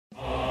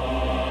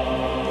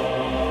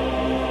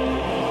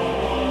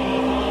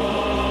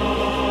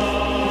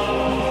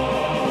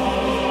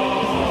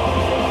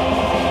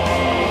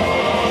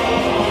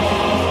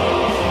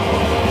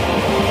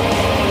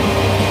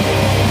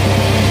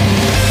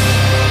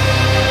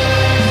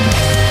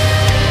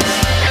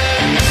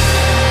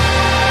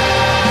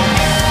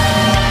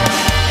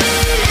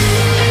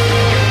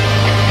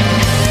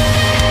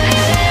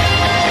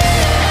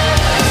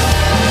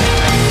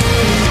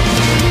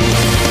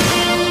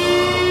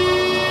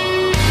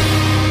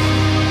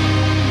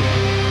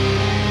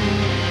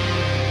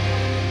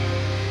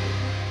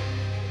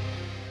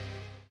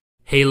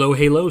Halo,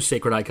 halo,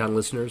 Sacred Icon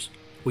listeners.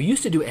 We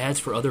used to do ads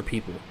for other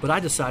people, but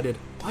I decided,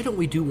 why don't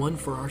we do one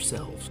for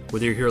ourselves?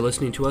 Whether you're here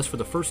listening to us for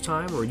the first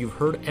time or you've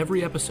heard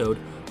every episode,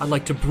 I'd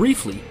like to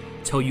briefly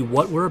tell you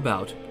what we're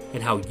about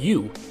and how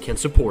you can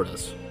support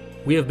us.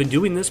 We have been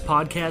doing this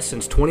podcast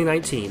since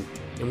 2019,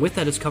 and with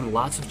that has come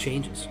lots of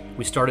changes.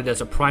 We started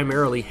as a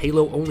primarily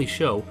Halo-only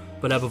show,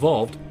 but have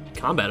evolved,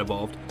 Combat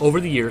evolved,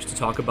 over the years to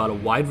talk about a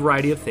wide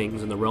variety of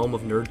things in the realm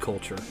of nerd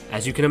culture.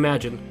 As you can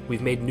imagine,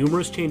 we've made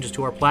numerous changes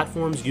to our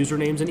platforms,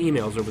 usernames, and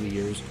emails over the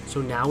years,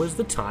 so now is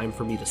the time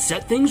for me to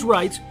set things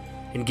right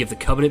and give the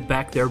Covenant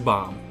back their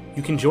bomb.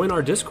 You can join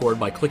our Discord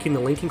by clicking the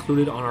link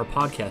included on our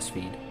podcast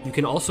feed. You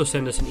can also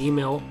send us an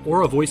email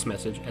or a voice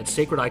message at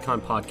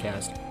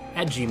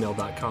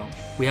sacrediconpodcast@gmail.com.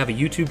 We have a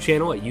YouTube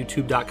channel at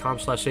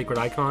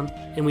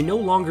youtube.com/sacredicon, and we no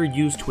longer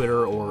use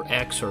Twitter or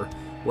X or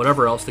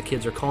whatever else the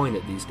kids are calling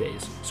it these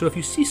days. So if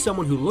you see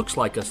someone who looks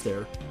like us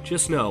there,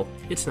 just know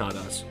it's not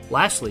us.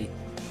 Lastly,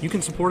 you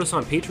can support us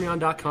on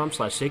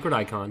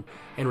patreon.com/sacredicon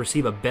and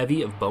receive a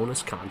bevy of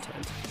bonus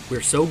content.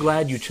 We're so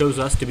glad you chose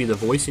us to be the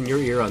voice in your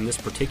ear on this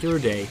particular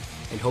day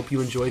and hope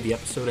you enjoy the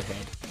episode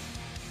ahead.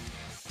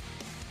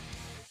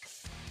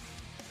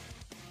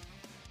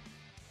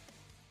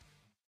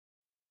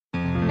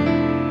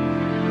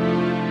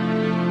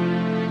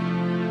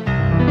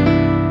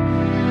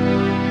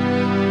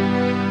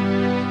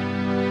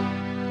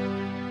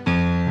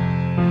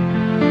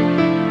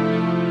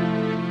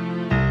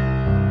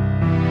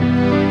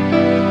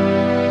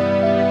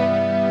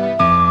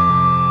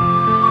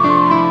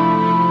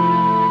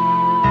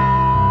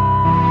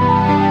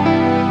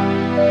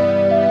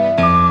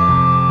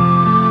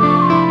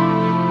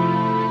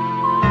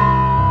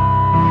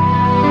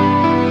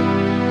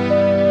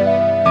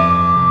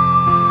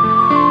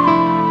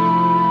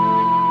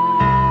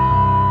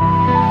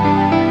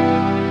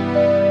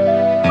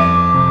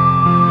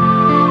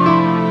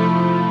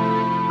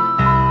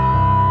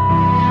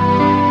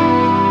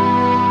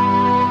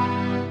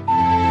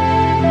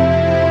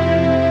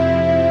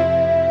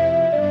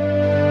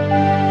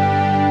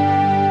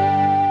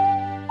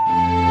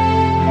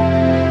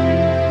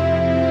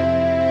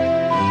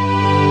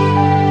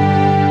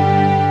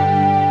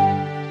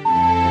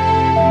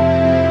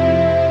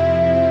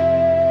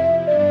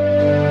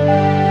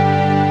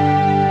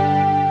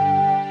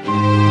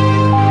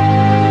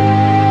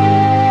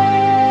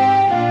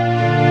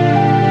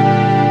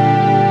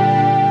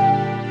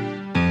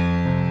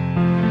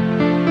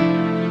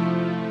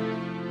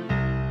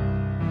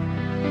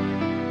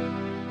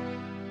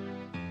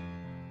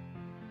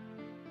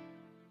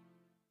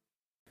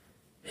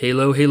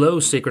 Halo, halo,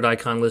 Sacred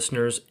Icon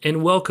listeners,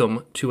 and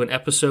welcome to an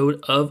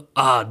episode of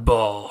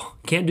Oddball.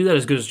 Can't do that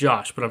as good as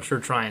Josh, but I'm sure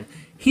trying.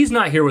 He's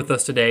not here with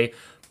us today,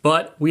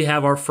 but we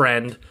have our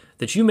friend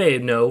that you may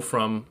know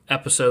from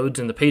episodes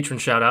and the patron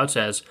shoutouts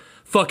as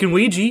Fucking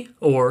Ouija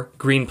or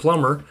Green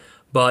Plumber,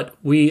 but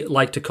we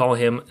like to call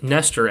him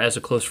Nestor as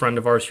a close friend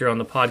of ours here on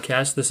the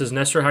podcast. This is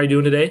Nestor. How are you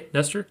doing today,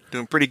 Nestor?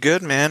 Doing pretty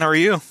good, man. How are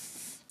you?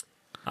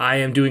 I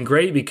am doing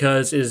great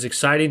because it is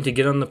exciting to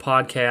get on the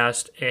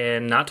podcast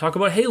and not talk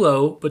about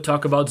Halo, but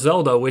talk about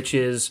Zelda, which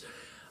is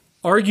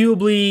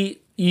arguably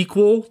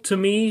equal to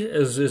me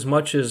as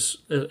much as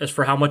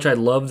for how much I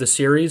love the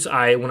series.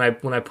 When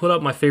I put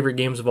up my favorite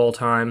games of all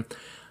time,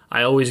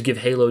 I always give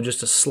Halo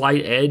just a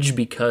slight edge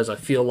because I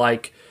feel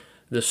like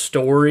the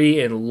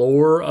story and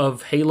lore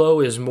of Halo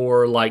is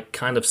more like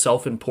kind of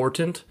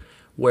self-important,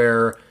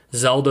 where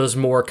Zelda's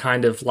more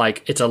kind of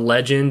like it's a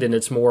legend and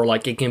it's more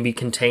like it can be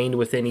contained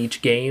within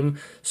each game.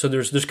 So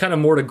there's kind of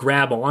more to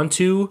grab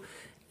onto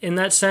in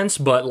that sense.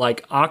 But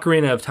like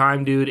Ocarina of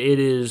Time, dude, it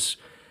is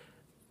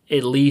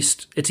at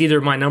least it's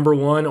either my number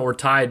one or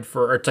tied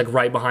for, or it's like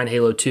right behind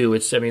Halo 2.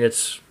 It's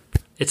amazing.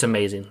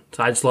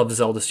 So I just love the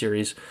Zelda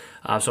series.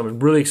 So I'm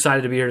really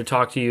excited to be here to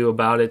talk to you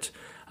about it.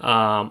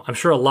 I'm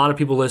sure a lot of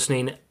people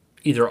listening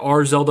either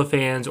are Zelda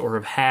fans or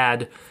have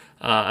had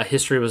a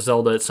history with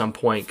Zelda at some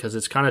point, because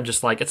it's kind of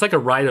just like, it's like a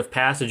rite of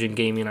passage in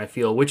gaming, I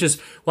feel, which is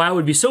why it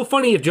would be so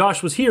funny if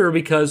Josh was here,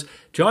 because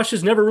Josh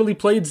has never really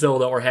played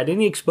Zelda or had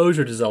any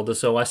exposure to Zelda,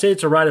 so I say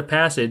it's a rite of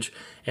passage,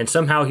 and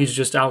somehow he's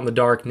just out in the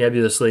dark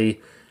nebulously,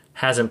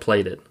 hasn't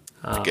played it.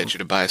 Get you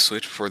to buy a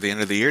Switch before the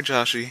end of the year,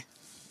 Joshy.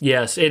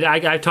 Yes,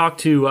 I talked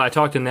to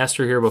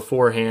Nestor here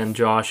beforehand,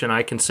 Josh, and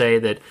I can say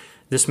that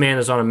this man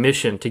is on a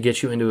mission to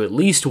get you into at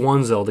least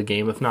one Zelda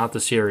game, if not the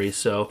series,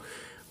 so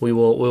we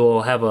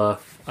will have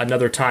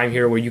another time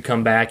here where you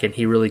come back and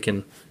he really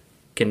can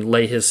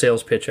lay his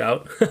sales pitch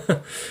out.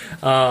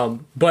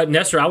 But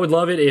Nestor, I would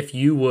love it if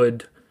you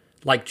would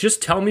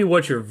just tell me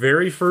what your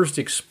very first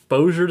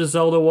exposure to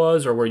Zelda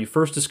was, or where you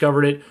first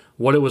discovered it,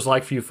 what it was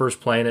like for you first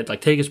playing it.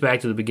 Take us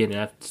back to the beginning.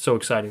 That's so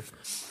exciting.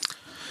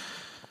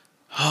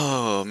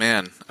 Oh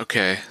man.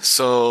 Okay.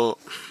 So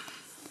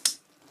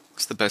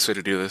what's the best way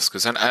to do this?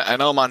 Because I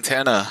know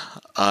Montana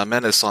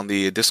Menace on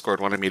the Discord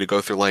wanted me to go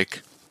through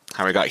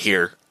how I got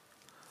here.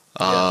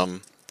 Yeah.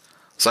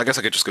 So I guess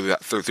I could just go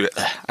through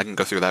I can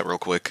go through that real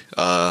quick.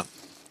 So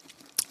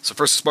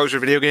first exposure to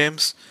video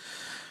games,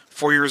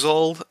 4 years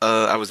old.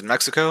 I was in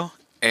Mexico,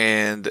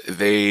 and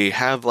they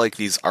have like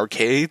these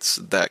arcades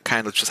that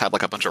kind of just have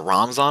like a bunch of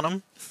ROMs on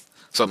them.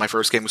 So my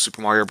first game was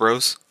Super Mario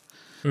Bros.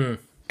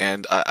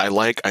 And I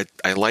like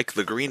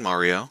the green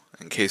Mario,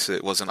 in case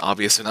it wasn't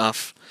obvious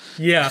enough.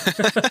 Yeah.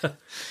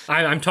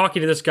 I'm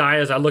talking to this guy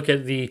as I look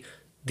at the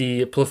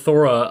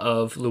plethora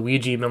of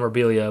Luigi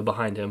memorabilia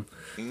behind him.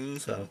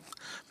 So,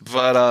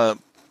 But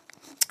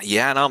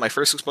yeah, no, my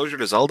first exposure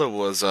to Zelda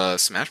was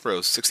Smash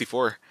Bros.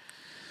 64.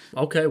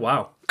 okay,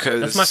 wow.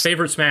 'Cause That's my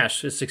favorite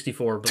Smash is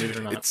 64, believe it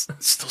or not. It's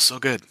still so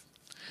good.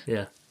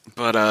 Yeah.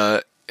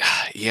 But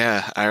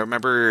yeah, I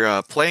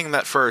remember playing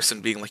that first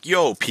and being like,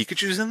 "Yo,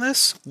 Pikachu's in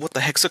this? What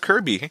the heck's a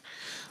Kirby?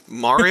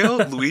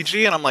 Mario,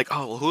 Luigi?" And I'm like,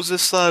 "Oh, well, who's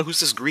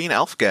this green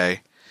elf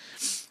guy?"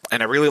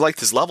 And I really liked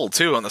his level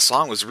too, and the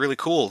song was really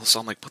cool. So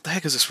I'm like, "What the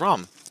heck is this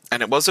from?"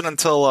 And it wasn't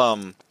until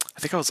I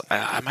think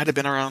I might have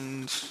been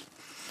around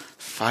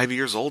 5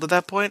 years old at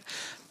that point,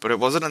 but it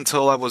wasn't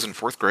until I was in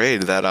fourth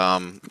grade that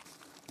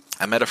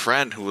I met a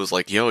friend who was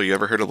like, "Yo, you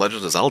ever heard of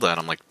Legend of Zelda?" And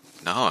I'm like,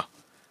 "No."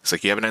 He's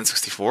like, "You have an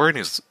N64?"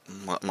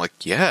 And I'm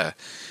like, "Yeah."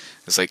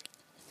 He's like,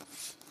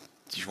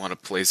 "Do you want to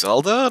play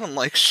Zelda?" And I'm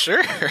like,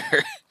 "Sure."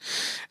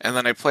 And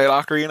then I played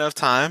Ocarina of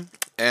Time,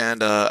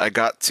 and I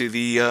got to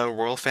the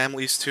royal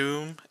family's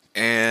tomb,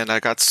 and I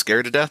got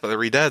scared to death by the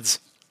Re-Deads.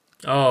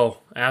 Oh,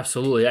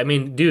 absolutely. I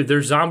mean, dude,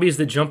 there's zombies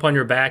that jump on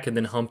your back and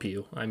then hump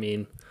you. I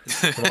mean,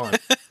 come on.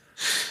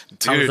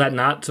 How is Dude, that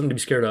not something to be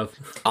scared of?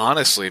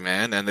 honestly,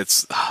 man, and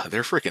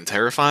they're freaking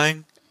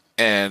terrifying,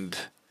 and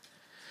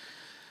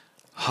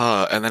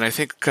then I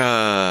think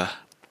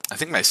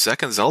my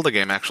second Zelda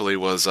game actually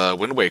was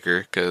Wind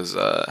Waker, because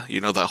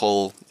you know that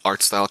whole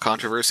art style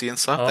controversy and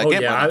stuff. That Oh,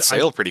 game yeah, went on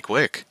sale pretty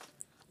quick.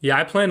 Yeah,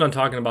 I planned on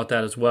talking about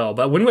that as well.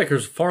 But Wind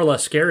Waker's far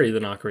less scary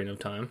than Ocarina of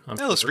Time.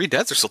 Yeah, those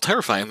Re-Deads are still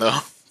terrifying though.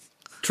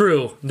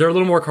 True. They're a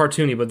little more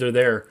cartoony, but they're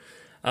there.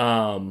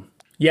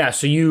 Yeah,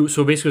 so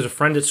basically it was a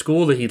friend at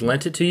school that he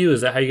lent it to you?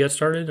 Is that how you got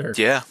started? Or?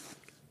 Yeah.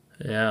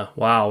 Yeah,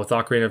 wow, with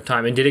Ocarina of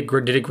Time. And did it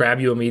grab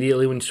you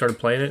immediately when you started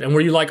playing it? And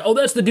were you like, "Oh,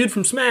 that's the dude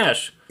from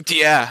Smash"?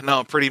 Yeah,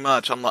 no, pretty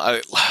much.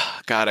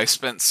 God, I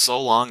spent so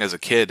long as a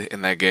kid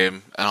in that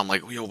game, and I'm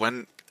like, yo,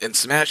 when in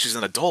Smash he's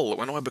an adult.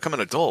 When do I become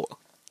an adult?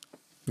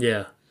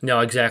 Yeah.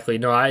 No, exactly.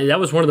 No, that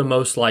was one of the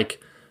most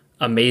like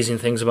amazing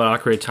things about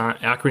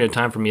Ocarina of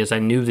Time for me is I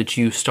knew that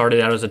you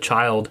started out as a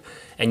child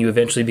and you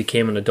eventually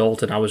became an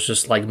adult, and I was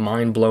just like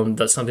mind blown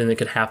that something that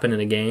could happen in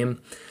a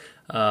game.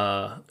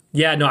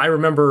 Yeah, no, I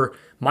remember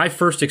my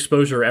first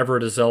exposure ever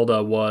to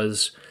Zelda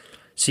was,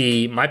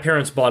 see, my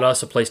parents bought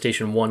us a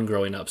PlayStation 1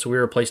 growing up, so we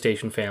were a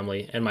PlayStation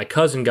family, and my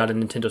cousin got a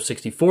Nintendo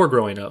 64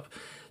 growing up.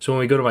 So when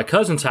we go to my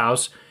cousin's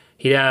house,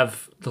 he'd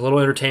have the little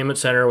entertainment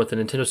center with the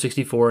Nintendo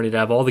 64, and he'd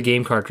have all the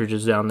game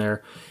cartridges down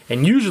there.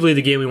 And usually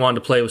the game we wanted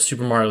to play was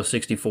Super Mario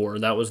 64.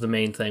 That was the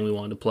main thing we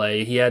wanted to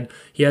play. He had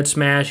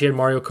Smash, he had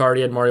Mario Kart,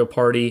 he had Mario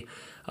Party.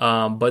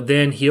 But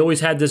then he always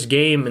had this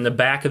game in the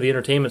back of the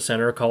entertainment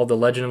center called The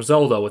Legend of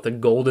Zelda with a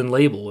golden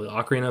label,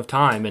 Ocarina of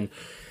Time. And,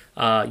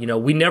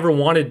 we never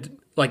wanted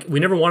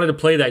to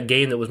play that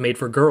game that was made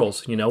for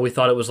girls. We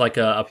thought it was like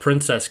a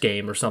princess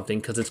game or something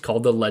because it's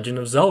called The Legend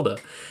of Zelda.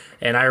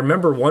 And I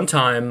remember one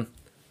time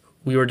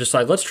we were just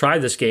like, let's try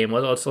this game.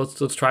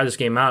 Let's try this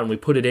game out. And we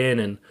put it in,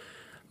 and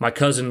my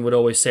cousin would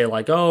always say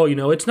like, "Oh,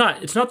 it's not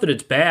that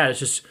it's bad. It's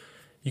just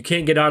you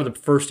can't get out of the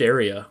first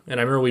area." And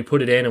I remember we'd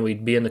put it in, and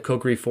we'd be in the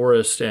Kokiri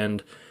Forest,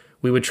 and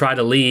we would try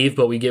to leave,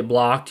 but we get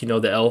blocked. The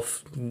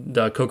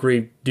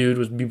Kokiri dude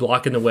would be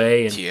blocking the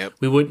way, and Yep.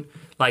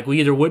 we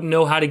either wouldn't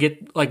know how to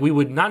get, we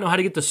would not know how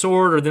to get the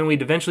sword, or then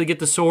we'd eventually get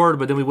the sword,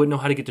 but then we wouldn't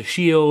know how to get the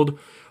shield,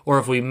 or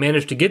if we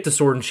managed to get the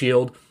sword and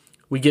shield,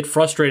 we get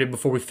frustrated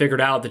before we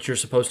figured out that you're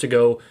supposed to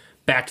go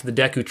back to the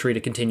Deku Tree to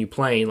continue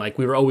playing. Like,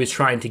 we were always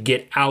trying to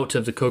get out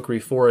of the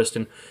Kokiri Forest,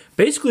 and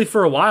basically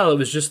for a while it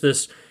was just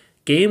this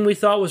game we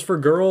thought was for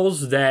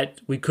girls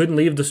that we couldn't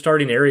leave the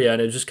starting area, and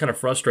it was just kind of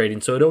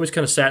frustrating. So it always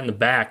kind of sat in the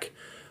back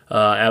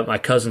at my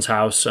cousin's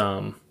house,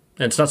 and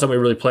it's not something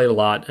we really played a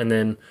lot. And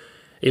then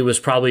it was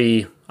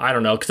probably, I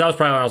don't know, because that was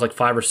probably when I was like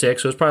 5 or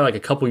 6, so it was probably like a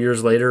couple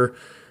years later,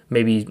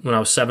 maybe when I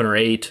was 7 or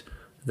 8,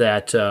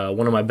 that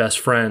one of my best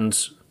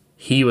friends,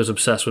 he was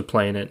obsessed with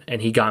playing it,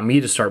 and he got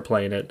me to start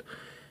playing it.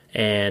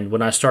 And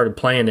when I started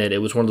playing it, it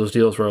was one of those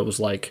deals where it was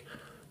like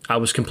I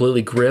was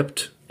completely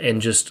gripped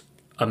and just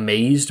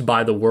amazed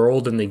by the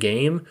world and the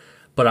game,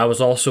 but I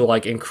was also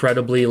like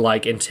incredibly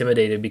like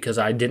intimidated because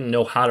I didn't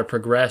know how to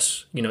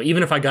progress.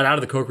 Even if I got out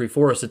of the Kokiri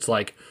Forest, it's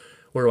like,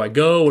 where do I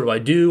go? What do I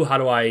do?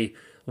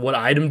 What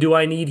item do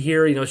I need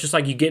here? It's just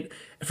like you get,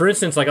 for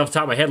instance, like off the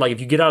top of my head, like if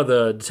you get out of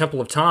the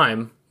Temple of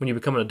Time when you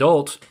become an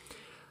adult,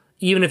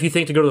 even if you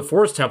think to go to the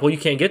Forest Temple, you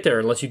can't get there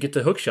unless you get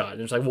the hookshot.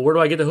 And it's like, well, where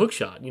do I get the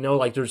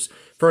hookshot?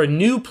 For a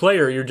new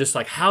player, you're just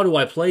like, how do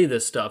I play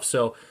this stuff?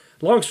 So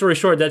long story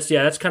short, that's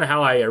kind of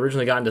how I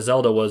originally got into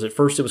Zelda. Was at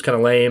first it was kind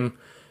of lame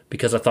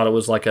because I thought it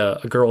was like a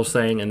girl's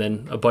thing, and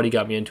then a buddy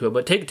got me into it.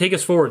 But take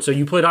us forward. So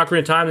you played Ocarina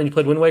of Time, then you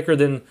played Wind Waker,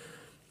 then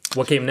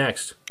what came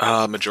next?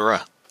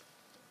 Majora.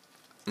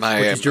 Which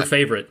is your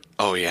favorite?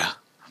 Oh yeah,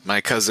 my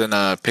cousin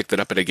picked it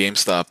up at a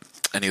GameStop,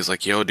 and he's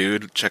like, "Yo,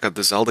 dude, check out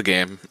this Zelda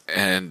game,"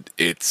 and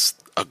it's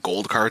a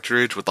gold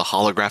cartridge with a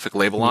holographic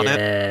label on it.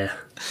 Yeah,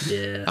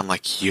 yeah. I'm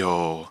like,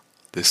 "Yo,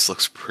 this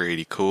looks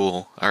pretty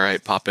cool. All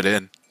right, pop it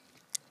in."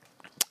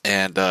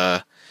 And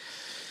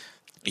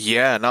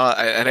yeah, no,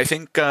 and I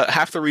think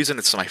half the reason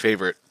it's my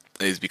favorite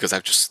is because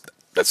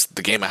that's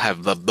the game I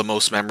have the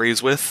most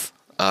memories with.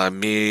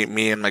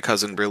 Me and my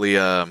cousin really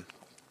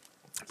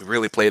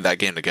played that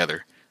game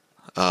together.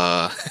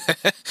 Uh,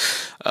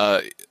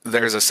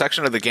 there's a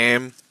section of the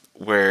game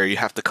where you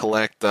have to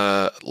collect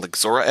like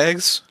Zora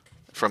eggs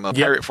from a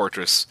pirate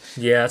fortress.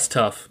 Yeah, it's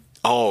tough.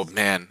 Oh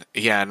man,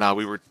 yeah. No,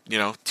 we were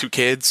two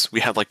kids.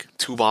 We had like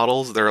 2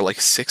 bottles. There were like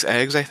 6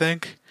 eggs, I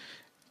think.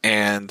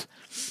 And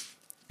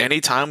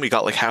anytime we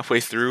got like halfway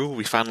through,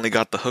 we finally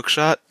got the hook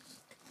shot.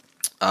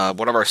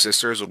 One of our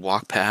sisters would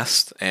walk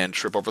past and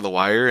trip over the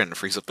wire and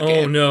freeze up the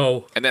game. Oh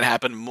no! And that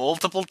happened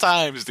multiple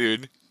times,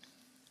 dude.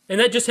 And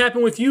that just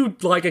happened with you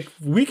like a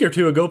week or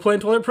two ago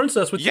playing Twilight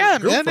Princess with your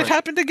girlfriend. Man, it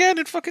happened again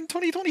in fucking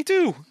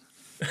 2022.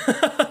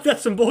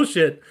 That's some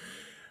bullshit.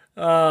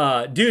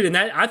 Dude, and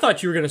that I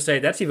thought you were going to say,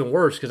 that's even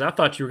worse, because I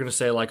thought you were going to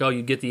say, like, oh,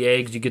 you get the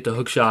eggs, you get the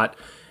hook shot,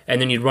 and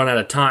then you'd run out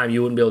of time,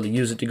 you wouldn't be able to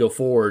use it to go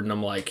forward, and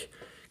I'm like,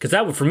 because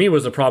that, for me,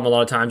 was the problem a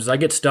lot of times, is I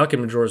get stuck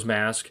in Majora's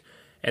Mask,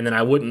 and then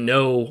I wouldn't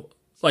know,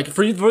 like,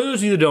 for those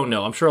of you who don't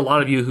know, I'm sure a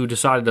lot of you who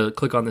decided to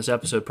click on this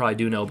episode probably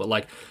do know, but,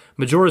 like,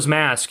 Majora's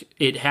Mask,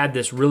 it had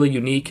this really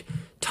unique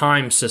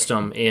time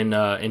system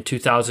in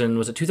 2000,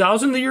 was it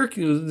 2000 the year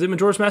the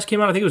Majora's Mask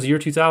came out? I think it was the year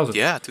 2000.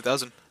 Yeah,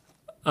 2000.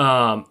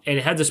 And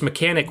it had this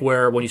mechanic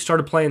where when you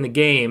started playing the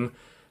game,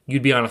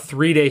 you'd be on a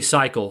 3-day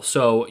cycle.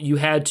 So you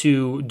had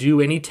to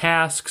do any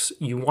tasks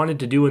you wanted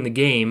to do in the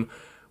game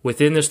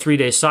within this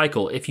 3-day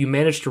cycle. If you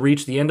managed to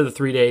reach the end of the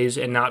 3 days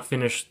and not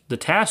finish the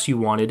tasks you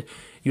wanted,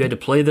 you had to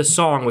play this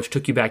song, which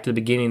took you back to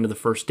the beginning of the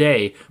first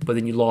day, but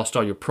then you lost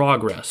all your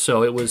progress.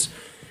 So it was,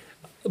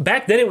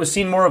 back then it was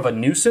seen more of a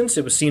nuisance.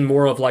 It was seen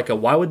more of like a,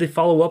 why would they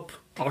follow up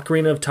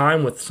Ocarina of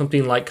Time with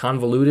something like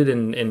convoluted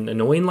and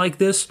annoying like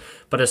this?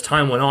 But as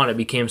time went on, it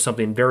became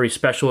something very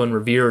special and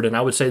revered, and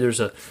I would say there's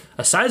a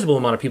sizable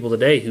amount of people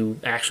today who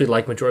actually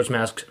like Majora's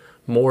Mask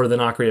more than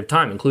Ocarina of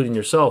Time, including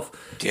yourself.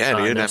 Yeah,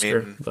 dude,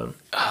 Nestor.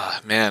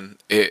 Man,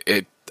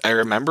 I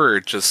remember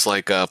just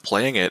like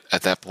playing it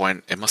at that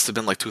point. It must have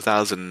been like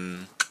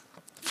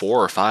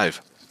 2004 or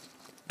 5.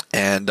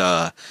 And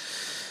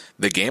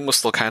the game was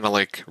still kind of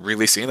like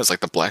really seen as like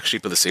the black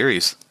sheep of the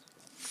series.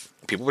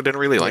 People didn't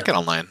really like it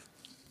online.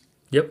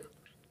 Yep.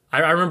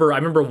 I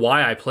remember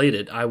why I played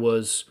it. I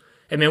was,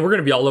 and man, we're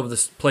going to be all over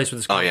this place with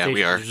this conversation. Oh yeah,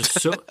 we are. There's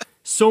just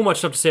so much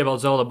stuff to say about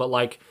Zelda, but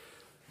like,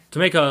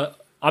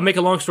 I'll make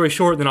a long story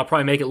short, then I'll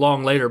probably make it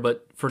long later,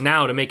 but for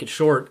now, to make it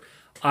short,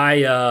 I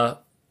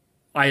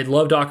had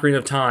loved Ocarina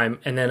of Time,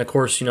 and then of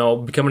course,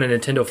 becoming a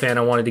Nintendo fan,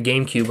 I wanted the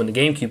GameCube when the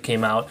GameCube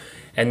came out,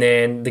 and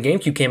then the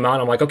GameCube came out,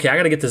 and I'm like, okay, I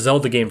got to get the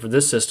Zelda game for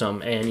this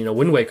system, and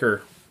Wind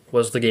Waker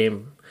was the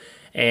game.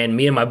 And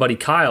me and my buddy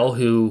Kyle,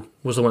 who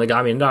was the one that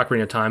got me into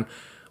Ocarina of Time,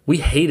 we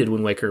hated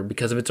Wind Waker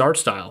because of its art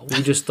style.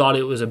 We just thought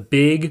it was a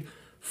big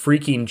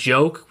freaking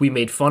joke. We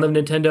made fun of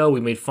Nintendo.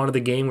 We made fun of the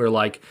game. We were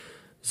like,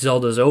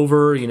 Zelda's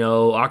over.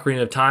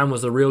 Ocarina of Time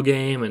was the real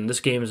game, and this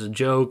game is a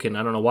joke, and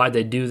I don't know why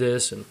they do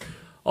this, and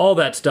all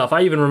that stuff.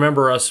 I even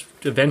remember us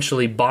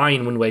eventually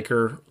buying Wind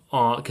Waker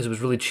because it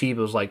was really cheap.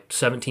 It was like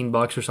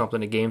 $17 or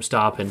something at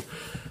GameStop, and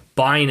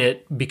buying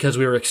it because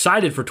we were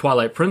excited for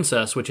Twilight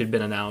Princess, which had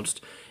been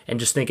announced, and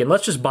just thinking,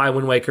 let's just buy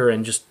Wind Waker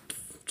and just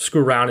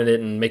screw around in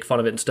it and make fun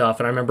of it and stuff.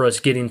 And I remember us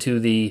getting to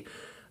the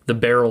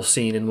barrel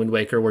scene in Wind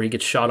Waker where he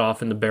gets shot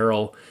off in the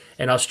barrel,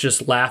 and us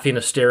just laughing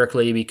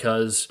hysterically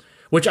because,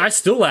 which I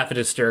still laugh at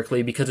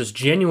hysterically because it's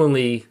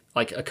genuinely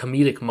like a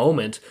comedic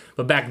moment.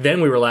 But back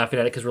then we were laughing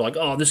at it because we're like,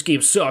 oh, this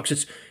game sucks.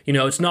 It's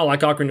it's not like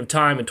Ocarina of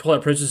Time, and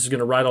Twilight Princess is going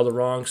to right all the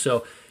wrongs.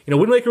 So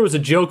Wind Waker was a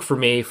joke for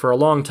me for a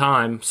long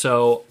time.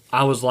 So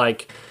I was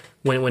like,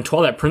 when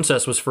Twilight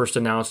Princess was first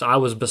announced, I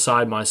was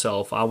beside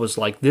myself. I was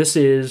like, this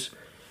is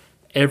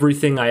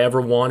everything I ever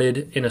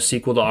wanted in a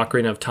sequel to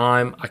Ocarina of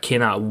Time. I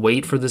cannot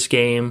wait for this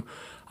game.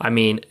 I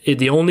mean,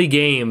 the only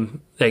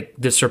game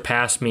that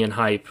surpassed me in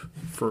hype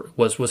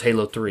was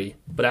Halo 3.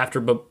 But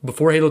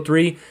before Halo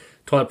 3,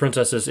 Twilight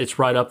Princess it's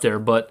right up there.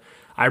 But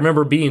I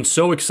remember being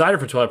so excited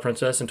for Twilight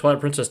Princess, and Twilight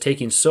Princess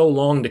taking so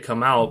long to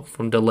come out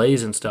from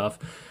delays and stuff,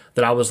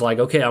 that I was like,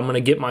 okay, I'm going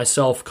to get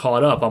myself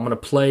caught up. I'm going to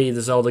play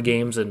the Zelda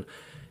games, and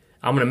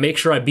I'm going to make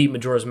sure I beat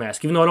Majora's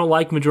Mask. Even though I don't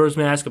like Majora's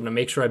Mask, I'm going to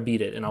make sure I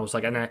beat it. And I was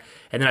like, and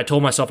then I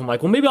told myself, I'm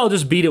like, well, maybe I'll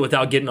just beat it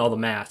without getting all the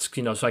masks,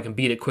 so I can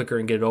beat it quicker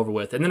and get it over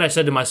with. And then I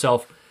said to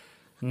myself,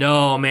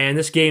 no, man,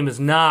 this game is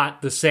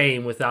not the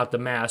same without the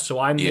mask. So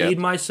I made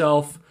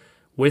myself,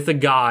 with a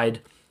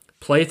guide,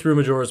 play through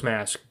Majora's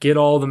Mask, get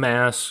all the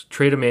masks,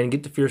 trade them in,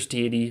 get the Fierce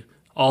Deity,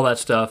 all that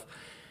stuff.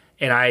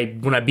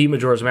 And when I beat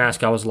Majora's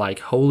Mask, I was like,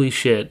 holy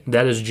shit,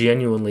 that is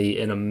genuinely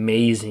an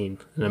amazing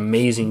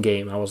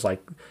game. I was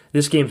like,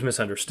 this game's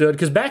misunderstood.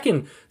 Because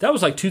that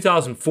was like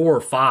 2004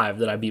 or 5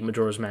 that I beat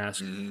Majora's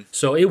Mask. Mm-hmm.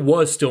 So it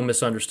was still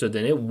misunderstood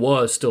then. It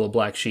was still a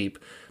black sheep.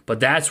 But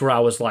that's where I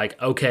was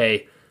like,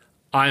 okay,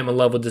 I am in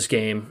love with this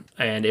game,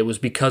 and it was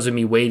because of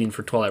me waiting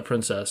for Twilight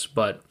Princess.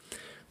 But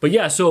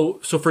yeah, so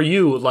for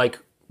you, like,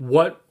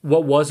 what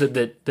was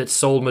it that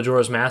sold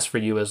Majora's Mask for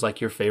you as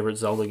like your favorite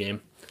Zelda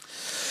game?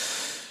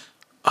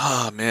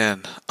 Oh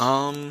man.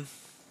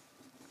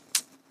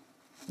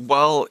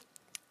 Well,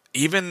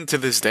 even to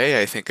this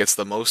day, I think it's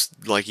the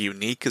most like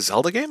unique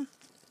Zelda game.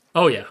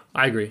 Oh yeah,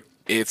 I agree.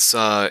 It's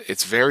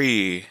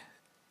very,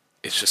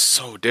 it's just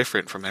so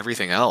different from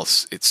everything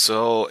else.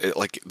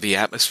 Like the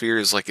atmosphere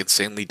is like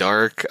insanely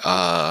dark.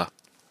 The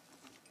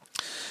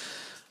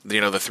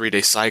 3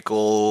 day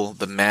cycle,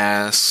 the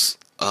masks,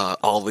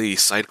 all the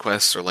side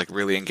quests are like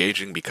really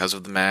engaging because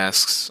of the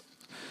masks.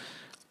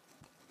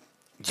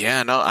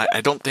 Yeah, no,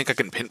 I don't think I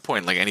can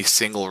pinpoint like any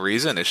single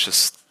reason. It's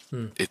just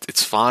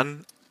it's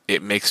fun.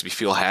 It makes me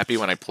feel happy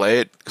when I play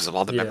it because of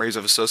all the Yeah. memories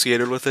I've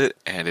associated with it,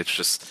 and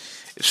it's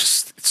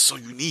so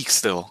unique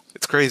still.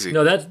 It's crazy.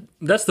 No,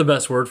 that's the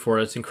best word for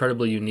it. It's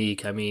incredibly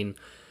unique. I mean,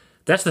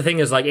 that's the thing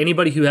is like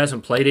anybody who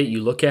hasn't played it,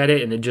 you look at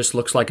it and it just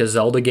looks like a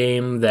Zelda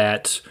game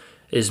that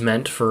is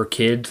meant for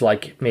kids,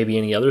 like maybe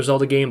any other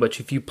Zelda game. But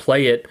if you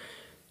play it,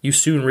 you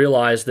soon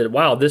realize that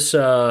wow, this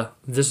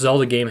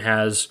Zelda game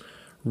has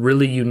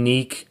really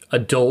unique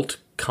adult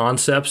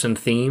concepts and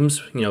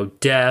themes. You know,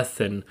 death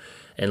and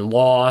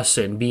loss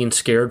and being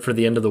scared for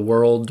the end of the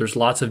world. There's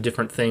lots of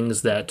different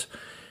things that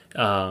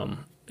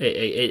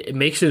it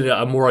makes it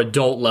a more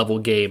adult level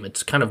game.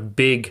 It's kind of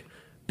big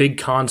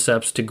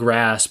concepts to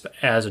grasp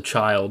as a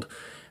child.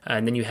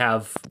 And then you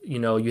have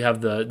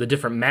the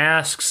different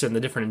masks and the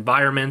different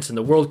environments and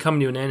the world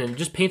coming to an end, and it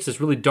just paints this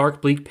really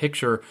dark, bleak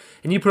picture.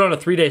 And you put on a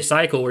 3 day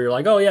cycle where you're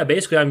like, oh yeah,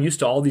 basically I'm used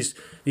to all these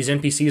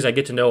NPCs. I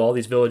get to know all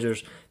these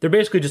villagers. They're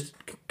basically just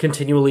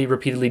continually,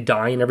 repeatedly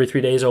dying every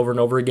 3 days over and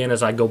over again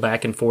as I go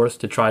back and forth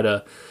to try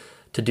to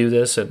do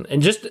this.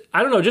 And just,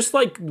 I don't know, just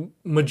like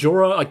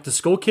Majora, like the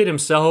Skull Kid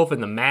himself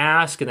and the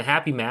mask and the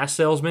Happy Mask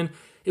Salesman,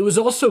 it was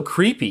also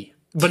creepy,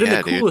 but in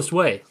Yeah, the dude. coolest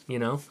way, you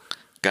know?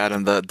 God,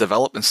 and the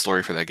development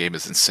story for that game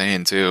is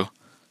insane too.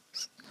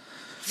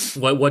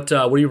 What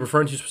are you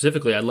referring to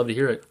specifically? I'd love to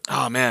hear it.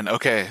 Oh man,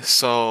 okay.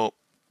 So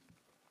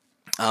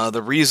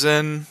the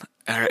reason,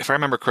 if I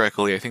remember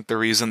correctly, I think the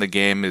reason the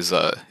game is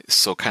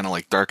so kind of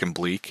like dark and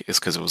bleak is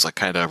because it was like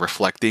kind of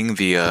reflecting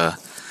the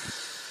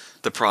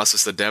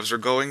process the devs were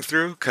going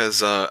through.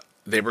 Because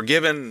they were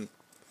given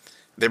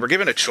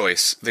a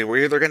choice. They were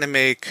either going to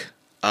make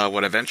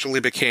what eventually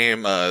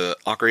became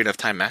Ocarina of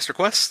Time Master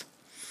Quest,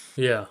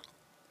 Yeah.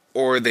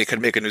 or they could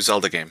make a new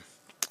Zelda game.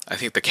 I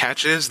think the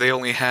catch is they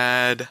only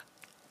had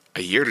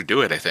a year to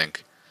do it. I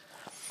think.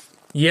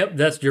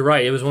 Yep, you're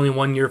right. It was only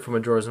 1 year for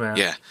Majora's Mask.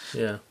 Yeah.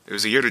 Yeah. It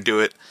was a year to do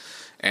it,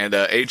 and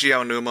Eiji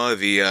Aonuma,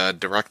 the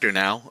director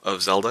now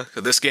of Zelda,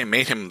 'cause this game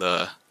made him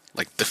the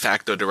like de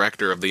facto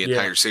director of the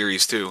entire Yeah.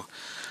 series too.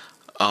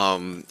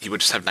 He would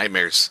just have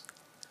nightmares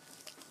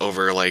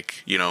over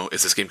like,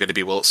 is this game going to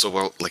be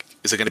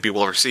is it going to be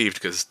well received?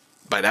 Because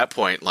by that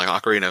point, like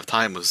Ocarina of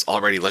Time was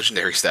already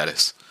legendary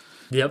status,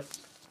 Yep.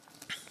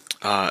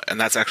 and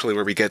that's actually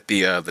where we get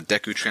the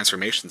Deku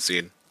transformation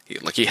scene.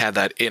 He had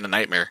that in A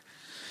Nightmare.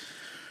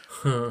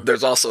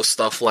 There's also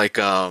stuff like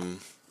the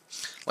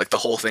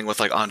whole thing with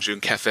like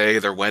Anjun Cafe,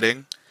 their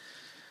wedding.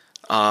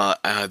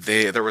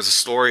 There was a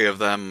story of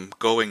them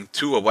going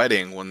to a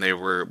wedding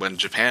when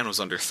Japan was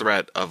under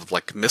threat of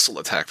like missile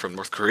attack from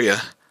North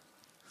Korea.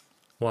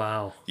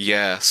 Wow.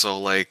 Yeah, so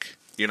like,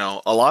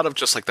 a lot of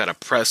just like that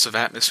oppressive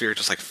atmosphere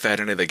just like fed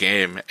into the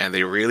game, and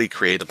they really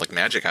created like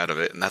magic out of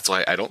it, and that's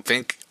why I don't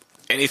think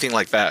anything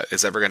like that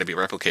is ever going to be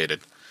replicated.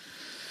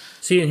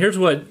 See, and here's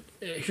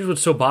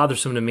what's so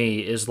bothersome to me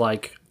is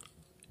like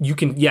you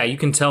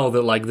can tell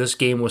that like this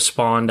game was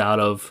spawned out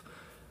of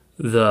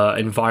the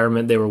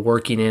environment they were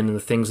working in and the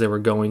things they were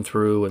going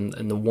through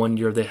and the 1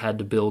 year they had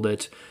to build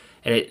it.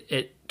 And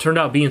it turned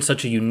out being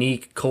such a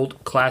unique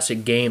cult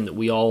classic game that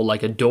we all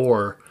like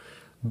adore.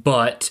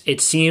 But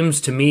it seems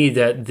to me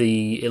that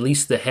at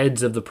least the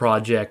heads of the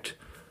project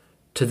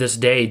to this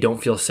day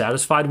don't feel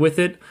satisfied with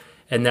it.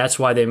 And that's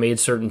why they made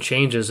certain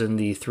changes in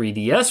the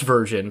 3DS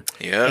version.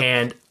 Yeah.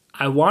 And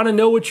I want to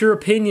know what your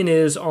opinion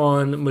is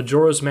on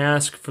Majora's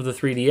Mask for the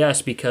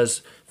 3DS,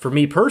 because for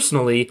me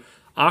personally,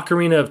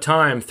 Ocarina of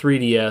Time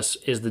 3DS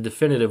is the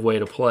definitive way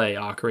to play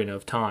Ocarina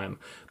of Time.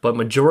 But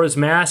Majora's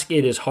Mask,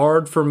 it is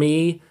hard for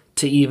me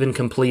to even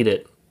complete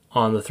it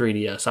on the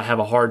 3DS. I have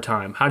a hard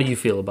time. How do you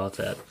feel about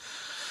that?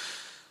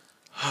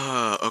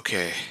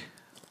 Okay.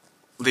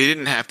 They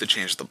didn't have to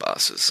change the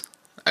bosses.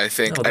 I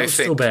think No, that was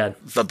still bad.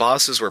 the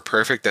bosses were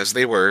perfect as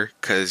they were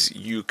because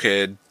you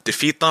could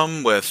defeat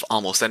them with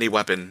almost any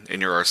weapon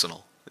in your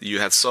arsenal. You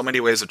had so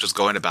many ways of just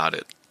going about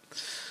it.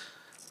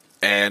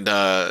 And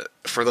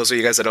for those of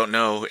you guys that don't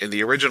know, in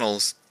the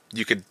originals,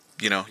 you could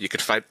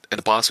fight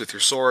a boss with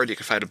your sword. You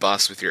could fight a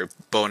boss with your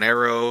bow and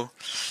arrow.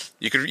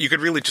 You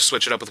could really just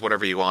switch it up with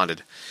whatever you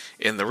wanted.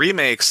 In the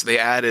remakes, they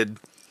added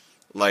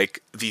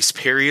like these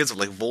periods of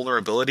like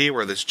vulnerability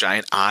where this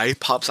giant eye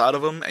pops out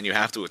of them and you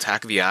have to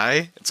attack the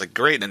eye. It's like,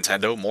 great,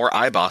 Nintendo, more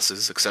eye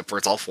bosses, except for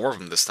it's all 4 of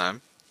them this time.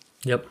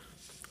 Yep.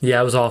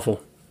 Yeah, it was awful.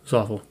 It was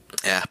awful.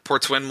 Yeah, poor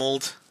Twin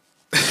Mold.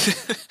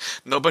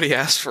 Nobody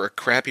asked for a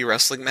crappy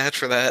wrestling match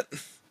for that,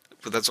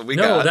 but that's what we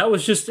No, got. that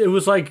was just, it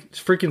was like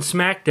freaking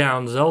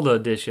SmackDown Zelda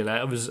edition.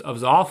 It was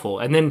awful.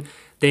 And then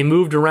they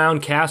moved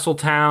around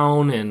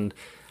Castletown and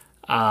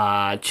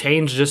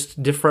changed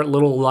just different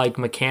little like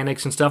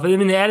mechanics and stuff. I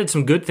mean, they added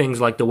some good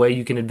things like the way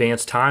you can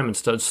advance time and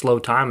slow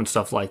time and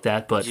stuff like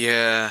that. But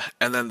Yeah,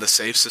 and then the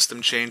save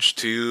system changed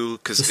too,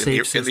 because The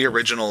in save the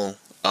original,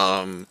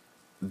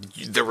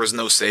 there was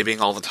no saving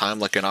all the time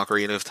like in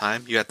Ocarina of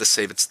Time. You had to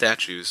save at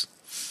statues,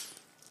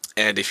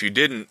 and if you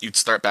didn't, you'd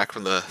start back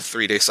from the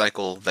 3-day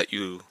cycle that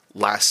you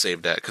last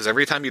saved at. Because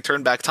every time you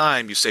turned back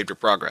time, you saved your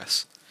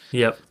progress.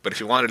 yep, But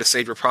if you wanted to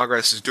save your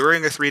progress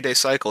during a 3-day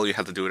cycle, you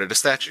had to do it at a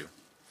statue.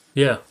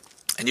 yeah,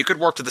 And you could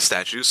warp to the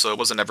statues, so it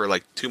wasn't ever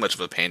like too much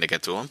of a pain to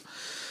get to them.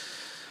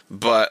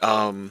 But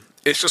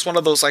it's just one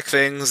of those like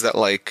things that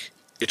like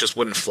it just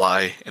wouldn't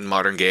fly in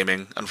modern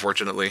gaming,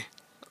 unfortunately,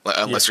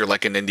 unless you're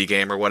like an indie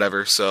game or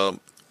whatever. So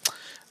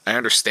I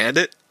understand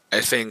it.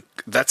 I think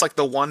that's like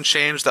the one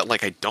change that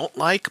like I don't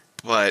like,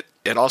 but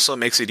it also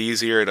makes it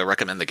easier to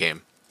recommend the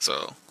game.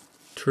 So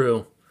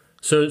true.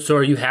 So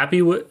are you happy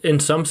in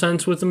some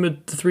sense with the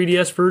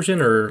 3DS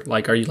version, or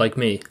like are you like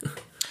me?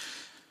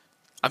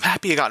 I'm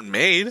happy it got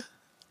made.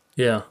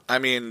 Yeah, I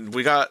mean,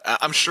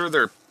 I'm sure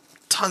there are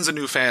tons of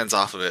new fans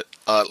off of it.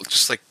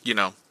 Just like,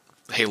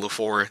 Halo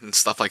 4 and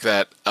stuff like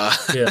that.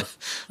 yeah,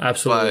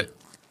 absolutely.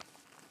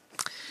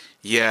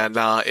 Yeah,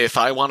 nah, if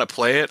I want to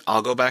play it,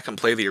 I'll go back and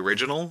play the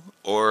original.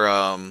 Or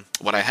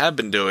what I have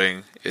been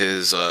doing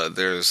is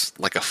there's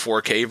like a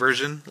 4K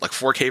version,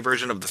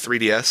 of the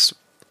 3DS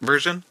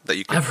version that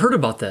you can. I've heard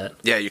about that.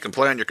 Yeah, you can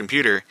play on your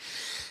computer,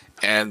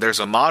 and there's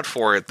a mod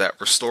for it that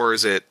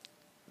restores it.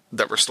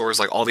 That restores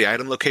like all the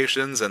item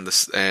locations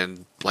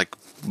and like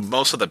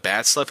most of the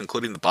bad stuff,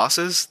 including the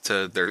bosses,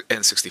 to their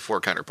N64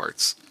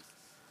 counterparts.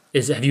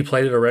 Have you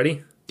played it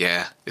already?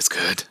 Yeah, it's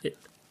good.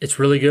 It's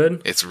really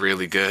good. It's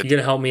really good. You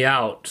gotta help me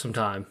out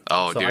sometime.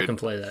 Oh, so dude. I can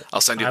play that.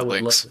 I'll send you the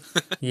links.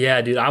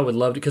 Yeah, dude, I would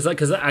love to because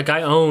like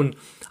I own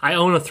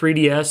a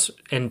 3DS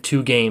and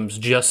 2 games,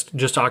 just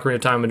Ocarina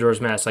of Time and Majora's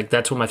Mask. Like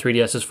that's what my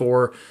 3DS is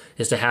for,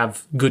 is to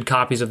have good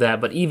copies of that.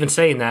 But even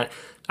saying that,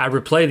 I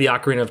replay the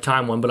Ocarina of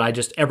Time one, but I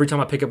just every time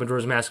I pick up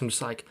Majora's Mask, I'm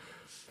just like,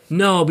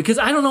 no, because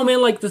I don't know,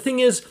 man. Like the thing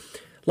is,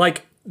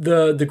 like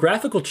the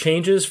graphical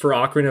changes for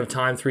Ocarina of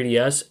Time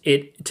 3DS,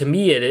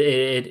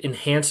 it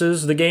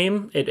enhances the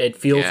game. It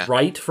feels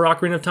right for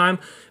Ocarina of Time,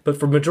 but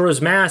for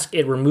Majora's Mask,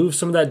 it removes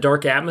some of that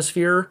dark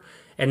atmosphere.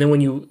 And then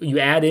when you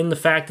add in the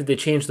fact that they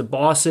changed the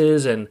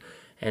bosses and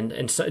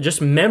so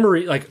just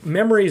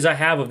memories I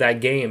have of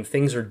that game,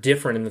 things are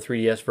different in the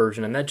 3DS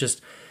version, and that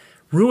just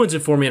ruins it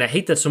for me. And I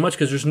hate that so much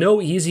because there's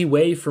no easy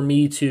way for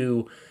me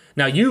to.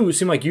 Now you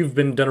seem like you've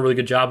done a really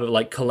good job of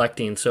like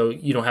collecting, so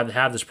you don't have to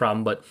have this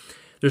problem. But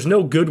there's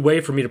no good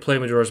way for me to play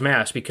Majora's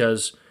Mask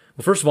because,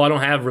 well, first of all, I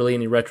don't have really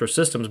any retro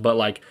systems, but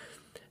like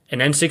an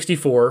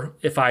N64,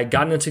 if I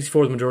got an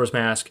N64 with Majora's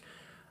Mask,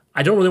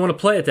 I don't really want to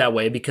play it that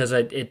way because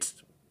it's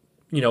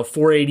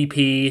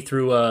 480p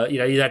through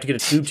you have to get a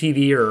tube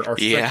TV or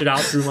stretch it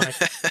out through my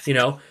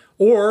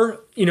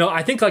or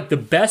I think like the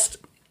best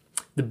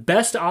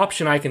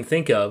option I can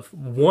think of,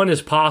 one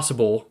is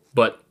possible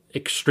but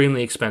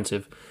extremely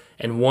expensive,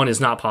 and one is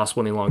not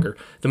possible any longer.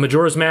 The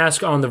Majora's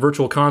Mask on the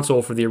Virtual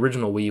Console for the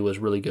original Wii was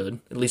really good,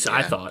 at least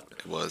I thought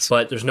it was.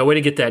 But there's no way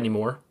to get that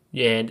anymore.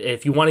 And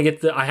if you want to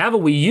get I have a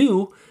Wii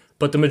U,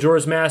 but the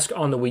Majora's Mask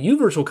on the Wii U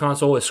Virtual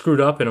Console is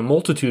screwed up in a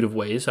multitude of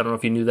ways. I don't know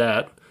if you knew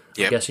that.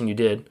 Yep. I'm guessing you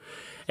did.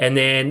 And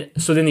then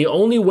the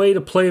only way to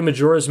play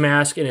Majora's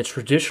Mask in its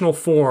traditional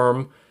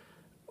form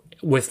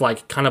with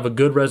like kind of a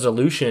good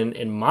resolution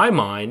in my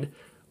mind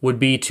would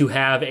be to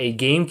have a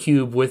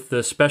GameCube with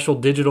the special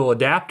digital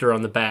adapter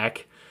on the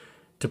back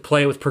to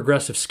play with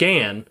Progressive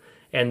Scan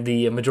and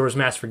the Majora's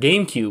Mask for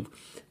GameCube.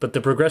 But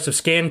the Progressive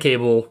Scan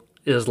cable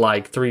is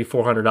like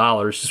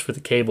 $300-400 just for the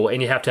cable,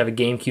 and you have to have a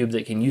GameCube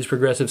that can use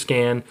Progressive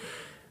Scan.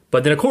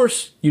 But then of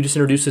course you just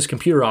introduce this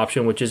computer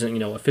option, which isn't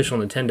official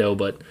Nintendo,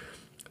 but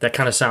that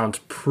kind of sounds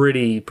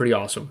pretty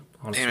awesome,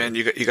 honestly. Hey man,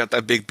 you got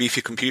that big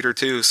beefy computer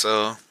too,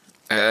 so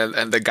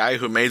and the guy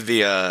who made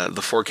the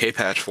 4K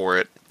patch for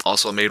it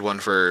also made one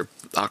for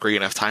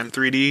Ocarina of Time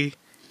 3D.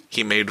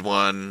 He made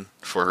one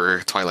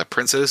for Twilight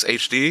Princess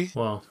HD.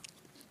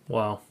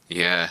 Wow.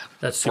 Yeah.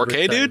 That's super 4K,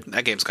 exciting. dude.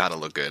 That game's got to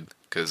look good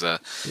because I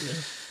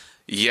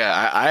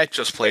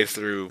just played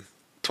through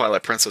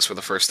Twilight Princess for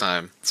the first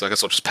time, so I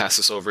guess I'll just pass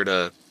this over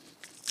to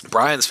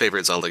Brian's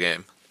favorite Zelda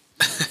game.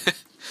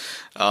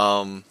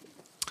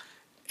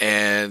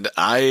 And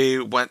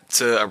I went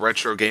to a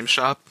retro game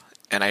shop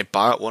and I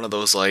bought one of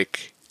those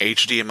like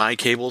HDMI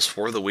cables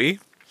for the Wii.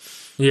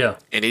 Yeah.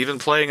 And even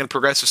playing in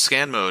progressive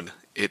scan mode,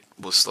 it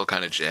was still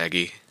kind of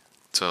jaggy.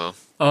 So.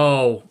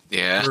 Oh.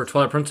 Yeah. For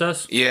Twilight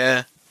Princess?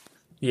 Yeah.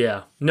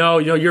 Yeah. No,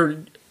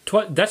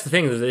 that's the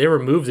thing, is they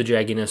removed the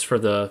jagginess for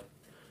the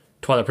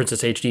Twilight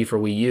Princess HD for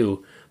Wii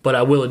U. But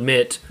I will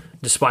admit,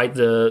 despite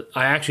I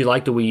actually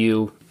like the Wii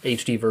U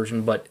HD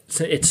version, but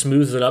it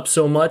smooths it up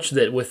so much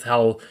that with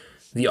how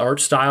the art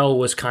style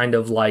was kind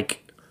of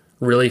like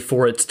really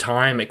for its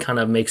time, it kind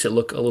of makes it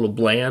look a little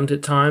bland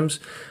at times.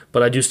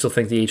 But I do still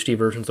think the HD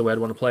version is the way I'd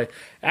want to play.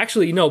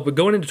 Actually, but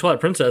going into Twilight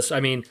Princess,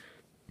 I mean,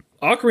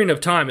 Ocarina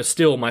of Time is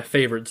still my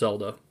favorite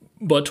Zelda.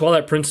 But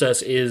Twilight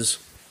Princess is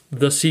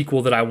the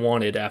sequel that I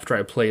wanted after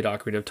I played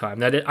Ocarina of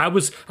Time. I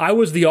was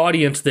the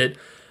audience that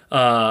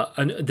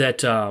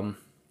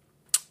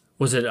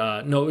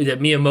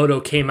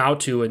Miyamoto came out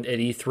to at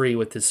E3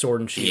 with his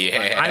sword and shield.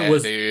 Yeah,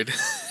 dude.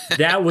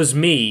 That was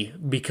me,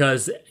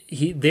 because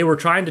they were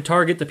trying to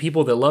target the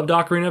people that loved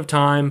Ocarina of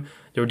Time.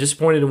 They were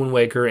disappointed in Wind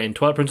Waker, and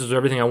Twilight Princess was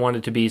everything I wanted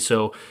it to be.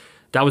 So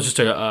that was just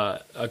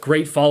a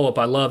great follow up.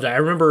 I loved. I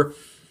remember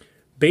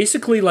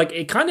basically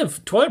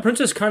Twilight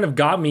Princess kind of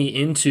got me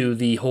into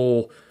the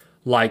whole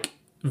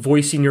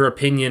voicing your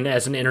opinion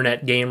as an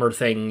internet gamer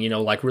thing.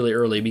 Really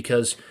early,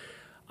 because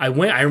I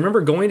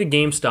remember going to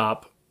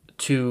GameStop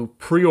to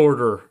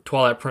pre-order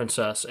Twilight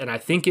Princess, and I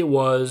think it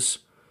was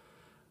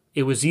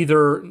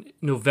either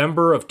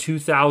November of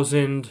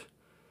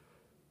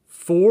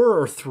 2004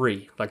 or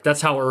 3.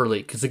 That's how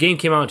early, because the game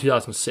came out in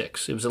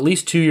 2006. It was at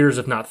least 2 years,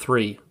 if not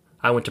 3.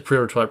 I went to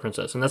pre-order Twilight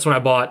Princess, and that's when I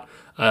bought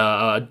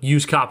a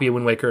used copy of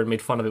Wind Waker and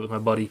made fun of it with my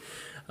buddy.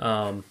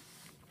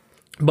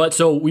 But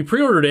so we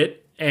pre-ordered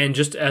it, and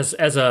just as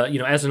an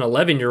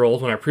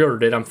 11-year-old, when I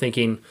pre-ordered it, I'm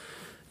thinking,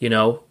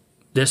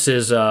 this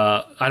is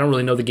I don't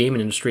really know the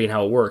gaming industry and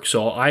how it works,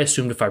 so I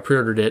assumed if I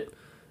pre-ordered it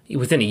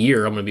within a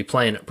year, I'm going to be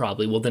playing it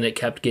probably. Well, then it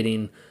kept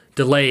getting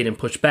delayed and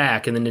pushed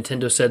back, and then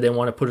Nintendo said they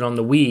want to put it on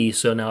the Wii,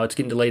 so now it's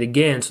getting delayed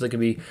again so it can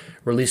be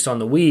released on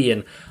the Wii,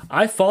 and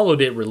I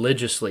followed it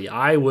religiously.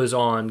 I was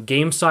on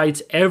game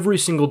sites every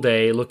single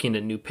day looking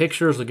at new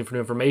pictures, looking for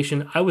new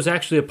information. I was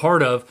actually a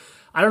part of,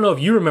 I don't know if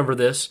you remember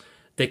this,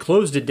 they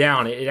closed it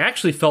down. It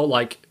actually felt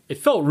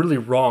really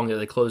wrong that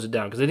they closed it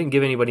down, because they didn't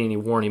give anybody any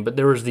warning, but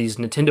there was these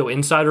Nintendo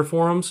Insider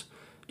forums.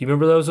 Do you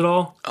remember those at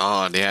all?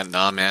 Oh, yeah,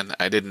 no, man.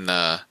 I didn't,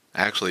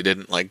 actually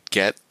didn't,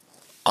 get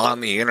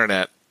on the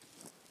internet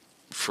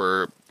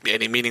for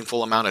any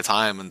meaningful amount of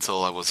time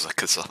until I was,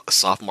 a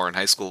sophomore in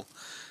high school.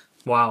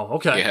 Wow,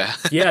 okay. Yeah.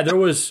 Yeah, there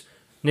was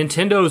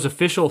Nintendo's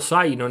official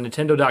site,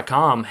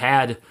 Nintendo.com,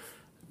 had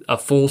a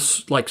full,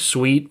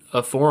 suite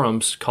of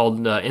forums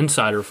called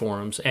Insider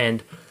Forums,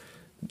 and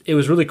it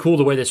was really cool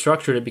the way they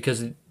structured it,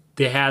 because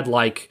they had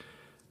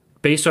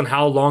based on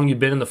how long you've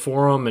been in the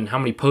forum and how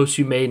many posts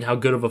you made and how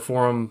good of a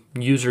forum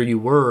user you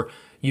were,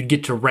 you'd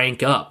get to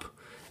rank up.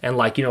 And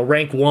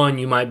rank 1,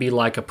 you might be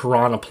a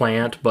piranha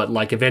plant, but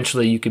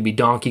eventually you could be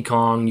Donkey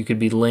Kong, you could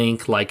be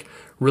Link,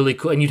 really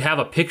cool, and you'd have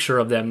a picture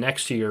of them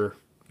next to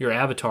your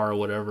avatar or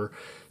whatever.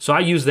 So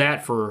I used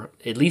that for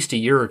at least a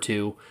year or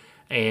two.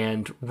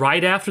 And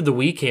right after the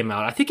Wii came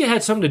out, I think it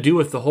had something to do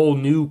with the whole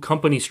new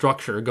company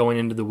structure going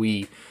into the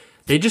Wii.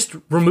 They just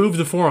removed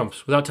the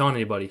forums without telling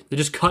anybody. They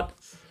just cut.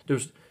 There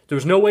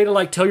was no way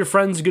to tell your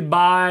friends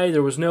goodbye.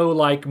 There was no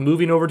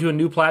moving over to a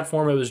new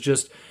platform. It was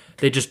just,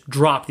 they just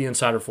dropped the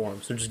Insider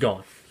forums. They're just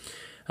gone,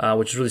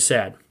 which is really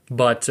sad.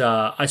 But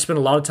I spent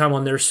a lot of time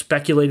on there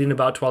speculating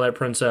about Twilight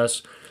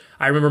Princess.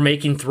 I remember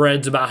making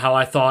threads about how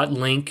I thought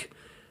Link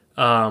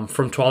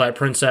from Twilight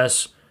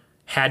Princess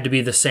had to be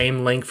the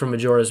same Link from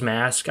Majora's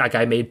Mask.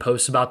 I made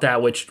posts about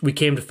that, which we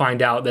came to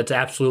find out that's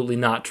absolutely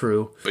not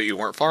true. But you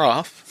weren't far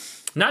off.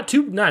 Not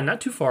too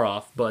far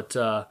off, but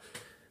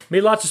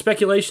made lots of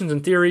speculations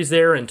and theories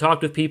there, and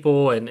talked with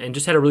people, and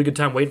just had a really good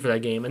time waiting for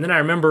that game. And then I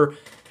remember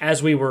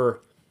as we were,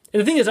 and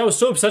the thing is, I was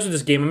so obsessed with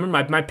this game. I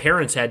remember my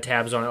parents had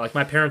tabs on it.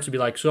 My parents would be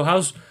like, "So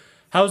how's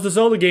the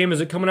Zelda game? Is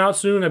it coming out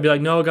soon?" I'd be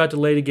like, "No, it got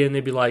delayed again."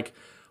 They'd be like,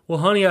 "Well,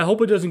 honey, I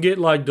hope it doesn't get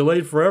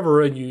delayed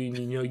forever, and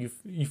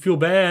you feel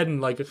bad."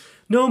 And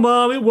 "No,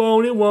 Mom, it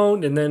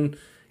won't." And then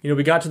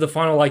we got to the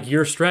final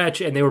year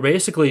stretch, and they were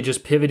basically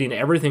just pivoting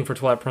everything for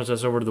Twilight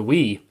Princess over to the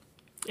Wii.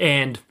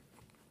 And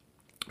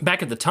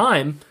back at the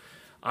time,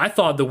 I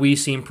thought the Wii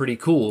seemed pretty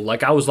cool.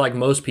 I was like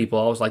most people.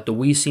 I was the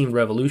Wii seemed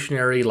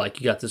revolutionary.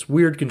 You got this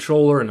weird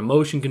controller and a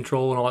motion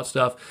control and all that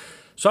stuff.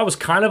 So I was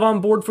kind of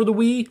on board for the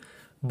Wii,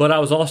 but I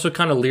was also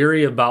kind of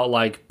leery about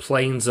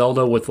playing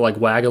Zelda with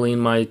waggling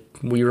my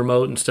Wii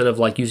remote instead of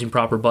using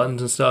proper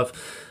buttons and stuff.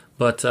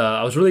 But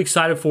I was really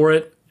excited for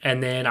it.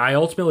 And then I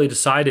ultimately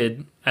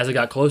decided, as it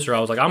got closer, I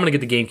was I'm going to get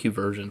the GameCube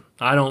version.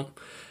 I don't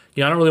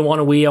really want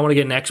a Wii. I want to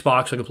get an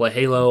Xbox so I can play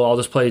Halo. I'll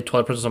just play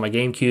Twilight Princess on my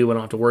GameCube. I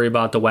don't have to worry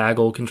about the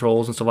waggle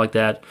controls and stuff like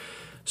that.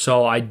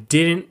 So I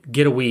didn't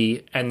get a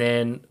Wii. And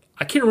then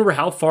I can't remember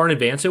how far in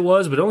advance it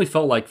was, but it only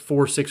felt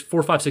 4,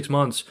 5, 6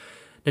 months.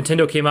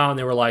 Nintendo came out and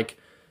they were like,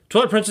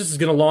 Twilight Princess is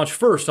going to launch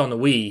first on the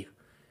Wii.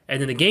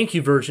 And then the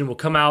GameCube version will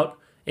come out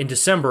in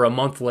December, a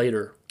month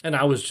later. And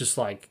I was just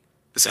like...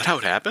 Is that how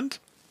it happened?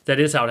 That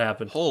is how it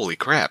happened. Holy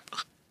crap.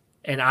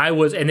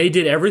 And they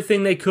did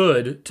everything they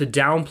could to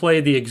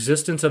downplay the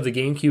existence of the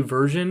GameCube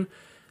version.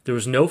 There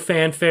was no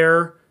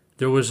fanfare.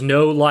 There was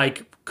no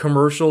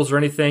commercials or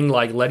anything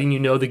letting you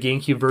know the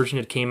GameCube version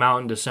had came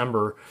out in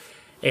December.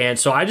 And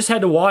so I just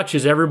had to watch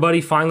as everybody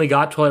finally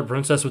got Twilight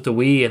Princess with the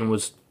Wii and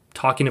was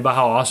talking about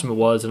how awesome it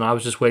was, and I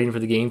was just waiting for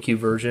the GameCube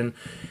version.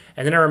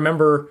 And then I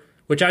remember,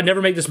 which I'd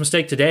never make this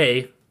mistake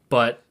today,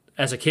 but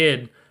as a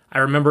kid, I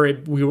remember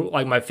we were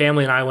like, my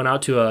family and I went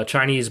out to a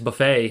Chinese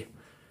buffet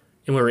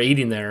and we were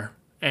eating there.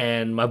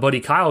 And my buddy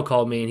Kyle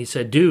called me and he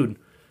said, dude,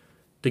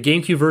 the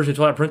GameCube version of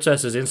Twilight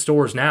Princess is in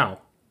stores now.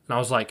 And I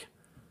was like,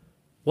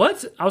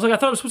 what? I was like, I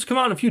thought it was supposed to come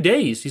out in a few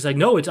days. He's like,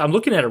 no, I'm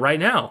looking at it right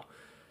now.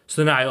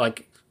 So then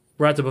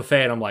we're at the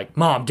buffet and I'm like,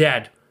 Mom,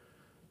 Dad,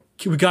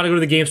 we got to go to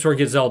the game store and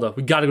get Zelda.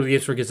 We got to go to the game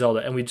store and get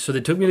Zelda. And so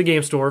they took me to the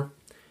game store.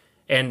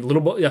 And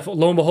lo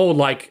and behold,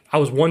 like, I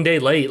was one day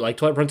late. Like,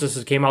 Twilight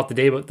Princess came out the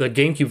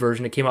GameCube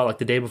version, it came out like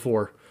the day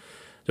before.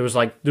 There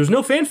was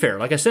no fanfare.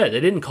 Like I said, they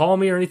didn't call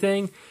me or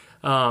anything.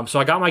 So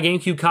I got my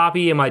GameCube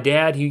copy, and my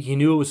dad, he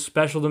knew it was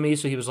special to me,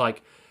 so he was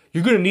like,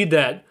 you're going to need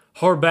that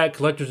hardback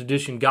collector's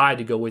edition guide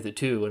to go with it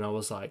too. And I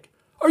was like,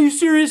 are you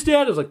serious,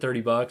 Dad? It was like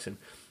 $30, and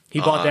he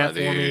bought that for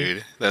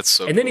me. That's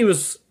so and cool. then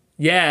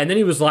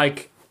he was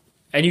like,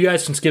 and you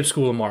guys can skip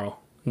school tomorrow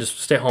and just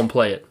stay home and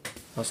play it.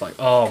 I was like,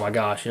 oh my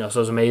gosh, so it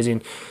was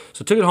amazing.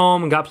 So I took it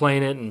home and got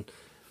playing it, and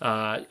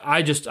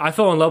I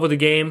fell in love with the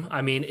game.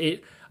 I mean,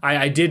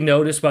 I did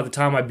notice by the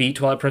time I beat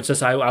Twilight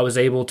Princess, I was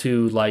able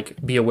to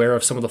like be aware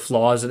of some of the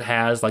flaws it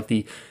has, like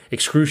the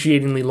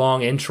excruciatingly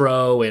long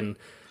intro, and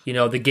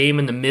the game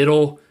in the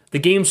middle. The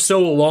game's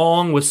so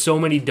long with so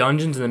many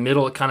dungeons in the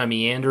middle, it kind of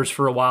meanders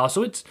for a while.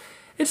 So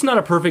it's not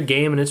a perfect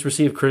game, and it's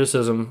received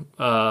criticism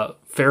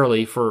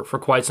fairly for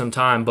quite some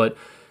time. But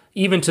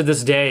even to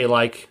this day,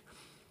 like,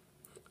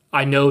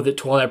 I know that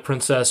Twilight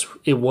Princess,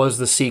 it was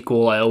the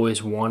sequel I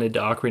always wanted to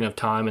Ocarina of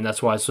Time, and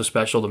that's why it's so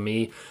special to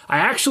me. I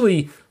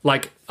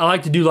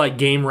like to do like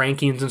game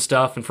rankings and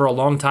stuff, and for a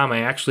long time I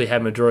actually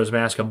had Majora's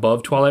Mask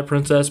above Twilight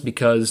Princess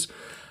because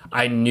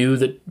I knew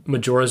that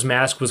Majora's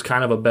Mask was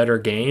kind of a better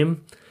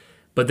game.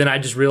 But then I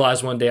just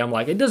realized one day, I'm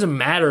like, it doesn't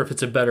matter if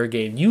it's a better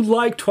game. You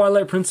like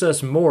Twilight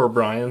Princess more,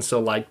 Brian, so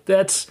like,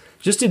 that's,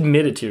 just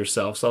admit it to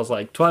yourself. So I was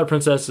like, Twilight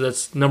Princess,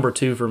 that's number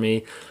 2 for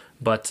me.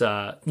 But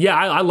yeah,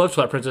 I love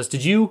Twilight Princess.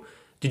 Did you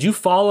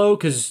follow?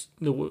 Because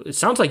it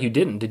sounds like you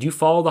didn't. Did you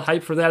follow the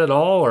hype for that at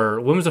all, or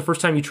when was the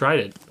first time you tried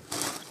it?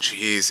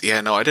 Jeez,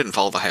 yeah, no, I didn't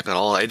follow the hype at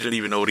all. I didn't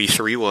even know what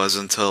E3 was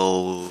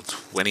until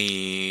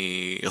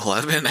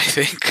 2011, I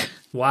think.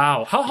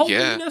 Wow, how old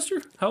are you,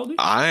 Nestor? How old are you?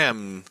 I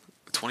am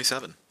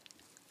 27.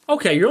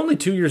 Okay, you're only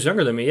 2 years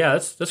younger than me. Yeah,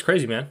 that's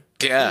crazy, man.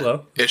 Yeah,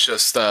 hello. It's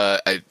just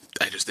I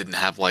just didn't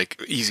have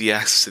like easy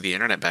access to the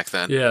internet back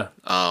then. Yeah,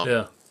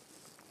 yeah.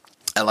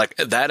 And like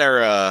that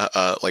era,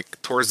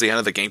 like towards the end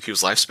of the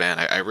GameCube's lifespan,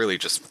 I really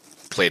just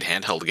played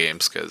handheld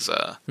games because,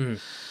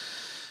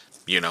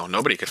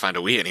 nobody could find a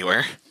Wii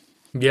anywhere.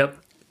 Yep.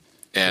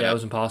 And it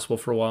was impossible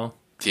for a while.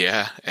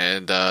 Yeah,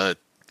 and I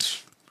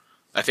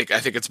think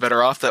it's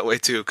better off that way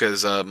too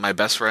because my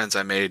best friends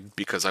I made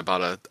because I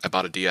bought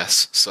a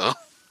DS, so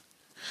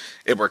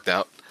it worked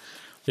out.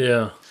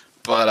 Yeah.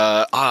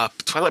 But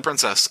Twilight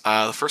Princess,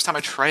 the first time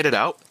I tried it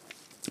out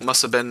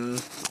must have been,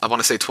 I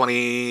want to say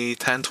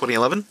 2010,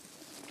 2011.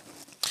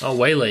 Oh,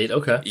 way late.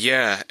 Okay.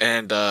 Yeah,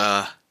 and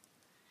I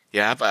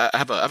have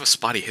a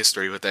spotty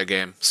history with that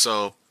game.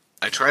 So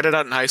I tried it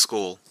out in high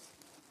school,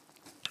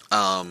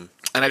 and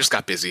I just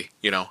got busy.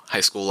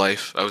 High school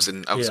life. I was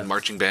in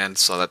marching band,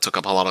 so that took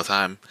up a lot of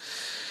time.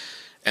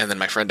 And then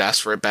my friend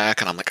asked for it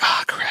back, and I'm like,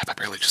 crap! I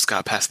barely just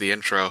got past the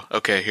intro.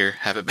 Okay, here,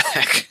 have it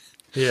back.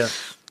 Yeah.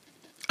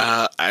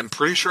 I'm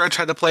pretty sure I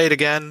tried to play it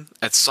again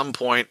at some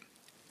point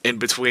in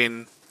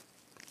between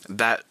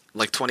that,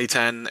 like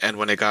 2010, and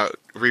when it got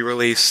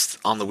re-released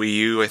on the Wii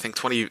U. I think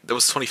that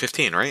was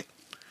 2015, right?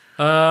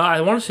 I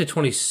want to say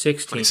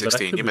 2016.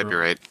 2016, you might be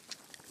right.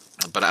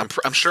 But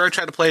I'm sure I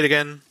tried to play it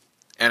again,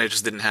 and it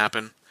just didn't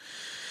happen.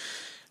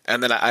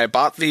 And then I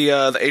bought the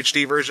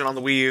HD version on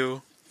the Wii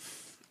U,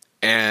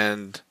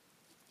 and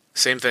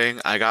same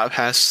thing. I got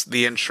past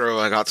the intro,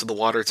 I got to the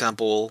water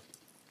temple,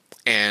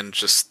 and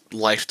just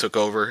life took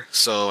over,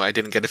 so I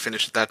didn't get to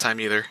finish it that time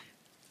either.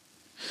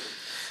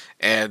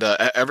 And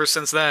ever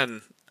since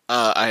then,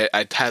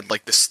 I had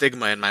like the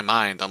stigma in my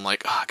mind. I'm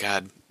like, oh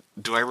god,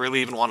 do I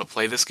really even want to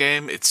play this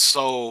game? It's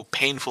so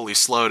painfully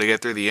slow to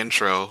get through the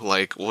intro.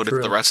 Like, what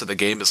if the rest of the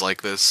game is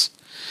like this?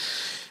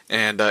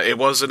 And it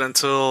wasn't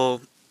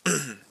until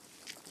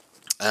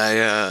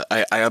I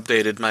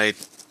updated my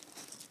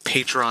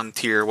Patreon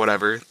tier,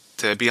 whatever,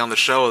 to be on the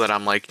show that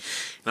I'm like,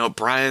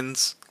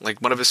 Brian's,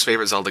 like, one of his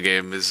favorite Zelda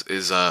games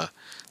is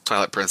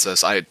Twilight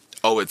Princess. I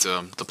owe it to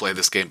him to play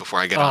this game before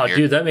I get on here. Oh,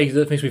 dude, that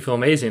makes me feel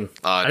amazing.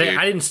 I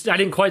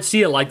didn't quite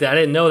see it like that. I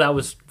didn't know that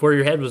was where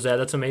your head was at.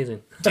 That's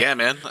amazing. Yeah,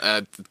 man.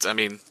 I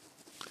mean,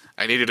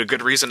 I needed a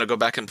good reason to go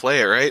back and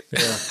play it, right?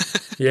 Yeah,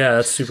 yeah,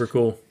 that's super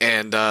cool.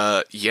 And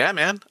yeah,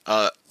 man.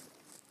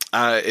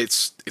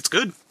 It's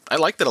good. I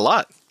liked it a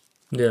lot.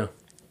 Yeah.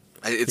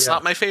 It's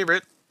not my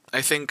favorite.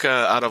 I think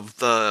out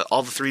of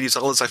all the 3D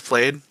Zeldas I've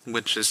played,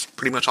 which is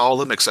pretty much all of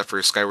them except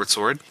for Skyward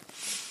Sword,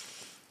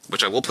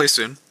 which I will play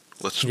soon.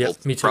 We'll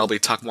probably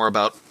talk more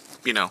about,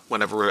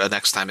 whenever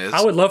next time is.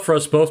 I would love for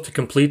us both to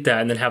complete that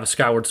and then have a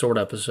Skyward Sword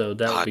episode.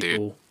 That would be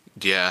cool.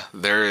 Yeah,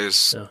 there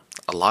is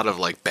a lot of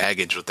like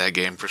baggage with that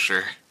game for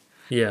sure.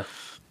 Yeah.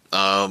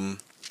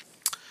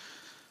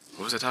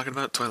 What was I talking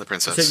about? Twilight You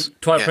Princess.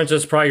 said Twilight Yeah.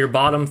 Princess is probably your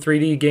bottom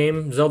 3D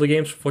game, Zelda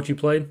games, what you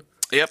played?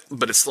 Yep,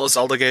 but it's still a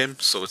Zelda game,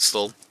 so it's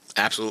still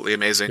absolutely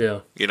amazing. Yeah.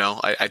 You know,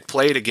 I'd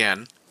play it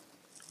again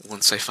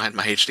once I find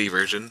my HD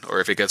version, or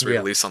if it gets Yeah.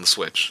 re-released on the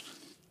Switch.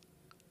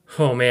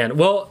 Oh man,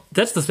 well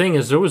that's the thing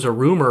is there was a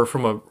rumor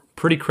from a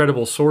pretty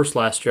credible source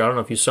last year. I don't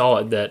know if you saw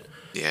it that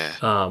Yeah.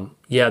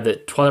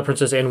 that Twilight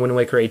Princess and Wind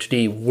Waker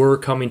HD were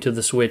coming to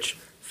the Switch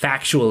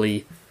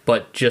factually,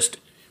 but just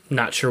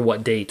not sure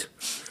what date.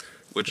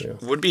 Which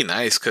would be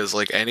nice, because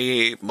like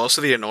most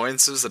of the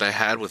annoyances that I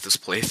had with this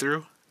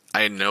playthrough,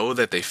 I know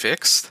that they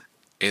fixed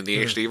in the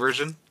HD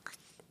version.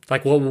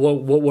 Like what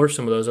were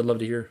some of those? I'd love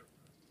to hear.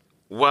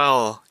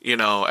 Well, you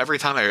know, every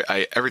time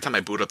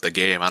I boot up the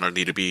game, I don't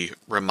need to be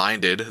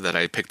reminded that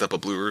I picked up a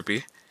blue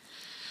rupee.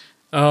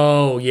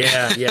 Oh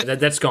yeah,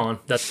 that's gone.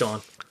 That's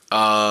gone.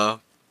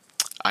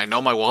 I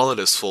know my wallet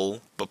is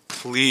full, but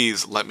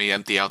please let me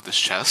empty out this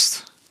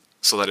chest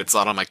so that it's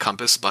not on my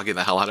compass bugging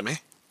the hell out of me.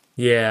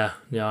 Yeah,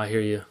 I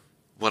hear you.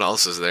 What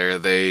else is there?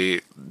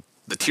 The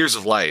Tears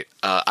of Light.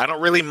 I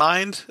don't really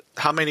mind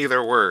how many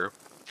there were.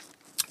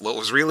 What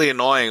was really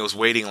annoying was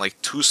waiting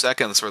like 2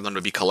 seconds for them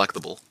to be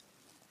collectible.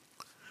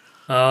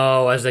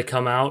 Oh, as they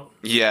come out.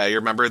 Yeah, you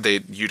remember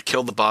you'd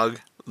kill the bug,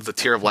 the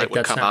Tear of Light Make would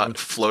that come out sound. and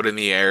float in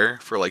the air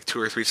for like 2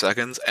 or 3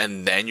 seconds,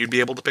 and then you'd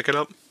be able to pick it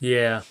up.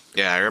 Yeah.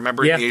 Yeah, I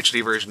remember Yeah. in the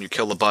HD version, you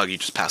kill the bug, you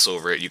just pass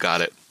over it, you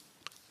got it.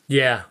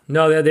 Yeah.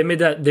 No, they made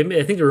that.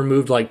 I think they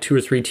removed like 2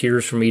 or 3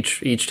 tiers from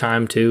each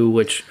time too,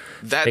 which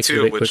That makes it a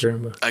too, bit which quicker.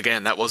 But,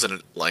 again, that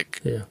wasn't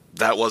like yeah.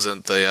 that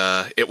wasn't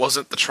the it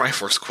wasn't the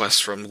Triforce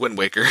quest from Wind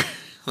Waker.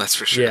 That's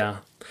for sure. Yeah.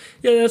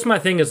 Yeah, that's my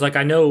thing is like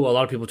I know a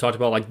lot of people talked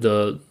about like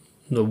the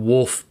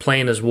wolf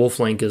playing as Wolf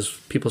Link is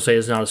people say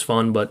is not as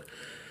fun, but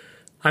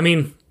I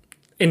mean,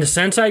 in a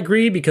sense I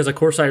agree because of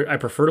course I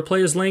prefer to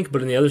play as Link,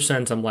 but in the other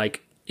sense I'm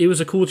like it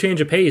was a cool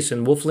change of pace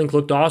and Wolf Link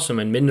looked awesome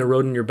and Midna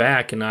rode in your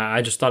back and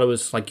I just thought it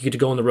was like you get to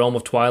go in the realm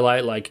of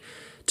Twilight. Like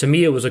to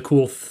me it was a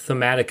cool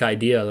thematic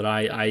idea that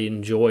I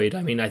enjoyed.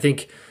 I mean I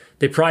think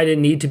they probably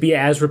didn't need to be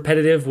as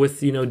repetitive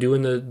with, you know,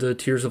 doing the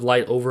Tears of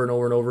Light over and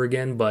over and over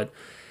again, but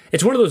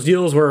it's one of those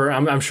deals where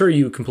I'm sure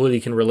you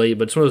completely can relate,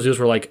 but it's one of those deals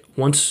where like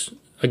once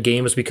a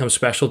game has become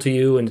special to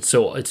you and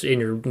it's in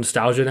your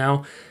nostalgia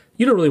now,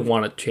 you don't really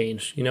want it to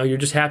change. You know, you're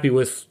just happy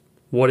with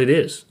what it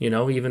is, you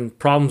know, even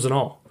problems and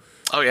all.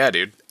 Oh yeah,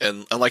 dude.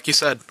 And like you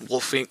said,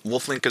 Wolf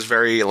Link is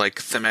very like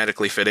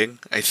thematically fitting.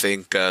 I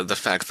think the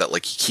fact that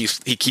like he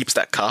keeps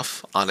that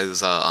cuff on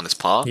his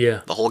paw Yeah.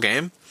 the whole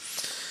game.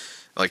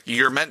 Like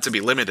you're meant to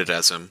be limited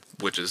as him,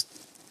 which is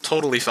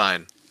totally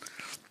fine.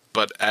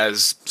 But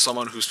as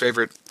someone whose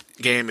favorite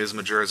game is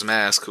Majora's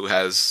Mask, who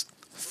has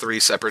 3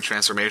 separate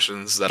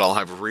transformations that all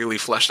have really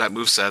fleshed out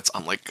movesets,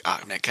 I'm like,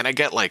 man, can I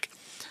get like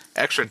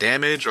extra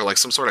damage or like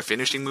some sort of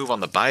finishing move on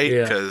the bite?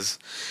 Yeah. Because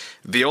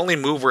the only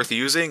move worth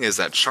using is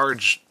that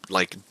charge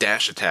like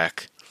dash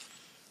attack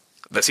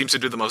that seems to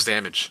do the most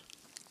damage.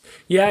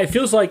 Yeah, it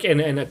feels like,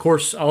 and of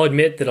course, I'll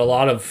admit that a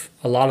lot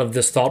of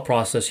this thought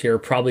process here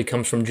probably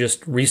comes from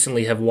just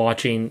recently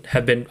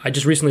I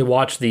just recently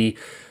watched the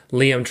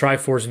Liam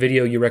Triforce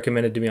video you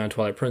recommended to me on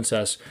Twilight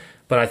Princess,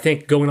 but I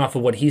think going off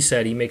of what he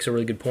said, he makes a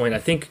really good point. I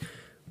think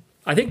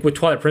with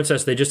Twilight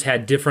Princess, they just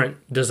had different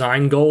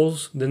design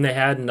goals than they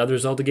had in other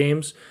Zelda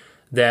games.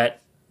 That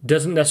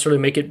doesn't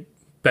necessarily make it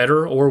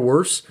better or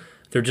worse.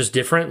 They're just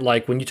different.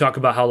 Like when you talk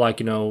about how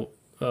like, you know,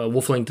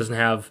 Wolf Link doesn't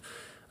have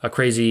a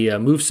crazy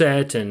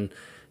moveset and,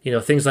 you know,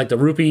 things like the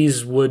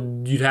rupees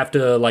you'd have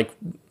to like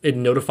it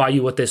notify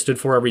you what they stood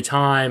for every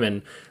time.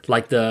 And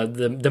like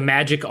the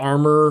magic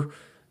armor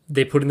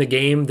they put in the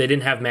game, they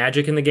didn't have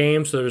magic in the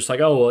game. So they're just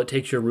like, oh, well, it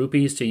takes your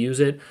rupees to use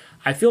it.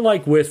 I feel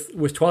like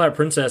with Twilight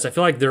Princess, I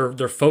feel like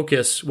their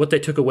focus, what they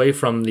took away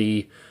from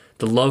the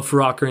love for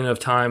Ocarina of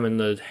Time and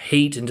the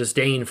hate and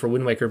disdain for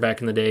Wind Waker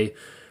back in the day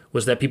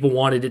was that people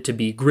wanted it to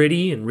be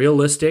gritty and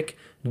realistic,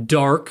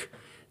 dark.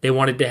 They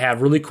wanted to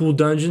have really cool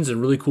dungeons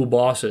and really cool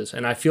bosses.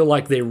 And I feel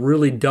like they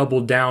really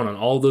doubled down on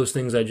all those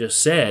things I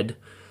just said,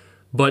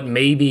 but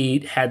maybe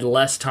had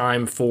less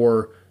time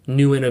for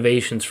new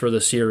innovations for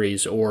the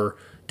series or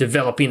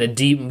developing a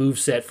deep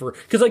moveset for...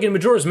 Because like in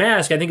Majora's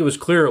Mask, I think it was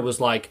clear it was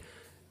like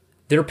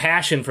their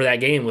passion for that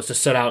game was to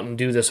set out and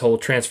do this whole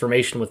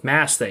transformation with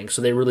mask thing,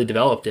 so they really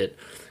developed it.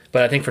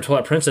 But I think for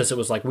Twilight Princess, it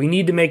was like, we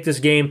need to make this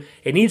game,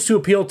 it needs to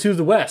appeal to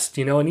the West,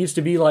 you know, it needs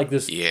to be like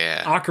this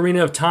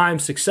Ocarina of Time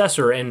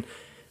successor, and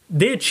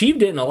they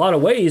achieved it in a lot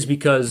of ways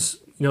because,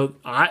 you know,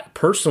 I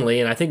personally,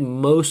 and I think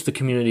most of the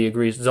community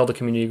agrees, Zelda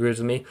community agrees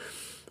with me,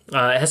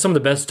 it has some of the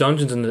best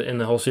dungeons in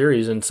the whole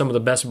series and some of the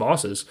best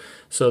bosses.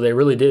 So they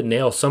really did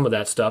nail some of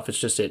that stuff. It's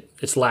just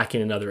it's lacking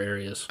in other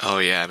areas. Oh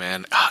yeah,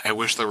 man. I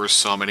wish there were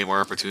so many more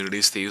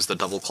opportunities to use the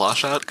double claw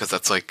shot, because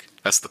that's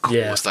the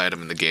coolest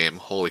item in the game.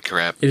 Holy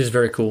crap. It is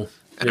very cool.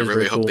 And I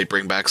really hope they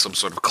bring back some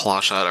sort of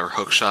claw shot or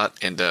hook shot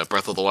into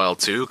Breath of the Wild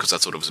 2, because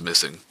that's what it was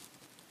missing.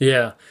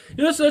 Yeah.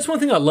 You know, that's one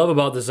thing I love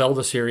about the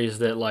Zelda series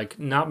that, like,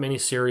 not many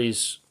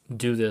series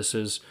do this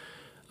is,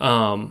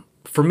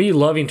 for me,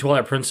 loving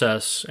Twilight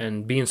Princess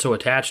and being so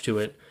attached to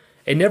it,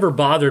 it never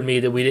bothered me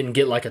that we didn't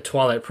get like a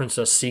Twilight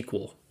Princess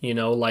sequel. You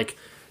know, like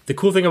the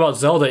cool thing about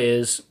Zelda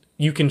is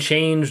you can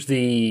change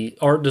the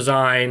art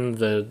design,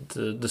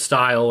 the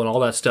style, and all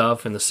that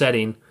stuff, and the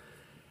setting,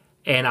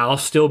 and I'll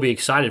still be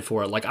excited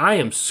for it. Like I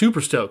am super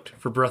stoked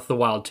for Breath of the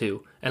Wild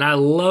 2, and I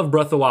love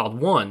Breath of the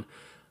Wild 1,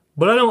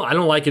 but I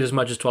don't like it as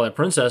much as Twilight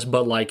Princess.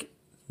 But like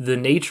the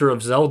nature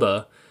of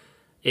Zelda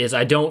is,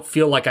 I don't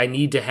feel like I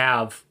need to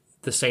have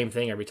the same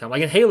thing every time.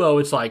 Like in Halo,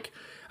 it's like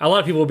a lot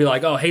of people will be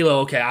like, "Oh,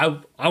 Halo, okay,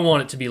 I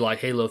want it to be like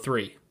Halo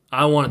 3.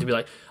 I want it to be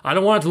like, I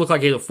don't want it to look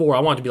like Halo 4.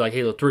 I want it to be like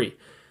Halo 3."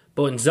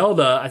 But in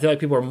Zelda, I feel like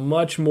people are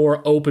much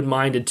more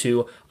open-minded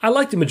to, I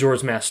like the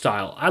Majora's Mask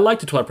style. I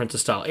like the Twilight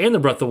Princess style, and the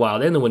Breath of the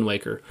Wild, and the Wind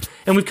Waker.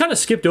 And we've kind of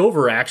skipped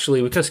over,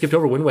 actually. We've kind of skipped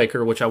over Wind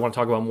Waker, which I want to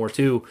talk about more,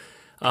 too.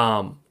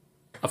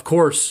 Of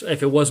course,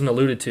 if it wasn't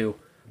alluded to,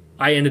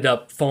 I ended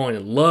up falling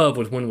in love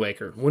with Wind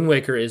Waker. Wind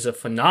Waker is a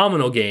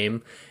phenomenal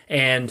game,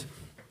 and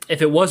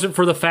if it wasn't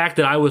for the fact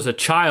that I was a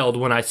child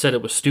when I said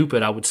it was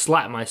stupid, I would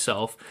slap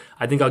myself.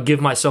 I think I'll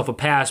give myself a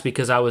pass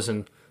because I was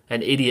an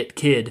idiot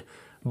kid.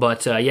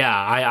 But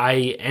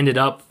I ended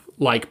up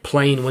like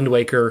playing Wind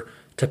Waker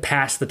to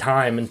pass the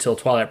time until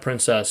Twilight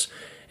Princess,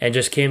 and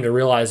just came to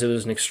realize it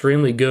was an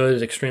extremely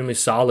good, extremely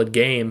solid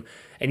game.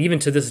 And even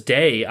to this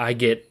day, I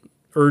get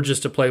urges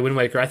to play Wind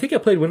Waker. I think I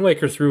played Wind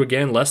Waker through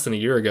again less than a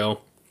year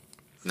ago.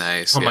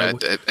 Nice. Yeah,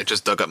 I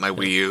just dug up my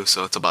Wii U,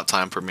 so it's about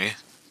time for me.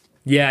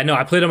 Yeah, no,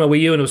 I played on my Wii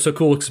U, and it was so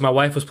cool because my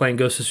wife was playing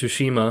Ghost of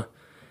Tsushima,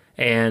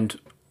 and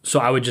so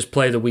I would just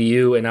play the Wii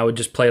U, and I would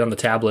just play it on the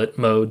tablet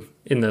mode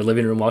in the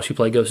living room while she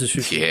played Ghost of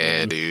Tsushima.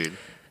 Yeah, dude.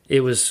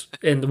 It was,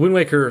 and the Wind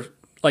Waker,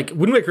 like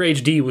Wind Waker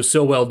HD was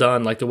so well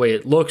done, like the way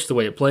it looks, the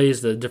way it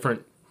plays, the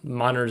different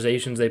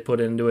modernizations they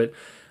put into it.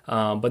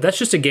 But that's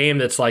just a game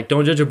that's like,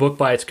 don't judge a book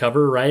by its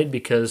cover, right?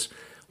 Because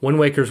Wind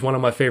Waker is one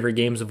of my favorite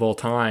games of all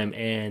time,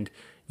 and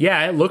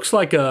yeah, it looks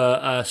like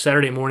a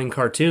Saturday morning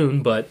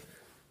cartoon, but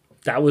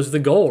that was the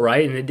goal,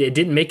 right? And it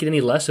didn't make it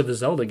any less of a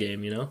Zelda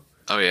game, you know?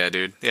 Oh yeah,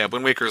 dude. Yeah,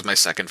 Wind Waker is my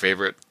second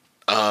favorite.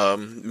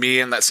 Me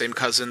and that same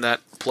cousin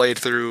that played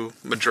through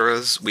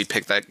Majora's, we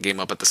picked that game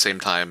up at the same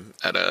time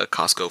at a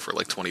Costco for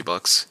like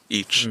 $20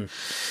 each.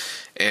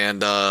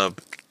 And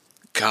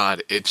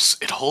God,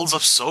 it holds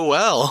up so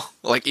well.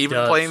 Like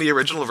even playing the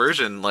original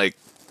version, like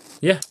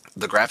yeah,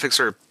 the graphics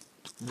are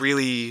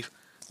really,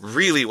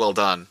 really well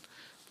done.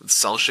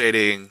 Cell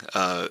shading,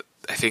 I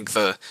think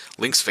the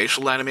Link's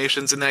facial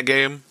animations in that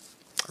game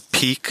are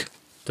peak.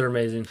 They're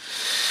amazing.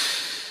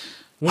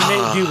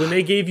 When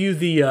they gave you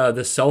the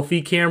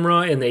selfie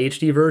camera in the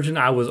HD version,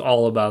 I was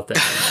all about that.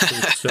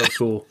 It was so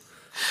cool.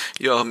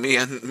 Yo, me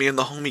and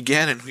the homie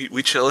Ganon,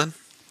 we chilling.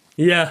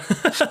 Yeah,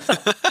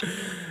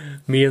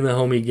 me and the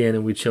homie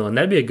Ganon, we chilling.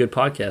 That'd be a good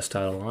podcast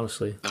title,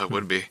 honestly. It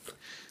would be.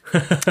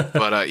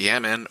 But yeah,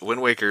 man,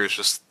 Wind Waker is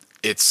just,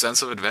 its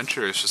sense of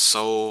adventure is just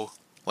so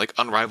like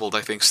unrivaled.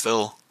 I think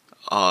still.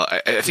 I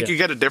think you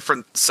get a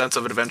different sense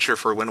of adventure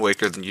for Wind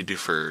Waker than you do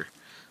for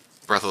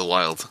Breath of the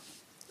Wild,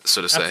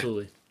 so to say.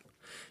 Absolutely.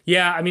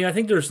 Yeah, I mean, I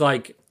think there's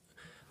like,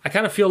 I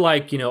kind of feel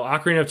like, you know,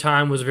 Ocarina of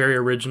Time was very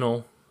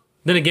original.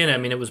 Then again, I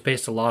mean, it was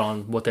based a lot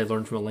on what they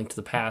learned from A Link to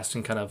the Past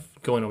and kind of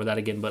going over that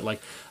again. But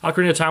like,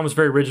 Ocarina of Time was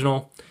very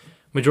original.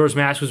 Majora's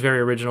Mask was very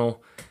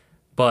original.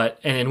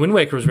 And Wind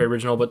Waker was very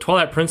original. But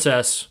Twilight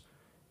Princess,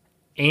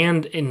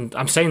 and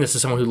I'm saying this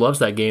as someone who loves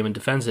that game and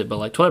defends it, but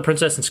like Twilight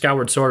Princess and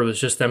Skyward Sword was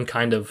just them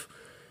kind of,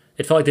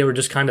 it felt like they were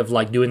just kind of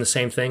like doing the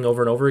same thing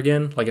over and over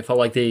again. Like it felt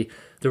like there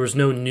was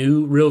no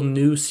real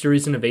new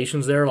series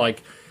innovations there.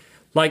 Like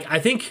I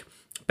think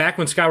back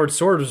when Skyward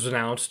Sword was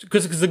announced,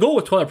 because the goal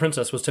with Twilight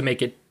Princess was to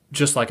make it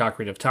just like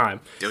Ocarina of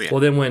Time. Oh, yeah. Well,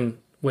 then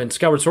when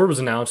Skyward Sword was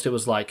announced, it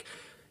was like,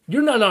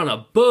 you're not on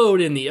a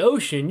boat in the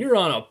ocean, you're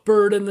on a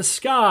bird in the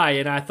sky.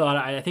 And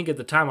I think at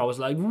the time I was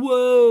like,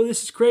 whoa,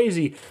 this is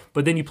crazy.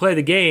 But then you play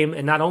the game,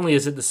 and not only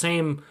is it the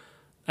same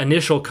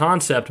initial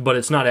concept, but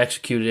it's not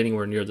executed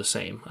anywhere near the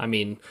same. I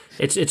mean,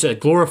 it's a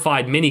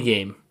glorified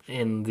minigame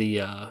in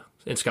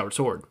Skyward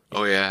Sword.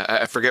 Oh yeah,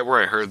 I forget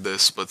where I heard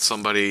this, but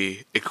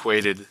somebody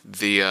equated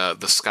the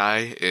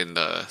sky in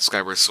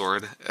Skyward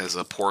Sword as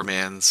a poor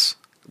man's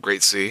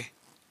Great Sea.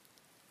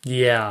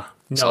 Yeah,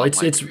 no, so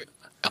it's.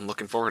 I'm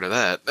looking forward to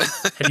that.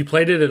 Have you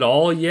played it at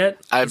all yet?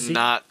 I've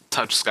not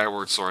touched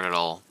Skyward Sword at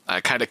all. I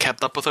kind of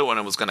kept up with it when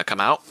it was going to come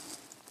out.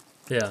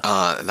 Yeah.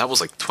 And that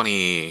was like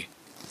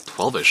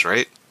 2012-ish,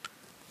 right?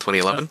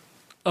 2011?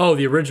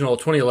 The original,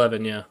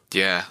 2011, yeah.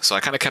 Yeah, so I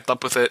kind of kept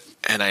up with it,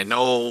 and I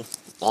know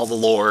all the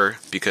lore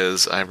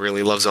because I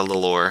really love Zelda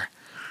lore,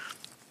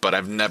 but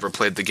I've never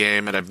played the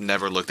game, and I've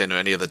never looked into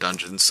any of the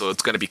dungeons, so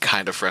it's going to be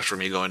kind of fresh for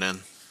me going in.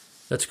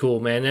 That's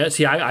cool, man.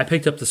 See, I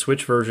picked up the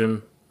Switch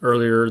version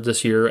earlier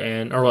this year,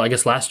 or I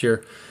guess last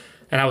year,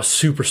 and I was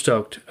super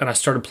stoked, and I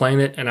started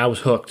playing it, and I was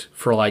hooked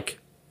for like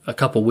a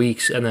couple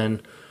weeks, and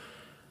then,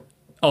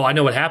 I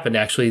know what happened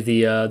actually.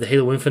 The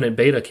Halo Infinite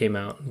beta came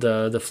out,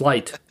 the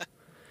Flight,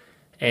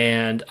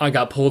 and I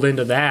got pulled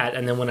into that,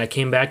 and then when I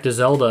came back to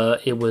Zelda,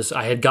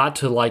 I had got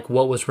to like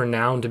what was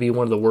renowned to be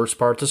one of the worst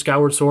parts of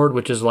Skyward Sword,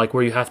 which is like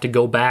where you have to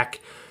go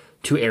back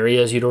to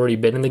areas you'd already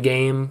been in the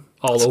game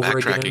all It's over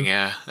backtracking, again.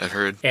 yeah, I've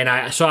heard. And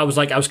I was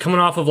like, I was coming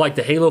off of like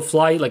the Halo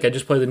Flight, like I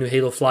just played the new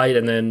Halo Flight,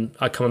 and then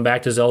I coming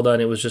back to Zelda,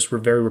 and it was just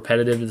very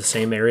repetitive to the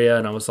same area,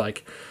 and I was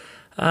like,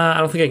 I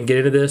don't think I can get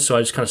into this, so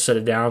I just kind of set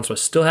it down. So I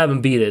still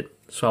haven't beat it,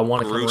 so I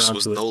want to come Bruce around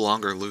was to it. no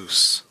longer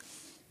loose.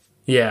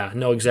 Yeah,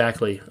 no,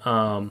 exactly.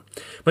 But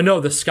no,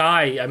 the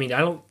sky. I mean,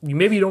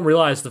 maybe you don't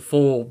realize the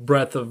full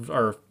breadth of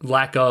or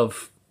lack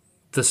of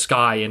the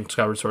sky in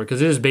Skyward Sword,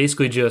 because it is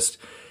basically just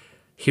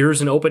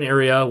here's an open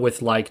area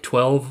with like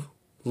 12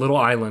 little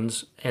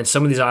islands, and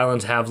some of these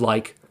islands have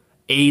like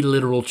a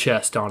literal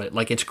chest on it.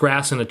 Like it's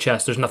grass in a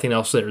chest. There's nothing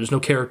else there. There's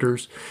no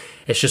characters.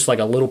 It's just like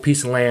a little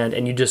piece of land,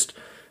 and you just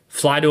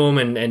fly to them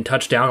and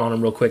touch down on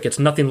them real quick. It's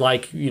nothing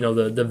like,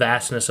 the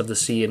vastness of the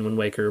sea in Wind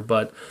Waker,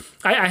 but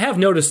I have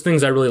noticed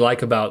things I really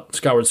like about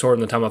Skyward Sword in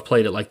the time I've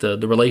played it, like the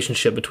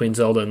relationship between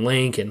Zelda and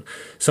Link and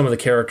some of the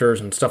characters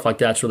and stuff like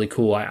that's really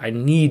cool. I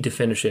need to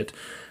finish it.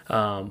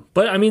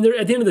 But I mean,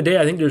 at the end of the day,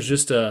 I think there's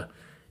just if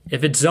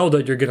it's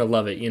Zelda, you're going to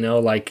love it,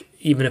 like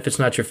even if it's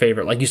not your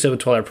favorite. Like you said with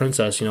Twilight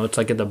Princess, it's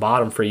like at the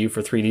bottom for you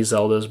for 3D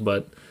Zeldas,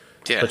 but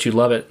you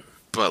love it.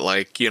 But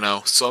like,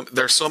 so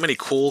there's so many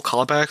cool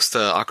callbacks to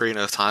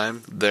Ocarina of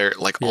Time. They're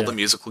like all the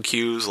musical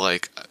cues,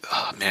 like,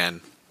 oh, man,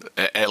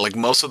 like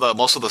most of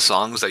the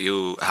songs that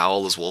you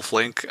howl as Wolf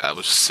Link, I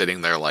was just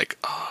sitting there like,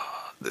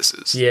 oh, this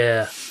is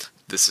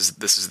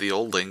the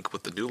old Link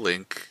with the new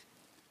Link.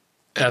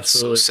 And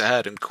Absolutely. It's so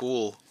sad and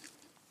cool.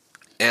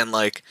 And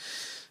like,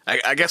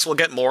 I guess we'll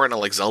get more into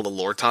like Zelda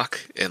lore talk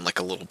in like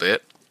a little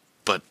bit,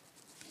 but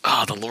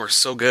the lore is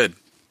so good.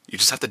 You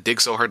just have to dig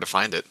so hard to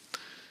find it.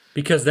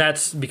 Because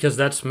that's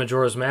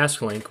Majora's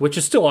Mask Link, which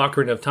is still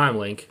Ocarina of Time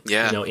Link.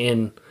 Yeah.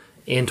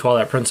 In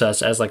Twilight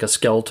Princess as like a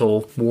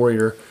skeletal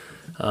warrior.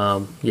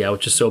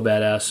 Which is so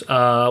badass.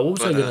 What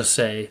was I gonna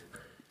say?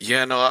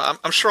 Yeah, no,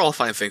 I'm sure I'll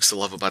find things to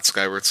love about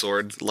Skyward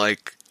Sword.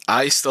 Like,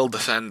 I still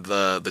defend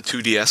the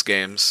 2DS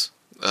games,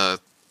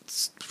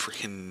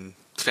 freaking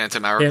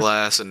Phantom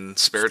Hourglass and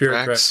Spirit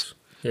Tracks.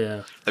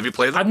 Yeah. Have you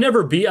played them? I've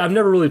never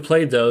really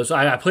played those.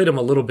 I played them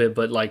a little bit,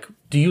 but like,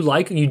 do you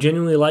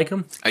genuinely like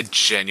them? I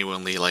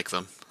genuinely like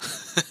them.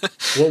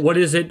 What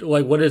is it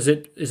like? What is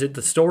it? Is it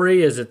the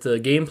story? Is it the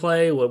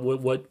gameplay?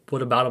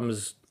 What about them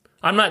is?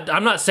 I'm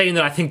not saying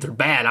that I think they're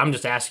bad. I'm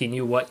just asking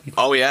you what. You think.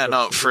 Oh yeah,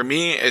 no. For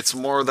me, it's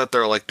more that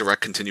they're like direct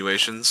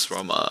continuations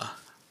from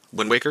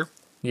Wind Waker.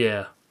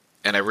 Yeah.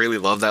 And I really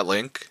love that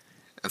Link,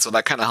 and so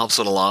that kind of helps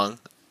it along.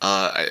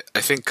 I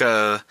think.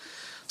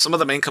 Some of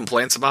the main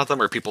complaints about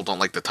them are people don't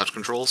like the touch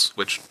controls,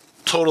 which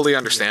totally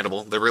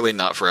understandable. They're really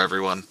not for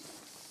everyone.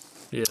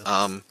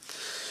 Yeah.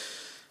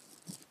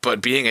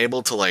 But being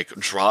able to like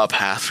draw a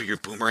path for your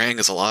boomerang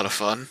is a lot of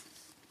fun.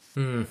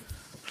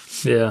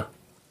 Yeah.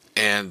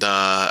 And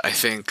I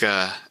think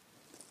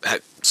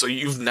so.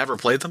 You've never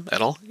played them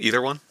at all,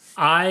 either one?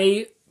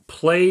 I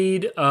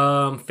played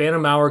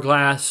Phantom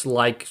Hourglass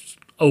like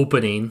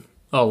opening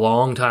a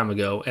long time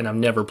ago, and I've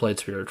never played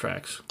Spirit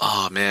Tracks.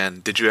 Oh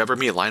man, did you ever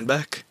meet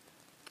Linebeck?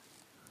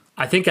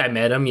 I think I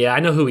met him. Yeah, I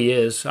know who he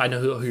is. I know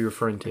who you're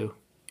referring to.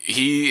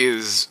 He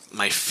is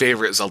my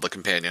favorite Zelda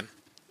companion,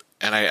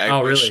 and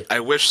really?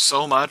 I wish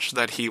so much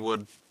that he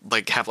would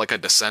like have like a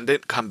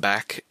descendant come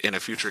back in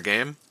a future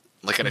game,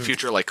 like in a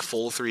future like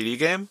full 3D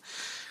game,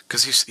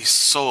 because he's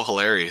so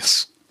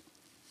hilarious.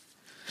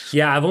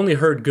 Yeah, I've only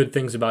heard good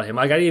things about him.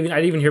 Like I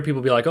even hear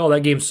people be like, "Oh,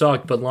 that game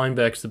sucked, but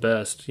Linebeck's the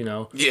best."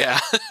 Yeah,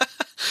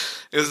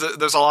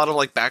 there's a lot of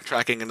like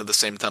backtracking into the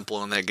same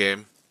temple in that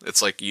game.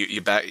 It's like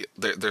you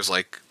there's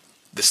like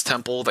this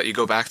temple that you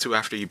go back to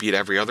after you beat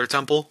every other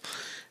temple,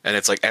 and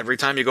it's like every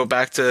time you go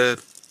back to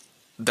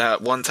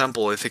that one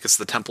temple, I think it's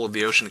the Temple of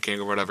the Ocean King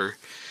or whatever,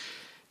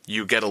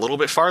 you get a little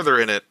bit farther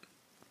in it,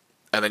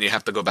 and then you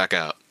have to go back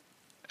out,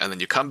 and then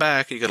you come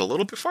back, you get a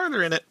little bit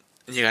farther in it,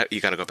 and you got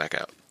to go back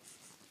out.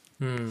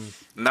 And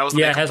that was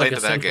the main complaint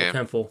of that game.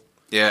 Temple.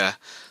 Yeah,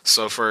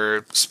 so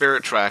for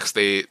Spirit Tracks,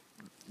 they,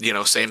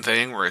 same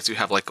thing, whereas you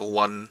have like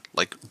one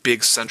like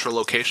big central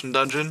location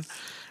dungeon,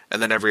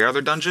 and then every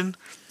other dungeon.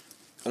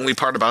 Only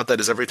part about that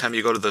is every time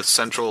you go to the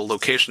central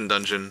location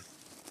dungeon,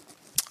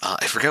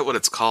 I forget what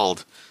it's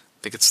called.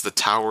 I think it's the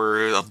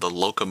Tower of the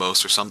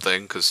Locomos or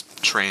something, because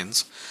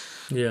trains.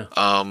 Yeah.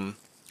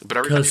 But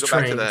every time you go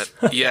back to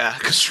that, yeah,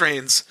 because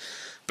trains.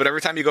 But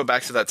every time you go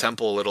back to that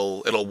temple,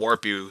 it'll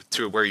warp you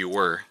to where you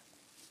were.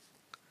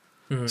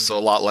 Mm-hmm. So a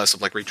lot less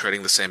of like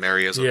retreading the same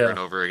areas over and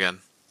over again.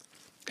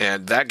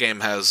 And that game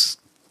has,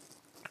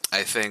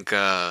 I think,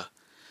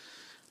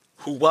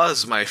 who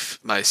was my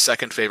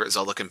second favorite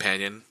Zelda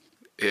companion.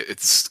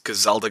 It's because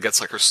Zelda gets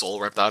like her soul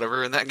ripped out of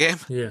her in that game.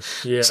 Yeah.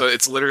 So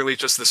it's literally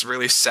just this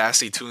really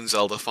sassy Toon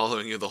Zelda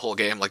following you the whole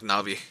game, like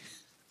Navi.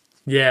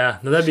 Yeah,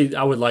 no,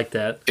 I would like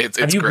that.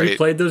 Have you great.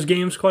 replayed those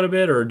games quite a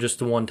bit, or just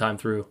the one time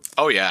through?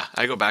 Oh yeah,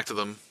 I go back to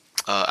them.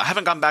 I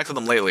haven't gone back to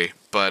them lately,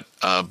 but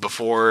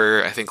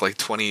before I think like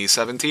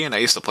 2017, I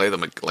used to play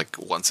them like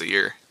once a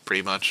year,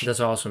 pretty much. That's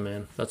awesome,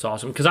 man. That's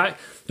awesome. Because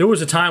there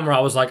was a time where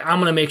I was like, I'm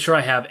gonna make sure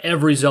I have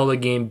every Zelda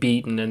game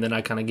beaten, and then I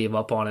kind of gave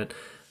up on it.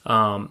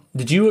 Are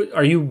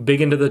you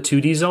big into the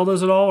 2D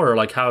Zeldas at all, or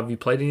like how have you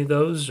played any of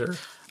those? Or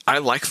I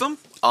like them,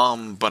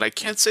 but I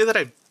can't say that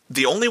I.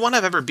 The only one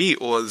I've ever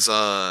beat was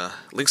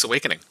Link's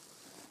Awakening.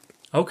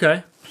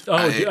 Okay. Oh,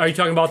 are you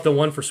talking about the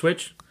one for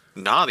Switch?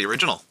 Nah, the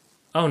original.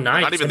 Oh,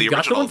 nice. Not even Have the you got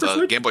original, one for the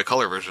Switch? Game Boy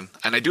Color version,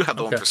 and I do have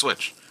the one Okay. for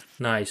Switch.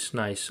 Nice,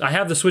 nice. I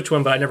have the Switch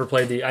one, but I never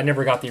played I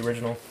never got the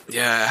original.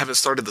 Yeah, I haven't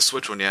started the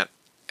Switch one yet,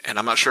 and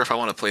I'm not sure if I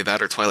want to play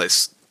that or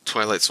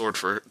Skyward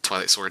Sword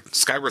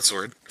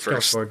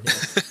first. Sword,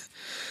 yeah.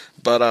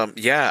 But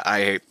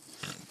yeah,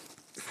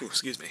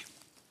 excuse me.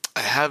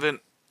 I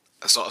haven't.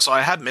 So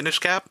I had Minish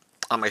Cap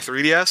on my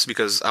 3DS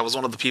because I was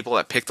one of the people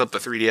that picked up the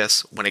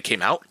 3DS when it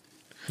came out,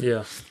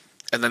 Yeah.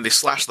 and then they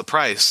slashed the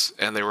price,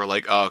 and they were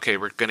like, "Oh, okay,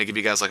 we're gonna give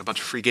you guys like a bunch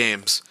of free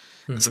games."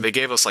 And so they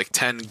gave us like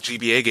 10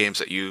 GBA games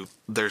that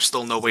there's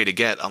still no way to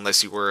get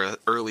unless you were an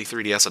early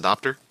 3DS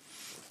adopter.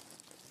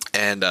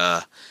 And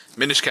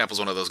Minish Cap was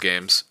one of those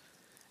games,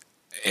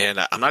 and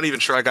I'm not even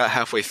sure I got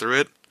halfway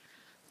through it,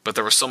 but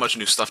there was so much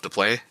new stuff to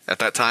play at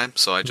that time,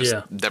 so I just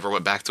never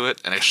went back to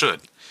it, and I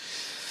should.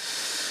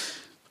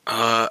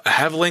 I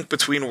have Link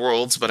Between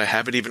Worlds, but I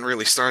haven't even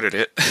really started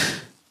it.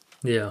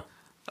 Yeah.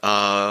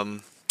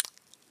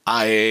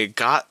 I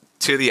got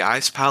to the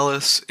Ice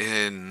Palace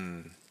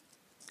in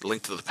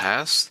Link to the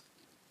Past,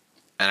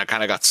 and I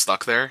kind of got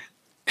stuck there.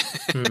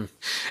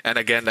 And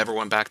again, never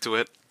went back to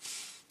it.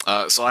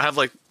 So I have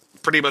like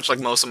pretty much like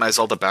most of my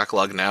Zelda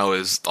backlog now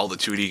is all the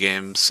 2D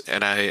games,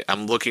 and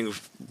I'm looking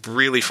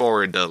really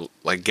forward to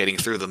like getting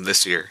through them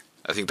this year.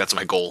 I think that's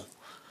my goal.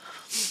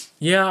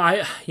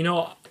 Yeah,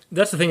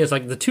 that's the thing is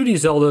like the 2D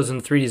Zeldas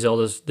and 3D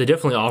Zeldas, they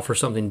definitely offer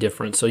something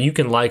different. So you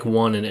can like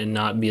one and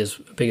not be as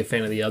big a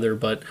fan of the other.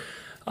 But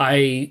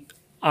I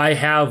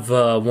have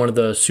one of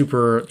the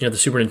Super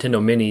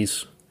Nintendo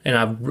Minis, and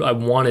I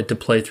wanted to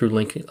play through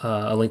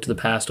A Link to the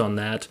Past on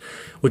that,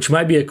 which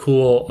might be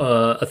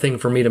a thing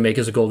for me to make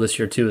as a goal this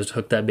year too, is to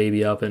hook that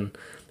baby up and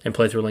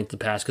play through A Link to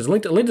the Past, because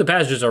Link to the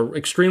Past is just an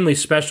extremely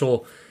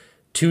special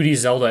 2D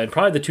Zelda, and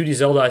probably the 2D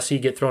Zelda I see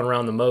get thrown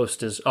around the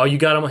most is you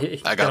got him.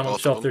 I got him on the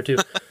both shelf of there too,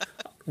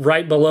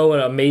 right below an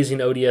amazing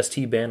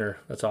ODST banner.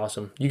 That's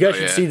awesome. You guys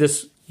should see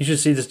this. You should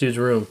see this dude's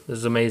room. This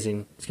is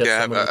amazing. He's got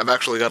Yeah, so many- I've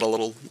actually got a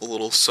little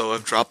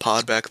I've drop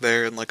pod back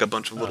there and like a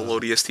bunch of little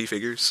ODST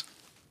figures.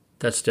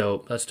 That's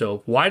dope. That's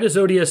dope. Why does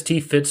ODST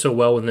fit so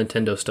well with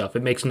Nintendo stuff?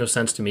 It makes no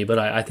sense to me, but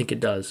I think it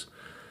does.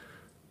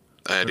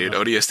 Dude,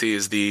 ODST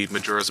is the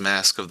Majora's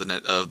Mask of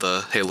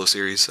the Halo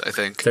series, I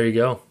think. There you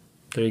go.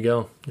 There you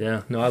go.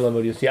 Yeah. No, I love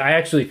ODST.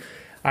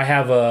 I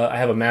have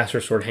a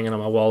Master Sword hanging on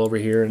my wall over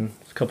here and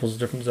a couple of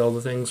different Zelda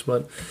things,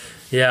 but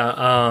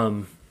yeah.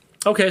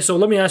 Okay, so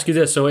let me ask you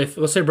this. So if,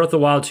 let's say Breath of the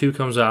Wild 2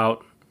 comes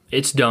out,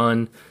 it's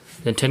done,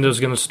 Nintendo's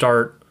going to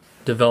start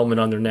development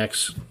on their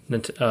next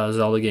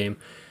Zelda game,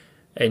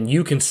 and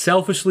you can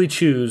selfishly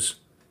choose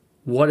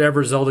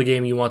whatever Zelda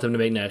game you want them to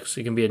make next.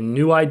 It can be a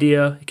new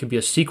idea. It can be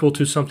a sequel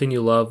to something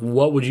you love.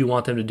 What would you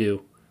want them to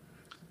do?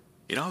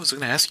 I was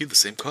going to ask you the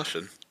same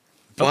question.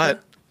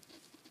 But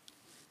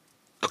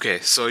okay,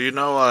 so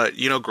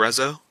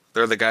Grezzo?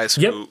 They're the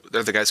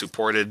guys who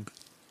ported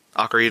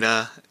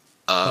Ocarina,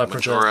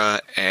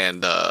 Majora,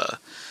 and the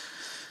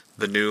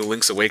new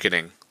Link's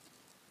Awakening.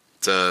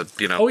 To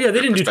Oh yeah,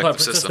 they didn't do Twilight perspective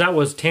Princess. system. That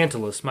was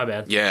Tantalus. My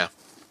bad. Yeah,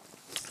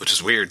 which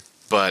is weird,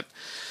 but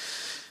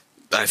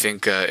I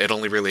think it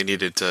only really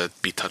needed to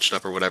be touched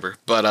up or whatever.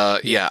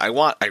 But yeah,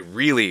 I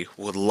really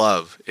would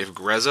love if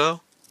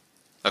Grezzo.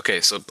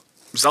 Okay, so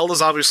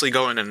Zelda's obviously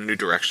going in a new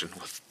direction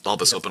with all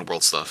this open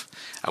world stuff.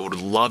 I would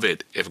love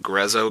it if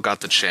Grezzo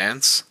got the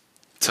chance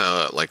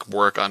to like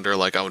work under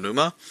like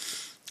Aonuma,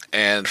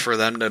 and for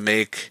them to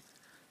make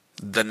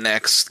the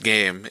next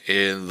game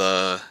in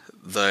the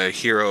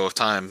Hero of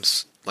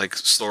Times like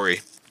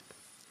story.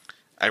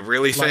 I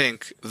really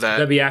think that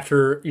That'd be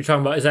after you're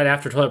talking about. Is that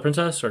after Twilight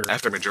Princess or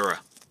after Majora.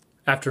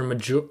 after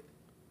Majora?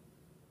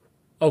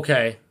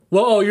 Okay.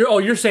 Well,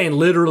 you're saying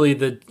literally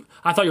the.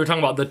 I thought you were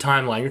talking about the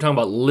timeline. You're talking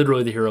about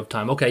literally the Hero of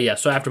Time. Okay, yeah.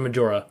 So after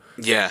Majora.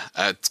 Yeah,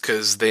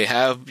 because they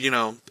have,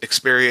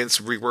 experience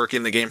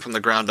reworking the game from the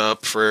ground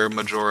up for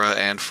Majora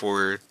and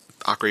for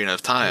Ocarina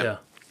of Time. Yeah.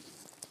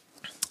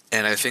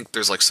 And I think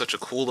there's like such a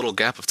cool little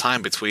gap of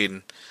time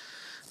between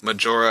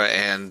Majora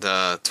and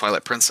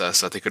Twilight Princess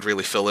that they could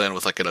really fill in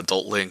with like an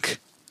adult Link.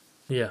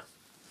 Yeah.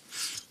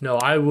 No,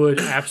 I would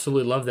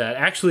absolutely love that.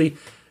 Actually,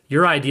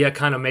 your idea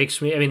kind of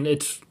makes me. I mean,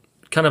 it's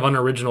kind of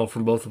unoriginal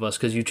from both of us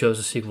because you chose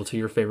a sequel to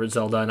your favorite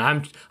Zelda, and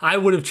I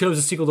would have chose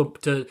a sequel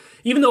to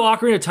even though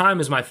Ocarina of Time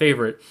is my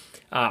favorite,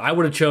 I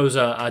would have chose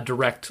a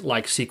direct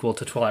like sequel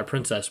to Twilight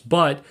Princess.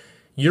 But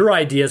your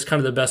idea is kind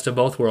of the best of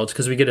both worlds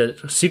because we get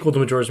a sequel to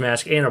Majora's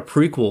Mask and a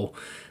prequel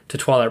to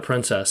Twilight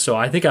Princess. So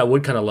I think I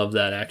would kind of love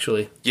that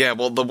actually. Yeah,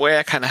 well, the way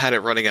I kind of had it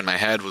running in my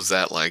head was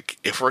that like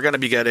if we're going to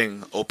be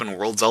getting open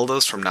world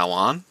Zeldas from now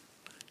on,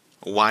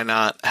 why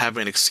not have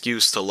an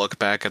excuse to look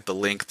back at the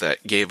Link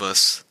that gave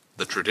us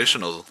the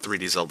traditional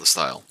 3D Zelda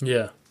style?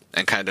 Yeah.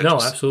 And kind of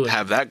absolutely.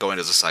 have that going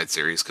as a side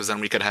series, because then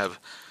we could have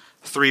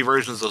 3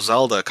 versions of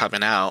Zelda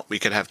coming out. We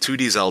could have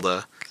 2D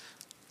Zelda,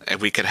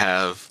 and we could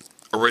have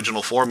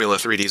original formula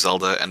 3D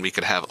Zelda, and we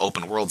could have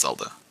open world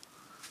Zelda.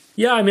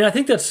 Yeah, I mean, I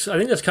think that's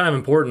kind of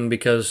important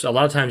because a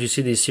lot of times you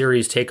see these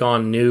series take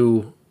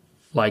on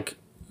like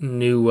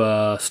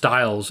new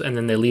styles, and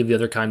then they leave the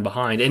other kind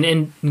behind. And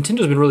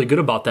Nintendo's been really good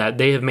about that.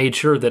 They have made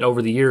sure that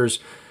over the years,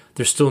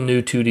 there's still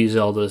new 2D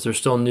Zeldas, there's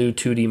still new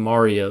 2D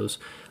Mario's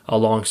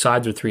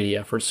alongside their 3D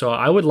efforts. So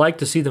I would like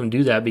to see them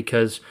do that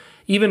because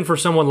even for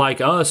someone like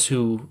us,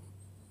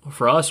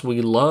 for us,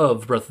 we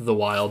love Breath of the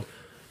Wild.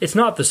 It's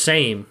not the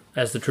same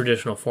as the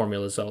traditional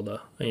formula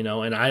Zelda,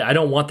 and I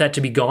don't want that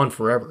to be gone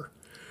forever.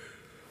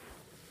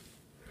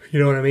 You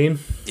know what I mean?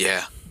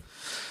 Yeah.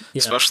 Yeah.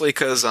 Especially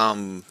because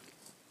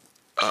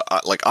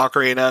like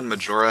Ocarina and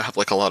Majora have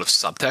like a lot of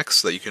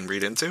subtext that you can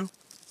read into,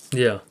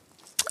 Yeah.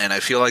 and I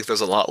feel like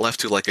there's a lot left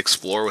to like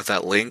explore with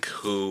that Link.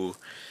 Who,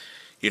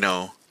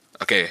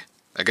 okay,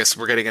 I guess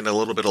we're getting into a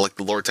little bit of like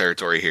the lore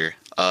territory here.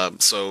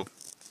 So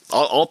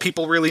all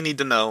people really need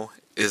to know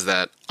is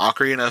that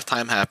Ocarina of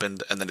Time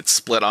happened, and then it's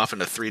split off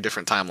into 3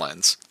 different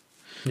timelines.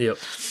 Yep.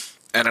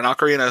 And in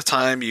Ocarina of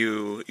Time,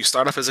 you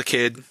start off as a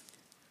kid,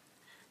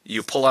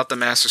 you pull out the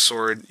Master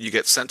Sword, you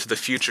get sent to the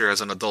future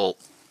as an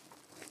adult,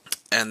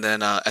 and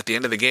then at the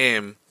end of the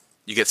game,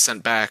 you get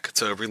sent back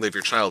to relive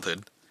your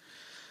childhood.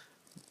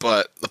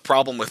 But the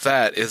problem with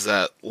that is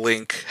that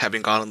Link,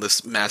 having gone on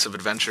this massive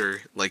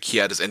adventure, like he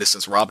had his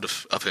innocence robbed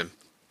of him.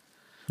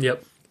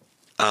 Yep.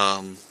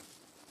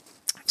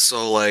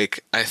 So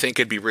like I think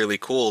it'd be really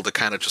cool to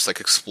kind of just like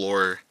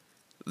explore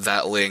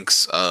that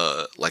Link's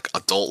like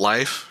adult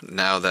life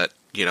now that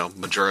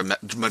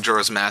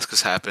Majora's Mask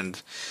has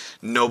happened.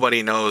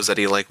 Nobody knows that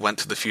he like went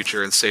to the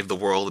future and saved the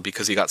world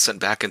because he got sent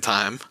back in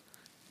time.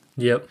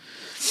 Yep.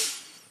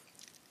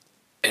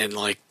 And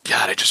like,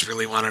 God, I just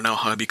really want to know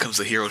how he becomes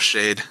the hero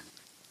Shade.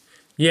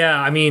 Yeah,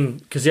 I mean,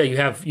 because you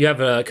have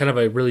a kind of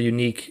a really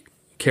unique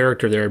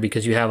character there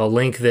because you have a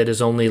Link that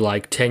is only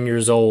like 10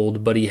 years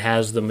old, but he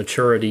has the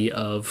maturity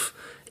of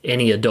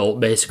any adult.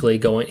 Basically,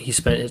 he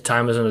spent his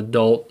time as an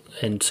adult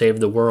and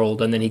saved the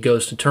world, and then he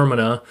goes to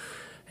Termina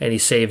and he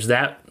saves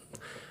that.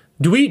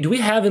 Do we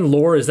have in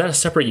lore? Is that a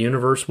separate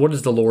universe? What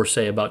does the lore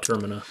say about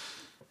Termina?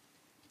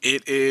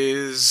 It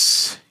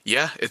is,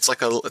 yeah. It's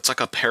like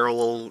a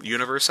parallel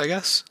universe, I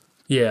guess.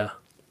 Yeah.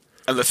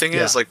 And the thing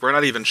is, like, we're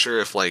not even sure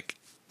if like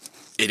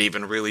it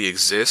even really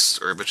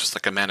exists or if it's just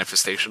like a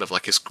manifestation of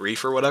like his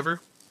grief or whatever.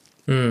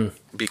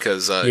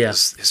 Because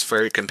his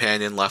fairy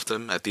companion left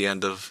him at the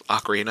end of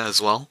Ocarina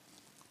as well.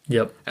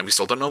 Yep. And we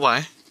still don't know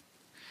why.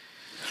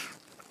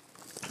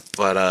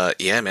 But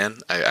yeah, man,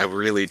 I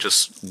really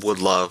just would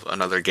love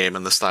another game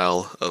in the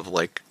style of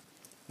like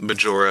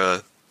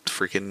Majora,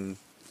 freaking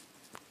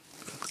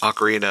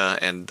Ocarina,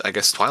 and I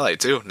guess Twilight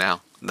too,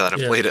 now that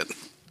I've played it.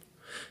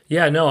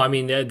 Yeah, no, I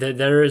mean,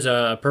 there is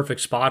a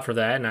perfect spot for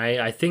that, and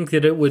I think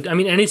that it would, I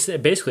mean,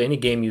 basically any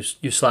game you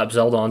slap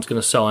Zelda on is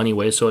going to sell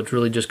anyway, so it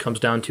really just comes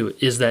down to,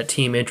 is that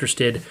team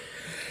interested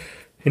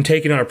in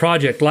taking on a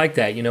project like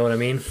that, you know what I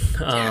mean?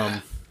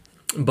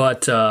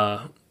 But,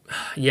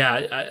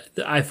 yeah,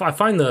 I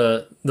find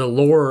the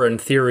lore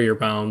and theory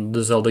around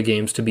the Zelda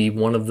games to be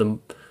one of the,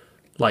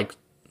 like,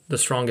 the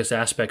strongest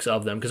aspects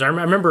of them. Because I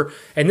remember,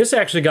 and this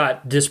actually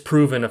got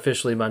disproven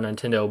officially by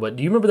Nintendo, but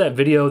do you remember that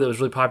video that was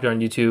really popular on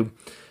YouTube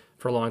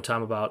for a long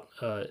time about,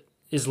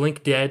 is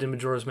Link dead in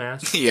Majora's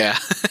Mask? Yeah.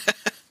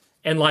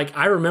 And, like,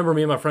 I remember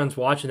me and my friends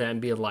watching that and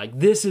being like,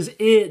 this is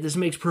it. This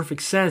makes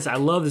perfect sense. I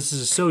love this.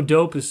 This is so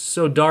dope. This is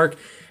so dark.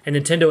 And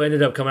Nintendo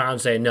ended up coming out and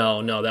saying,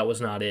 no, that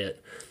was not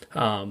it.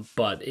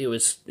 But it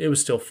was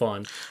still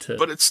fun.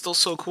 But it's still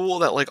so cool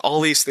that, like, all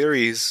these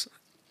theories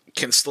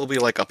can still be,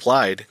 like,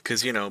 applied.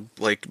 Because,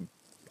 like,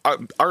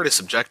 art is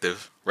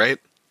subjective, right?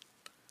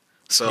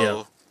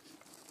 So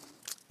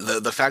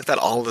the fact that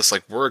all of this,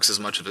 like, works as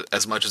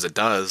much as it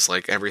does,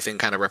 like, everything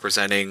kind of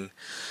representing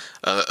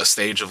a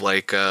stage of,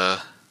 like,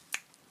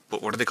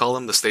 what do they call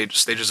them? The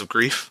stages of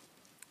grief?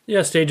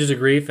 Yeah, stages of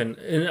grief. And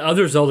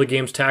other Zelda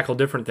games tackle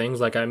different things.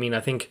 Like, I mean,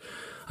 I think,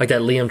 like,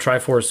 that Liam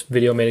Triforce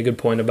video made a good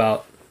point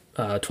about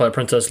Twilight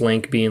Princess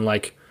Link being,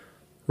 like,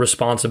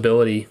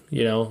 responsibility,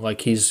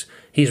 like he's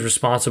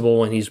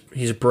responsible and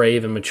he's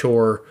brave and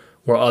mature,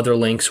 where other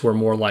Links were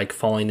more like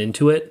falling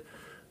into it.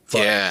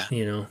 But,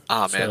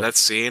 man, that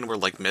scene where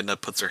like Midna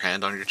puts her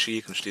hand on your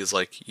cheek and she's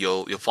like,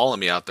 you'll follow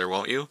me out there,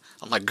 won't you?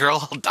 I'm like,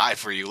 girl, I'll die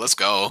for you, let's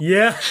go.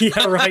 Yeah,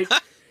 right.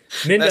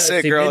 That's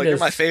it, girl. You're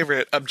my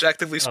favorite,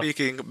 objectively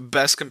speaking,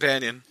 best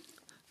companion.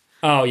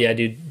 Oh yeah,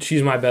 dude,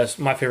 she's my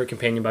favorite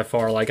companion by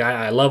far. Like,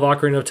 I love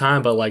Ocarina of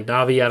Time, but like,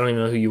 Navi, I don't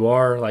even know who you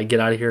are. Like, get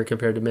out of here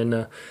compared to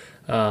Midna.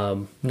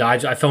 No,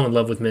 I fell in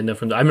love with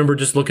Midna. I remember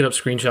just looking up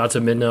screenshots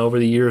of Midna over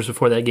the years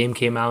before that game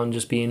came out and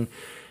just being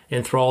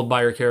enthralled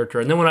by her character.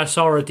 And then when I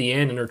saw her at the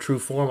end in her true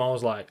form, I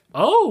was like,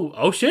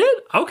 oh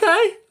shit,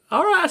 okay,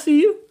 all right, I see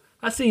you,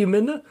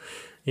 Midna.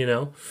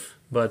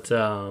 But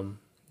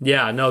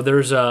yeah, no,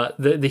 there's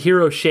the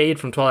hero Shade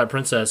from Twilight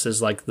Princess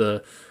is like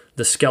the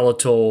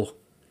skeletal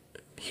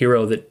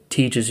hero that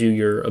teaches you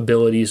your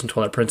abilities in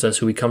Twilight Princess,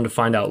 who we come to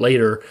find out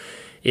later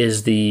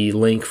is the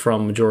Link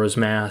from Majora's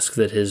Mask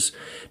that has...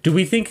 Do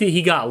we think that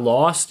he got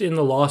lost in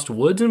the Lost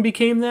Woods and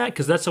became that?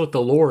 Because that's what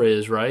the lore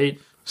is, right?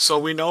 So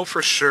we know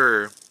for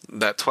sure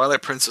that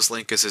Twilight Princess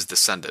Link is his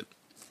descendant.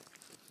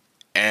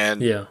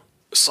 And Yeah.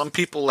 some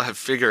people have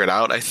figured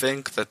out, I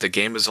think, that the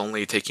game is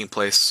only taking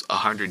place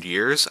 100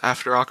 years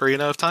after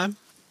Ocarina of Time.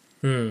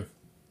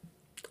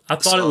 I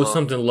thought it was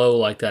something low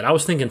like that. I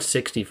was thinking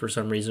 60 for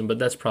some reason, but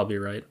that's probably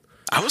right.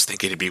 I was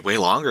thinking it'd be way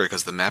longer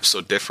because the map's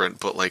so different,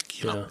 but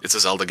like, you know, it's a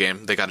Zelda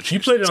game. They got to You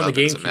change played it things on the up,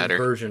 doesn't GameCube matter.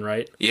 version,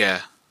 right?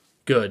 Yeah.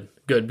 Good,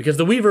 because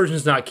the Wii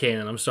version's not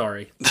canon. I'm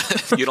sorry.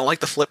 You don't like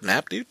the flip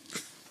map, dude?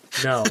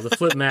 No, the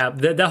flip map.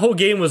 That whole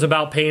game was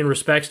about paying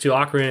respects to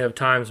Ocarina of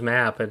Time's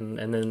map, and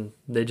then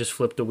they just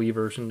flipped the Wii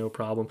version, no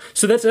problem.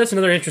 So that's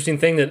another interesting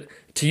thing that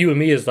to you and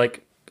me is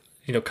like,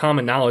 you know,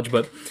 common knowledge.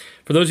 But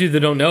for those of you that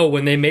don't know,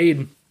 when they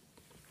made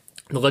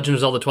The Legend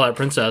of Zelda: Twilight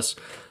Princess,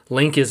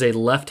 Link is a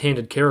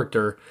left-handed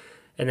character,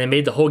 and they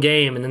made the whole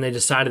game, and then they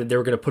decided that they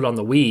were going to put it on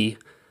the Wii.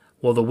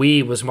 Well, the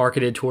Wii was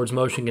marketed towards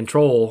motion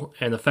control,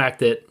 and the fact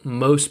that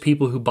most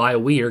people who buy a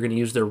Wii are going to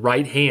use their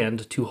right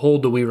hand to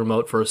hold the Wii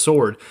remote for a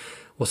sword.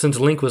 Well, since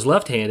Link was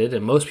left-handed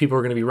and most people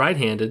are going to be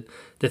right-handed,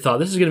 they thought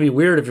this is going to be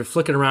weird if you're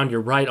flicking around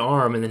your right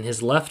arm and then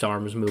his left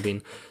arm is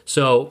moving.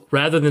 So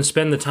rather than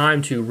spend the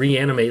time to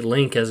reanimate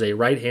Link as a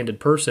right-handed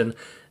person,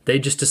 they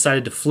just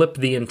decided to flip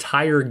the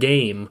entire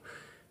game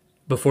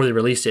before they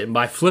released it. And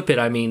by flip it,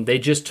 I mean they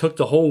just took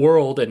the whole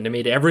world and they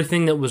made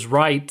everything that was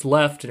right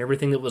left and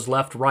everything that was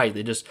left right.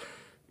 They just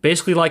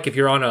basically, like if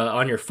you're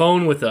on your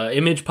phone with an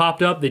image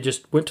popped up, they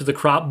just went to the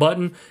crop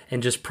button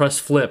and just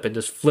pressed flip and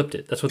just flipped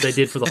it. That's what they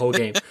did for the whole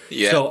game.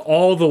 Yeah. So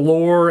all the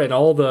lore and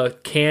all the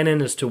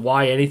canon as to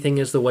why anything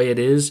is the way it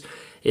is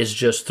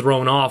just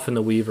thrown off in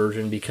the Wii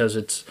version because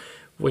it's,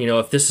 you know,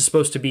 if this is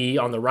supposed to be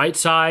on the right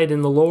side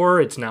in the lore,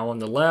 it's now on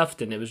the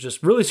left, and it was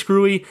just really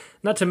screwy.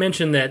 Not to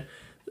mention that,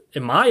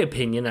 in my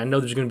opinion, I know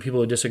there's going to be people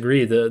who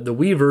disagree. The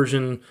Wii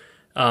version,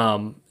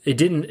 it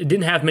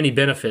didn't have many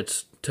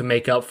benefits to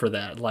make up for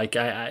that. Like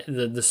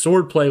the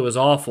sword play was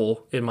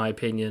awful in my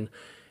opinion,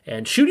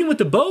 and shooting with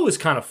the bow is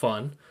kind of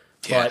fun.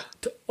 Yeah.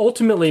 But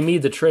ultimately,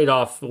 the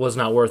trade-off was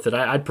not worth it.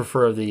 I'd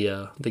prefer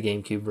the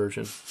GameCube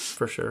version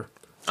for sure.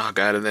 Oh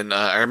god! And then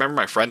I remember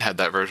my friend had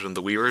that version,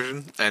 the Wii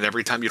version, and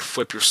every time you'd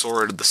flip your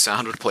sword, the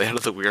sound would play out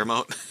of the Wii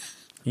remote.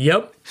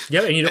 Yep,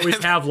 and you'd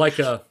always have like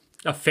a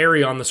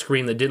fairy on the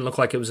screen that didn't look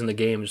like it was in the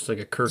game, just like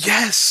a curtain.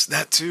 Yes,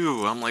 that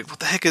too. I'm like, what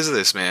the heck is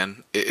this,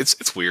 man?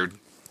 It's weird.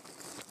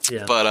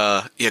 Yeah.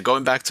 But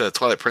going back to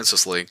Twilight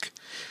Princess Link.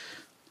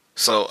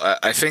 So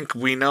I think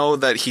we know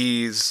that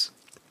he's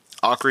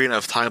Ocarina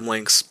of Time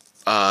Link's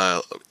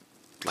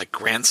like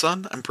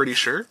grandson. I'm pretty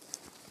sure.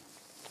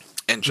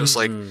 And just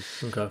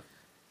okay.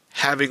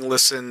 having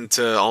listened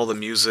to all the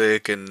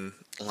music and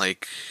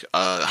like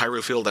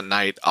Hyrule Field at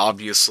Night,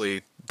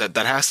 obviously that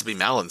has to be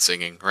Malon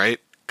singing, right?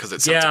 Because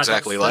it sounds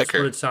exactly like that's her.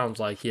 What it sounds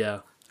like,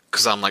 yeah.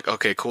 Because I'm like,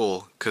 okay,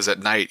 cool. Because at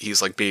night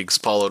he's like being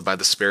swallowed by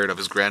the spirit of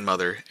his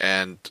grandmother,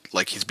 and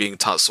like he's being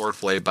taught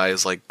swordplay by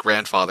his like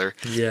grandfather.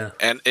 Yeah.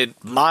 And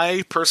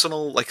my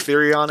personal like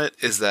theory on it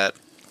is that,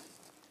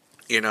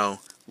 you know,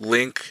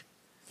 Link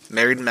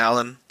married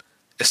Malon,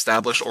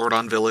 established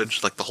Ordon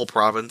Village, like the whole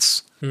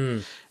province,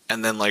 and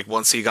then like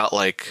once he got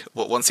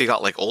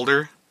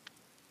older,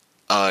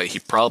 he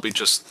probably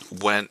just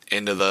went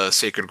into the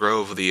Sacred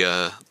Grove,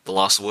 the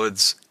Lost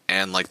Woods,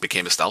 and like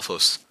became a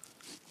Stalfos.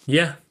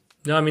 Yeah.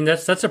 No, I mean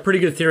that's a pretty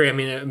good theory. I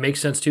mean it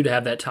makes sense too to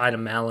have that tie to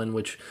Malon,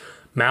 which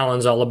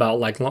Malon's all about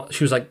like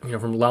she was like, you know,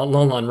 from Lone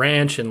Lon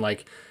Ranch and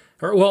like,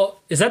 or well,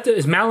 is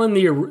Malon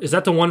is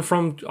that the one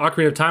from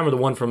Ocarina of Time or the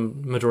one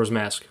from Majora's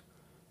Mask?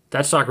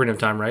 That's Ocarina of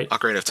Time, right?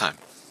 Ocarina of Time.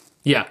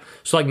 Yeah.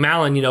 So like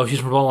Malon, you know, she's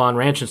from Lone Lon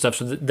Ranch and stuff.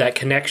 So that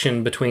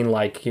connection between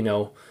like, you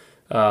know,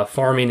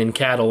 farming and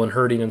cattle and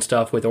herding and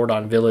stuff with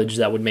Ordon Village,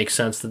 that would make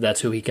sense that that's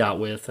who he got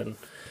with. And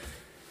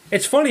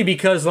it's funny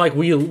because like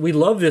we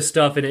love this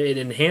stuff and it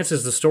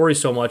enhances the story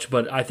so much,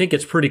 but I think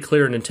it's pretty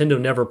clear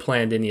Nintendo never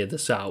planned any of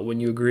this out.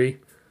 Wouldn't you agree?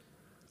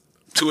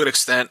 To an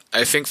extent,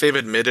 I think they've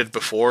admitted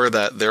before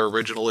that their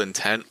original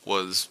intent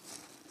was,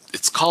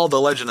 it's called The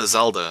Legend of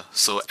Zelda.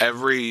 So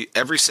every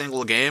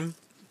single game,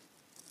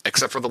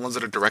 except for the ones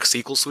that are direct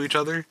sequels to each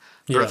other,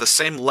 they're the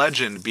same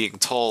legend being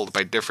told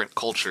by different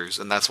cultures,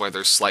 and that's why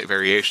there's slight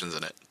variations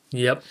in it.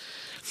 Yep.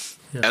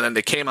 And then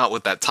they came out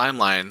with that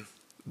timeline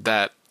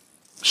that,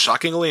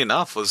 shockingly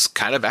enough, was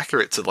kind of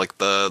accurate to like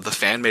the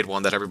fan-made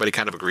one that everybody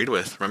kind of agreed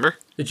with. Remember?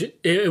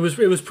 It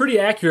was pretty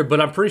accurate,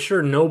 but I'm pretty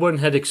sure no one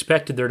had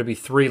expected there to be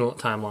 3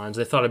 timelines.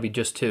 They thought it'd be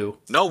just 2.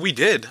 No, we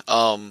did.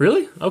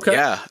 Really? Okay.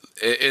 Yeah.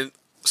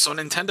 So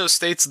Nintendo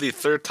states the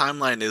third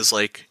timeline is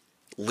like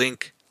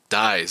Link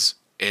dies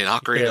in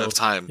Ocarina of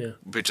Time,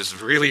 which is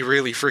really,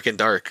 really freaking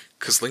dark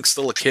because Link's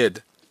still a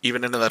kid,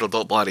 even in that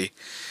adult body.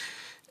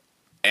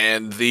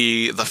 And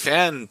the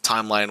fan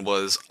timeline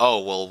was,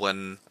 oh, well,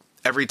 when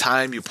every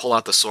time you pull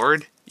out the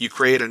sword, you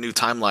create a new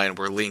timeline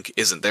where Link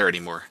isn't there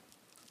anymore.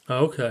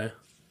 Okay.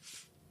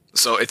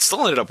 So it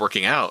still ended up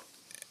working out.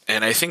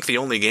 And I think the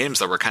only games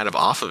that were kind of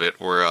off of it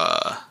were,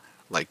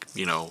 like,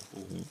 you know,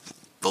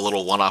 the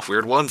little one-off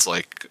weird ones,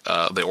 like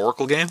the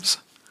Oracle games.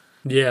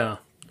 Yeah.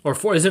 or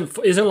four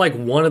isn't like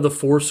one of the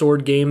Four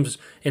Sword games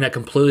in a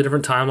completely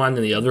different timeline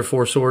than the other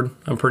Four Sword?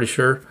 I'm pretty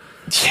sure.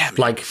 Yeah, man.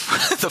 Like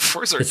the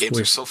Forza games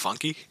weird. are so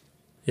funky.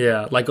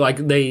 Yeah, like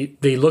they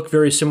look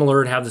very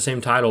similar and have the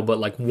same title, but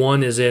like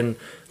one is in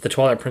the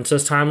Twilight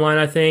Princess timeline,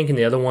 I think, and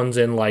the other one's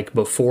in like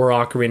before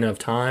Ocarina of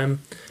Time.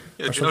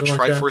 Yeah, do you know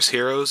Triforce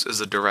Heroes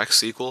is a direct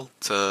sequel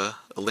to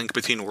A Link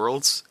Between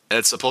Worlds? And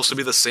it's supposed to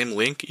be the same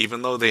Link,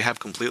 even though they have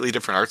completely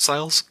different art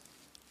styles.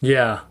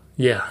 Yeah,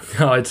 yeah.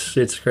 No,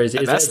 it's crazy.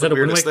 Is that a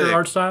Wind Waker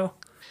art style?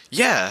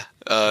 Yeah.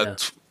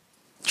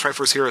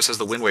 Triforce Heroes has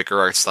the Wind Waker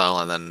art style,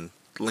 and then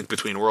Link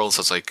Between Worlds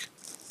has like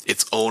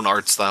its own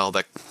art style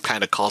that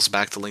kind of calls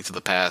back to Link to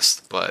the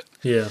Past. But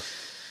yeah,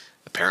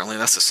 apparently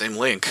that's the same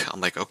Link. I'm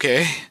like,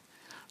 okay.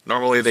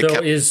 Normally they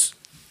kept. Is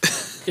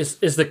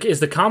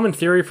the common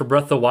theory for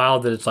Breath of the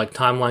Wild that it's like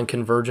timeline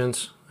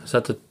convergence? Is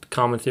that the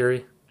common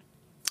theory?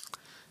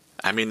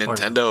 I mean,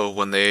 Nintendo,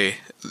 when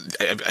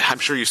I'm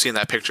sure you've seen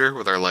that picture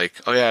where they're like,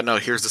 oh yeah, no,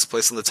 here's this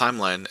place in the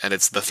timeline, and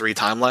it's the 3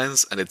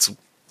 timelines, and it's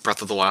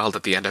Breath of the Wild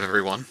at the end of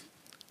every one.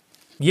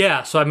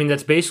 Yeah, so I mean,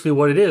 that's basically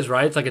what it is,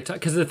 right? It's like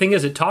because the thing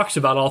is, it talks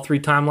about all 3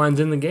 timelines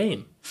in the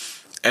game.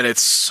 And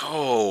it's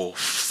so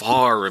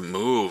far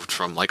removed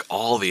from like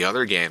all the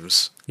other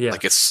games. Yeah.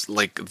 Like it's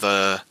like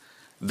the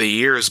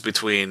years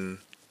between,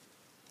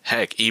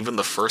 heck, even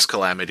the first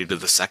Calamity to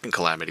the second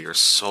Calamity are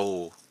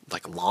so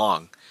like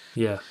long.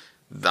 Yeah.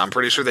 I'm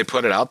pretty sure they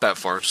put it out that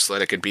far just so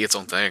that it could be its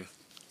own thing.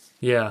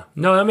 Yeah.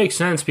 No, that makes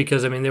sense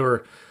because I mean they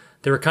were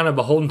kind of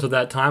beholden to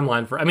that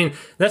timeline for. I mean,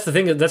 that's the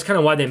thing. That's kind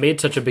of why they made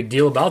such a big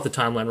deal about the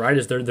timeline, right?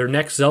 Is their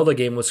next Zelda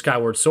game was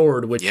Skyward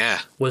Sword, which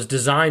was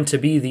designed to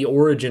be the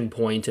origin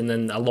point, and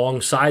then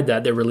alongside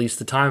that they released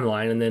the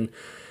timeline, and then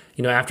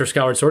after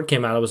Skyward Sword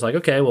came out, I was like,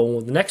 okay, well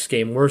the next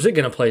game, where's it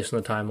going to place in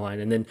the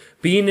timeline? And then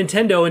being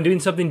Nintendo and doing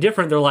something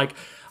different, they're like,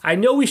 I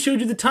know we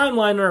showed you the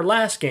timeline in our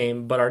last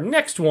game, but our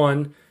next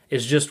one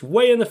is just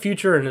way in the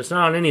future, and it's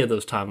not on any of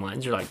those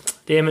timelines. You're like,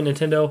 damn it,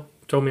 Nintendo,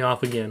 throw me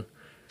off again.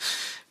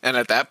 And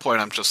at that point,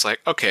 I'm just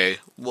like, okay,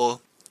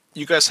 well,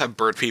 you guys have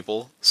bird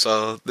people,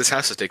 so this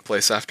has to take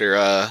place after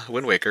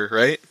Wind Waker,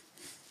 right?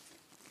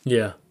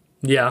 Yeah,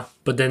 yeah.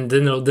 But then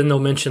they'll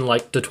mention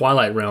like the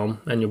Twilight Realm,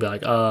 and you'll be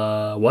like,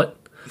 what?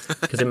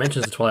 Because it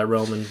mentions the Twilight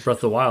Realm in Breath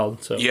of the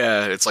Wild. So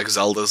yeah, it's like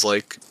Zelda's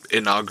like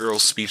inaugural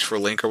speech for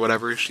Link or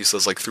whatever. She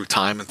says like through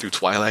time and through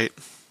Twilight.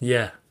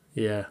 Yeah,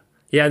 yeah.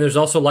 Yeah, and there's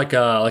also like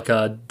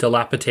a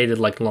dilapidated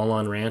like Lon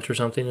Lon Ranch or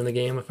something in the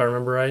game, if I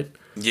remember right.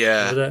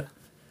 Yeah. Remember that?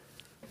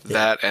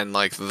 That and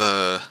like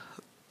the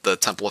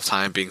Temple of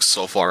Time being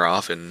so far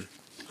off and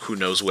who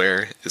knows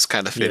where is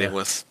kind of fitting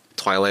with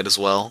Twilight as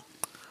well.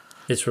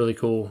 It's really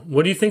cool.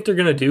 What do you think they're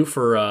gonna do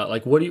for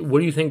like what do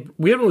you think?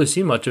 We haven't really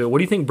seen much of it. What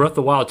do you think Breath of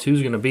the Wild 2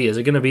 is gonna be? Is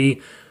it gonna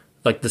be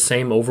like the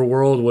same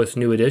overworld with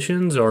new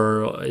additions,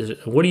 or is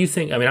it? What do you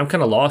think? I mean, I'm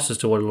kind of lost as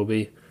to what it'll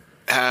be.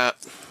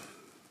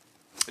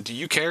 Do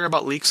you care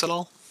about leaks at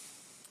all?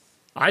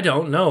 I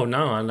don't know.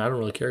 No, I don't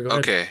really care. Go ahead.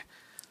 Okay.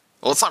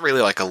 Well, it's not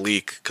really like a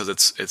leak because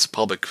it's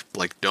public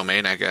like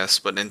domain, I guess.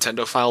 But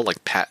Nintendo filed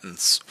like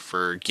patents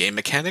for game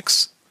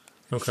mechanics.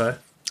 Okay.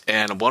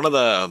 And one of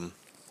the,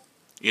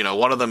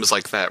 one of them is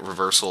like that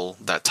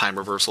time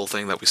reversal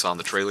thing that we saw in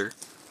the trailer.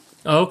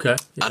 Oh, okay.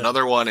 Yeah.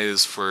 Another one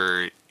is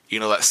for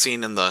that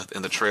scene in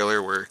the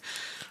trailer where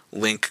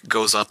Link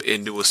goes up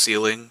into a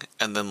ceiling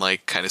and then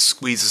like kind of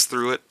squeezes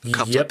through it,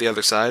 comes up the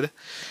other side.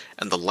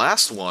 And the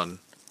last one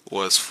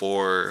was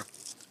for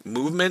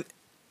movement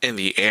in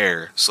the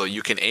air, so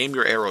you can aim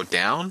your arrow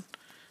down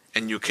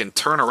and you can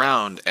turn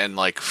around and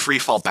like free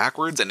fall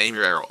backwards and aim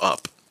your arrow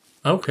up.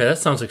 Okay, that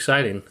sounds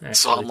exciting. Actually.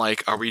 So I'm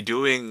like, are we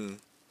doing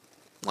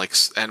like,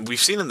 and we've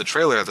seen in the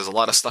trailer there's a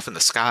lot of stuff in the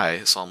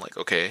sky, so I'm like,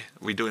 okay,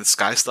 are we doing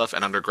sky stuff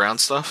and underground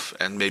stuff,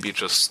 and maybe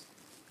just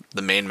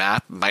the main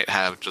map might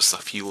have just a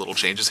few little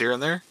changes here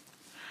and there?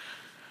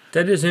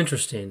 That is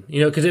interesting,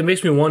 because it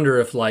makes me wonder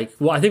if, like,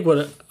 well, I think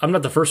I'm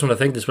not the first one to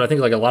think this, but I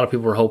think like a lot of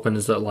people were hoping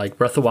is that like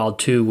Breath of the Wild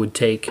 2 would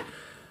take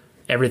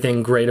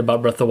everything great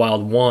about Breath of the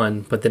Wild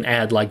 1, but then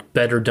add like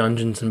better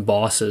dungeons and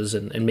bosses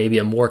and maybe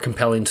a more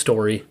compelling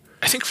story.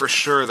 I think for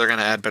sure they're going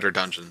to add better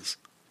dungeons.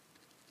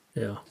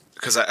 Yeah.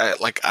 Because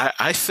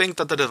I think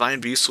that the Divine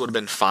Beasts would have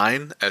been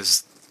fine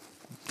as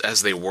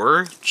they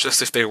were,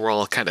 just if they were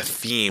all kind of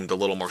themed a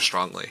little more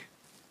strongly.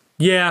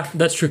 Yeah,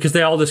 that's true, because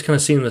they all just kind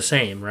of seem the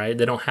same, right?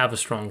 They don't have a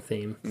strong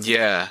theme.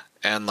 Yeah,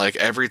 and like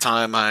every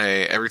time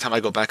I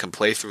go back and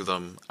play through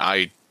them,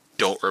 I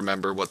don't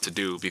remember what to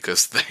do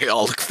because they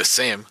all look the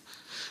same.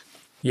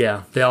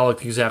 Yeah, they all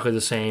look exactly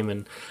the same,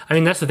 and I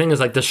mean that's the thing is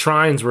like the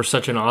shrines were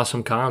such an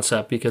awesome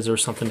concept because there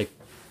was something to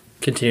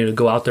continue to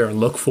go out there and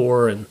look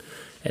for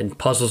and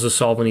puzzles to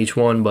solve in each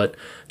one, but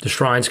the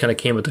shrines kind of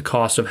came at the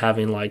cost of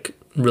having like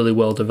really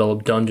well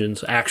developed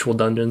dungeons, actual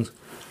dungeons.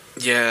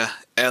 Yeah,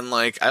 and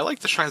like I like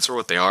the shrines for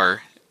what they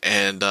are,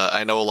 and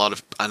I know a lot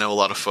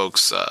of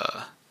folks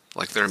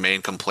like their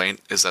main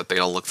complaint is that they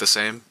all look the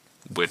same,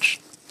 which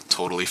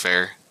totally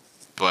fair.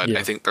 But yeah.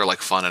 I think they're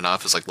like fun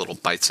enough as like little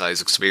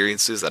bite-sized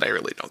experiences that I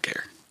really don't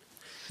care.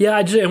 Yeah,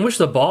 I wish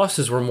the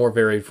bosses were more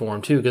varied for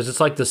them too, because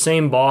it's like the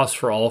same boss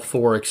for all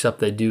four, except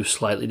they do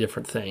slightly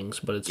different things.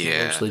 But it's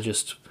mostly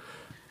just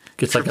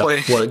it's like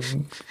if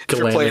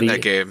you're playing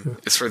that game,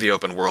 it's for the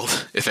open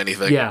world, if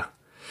anything. Yeah,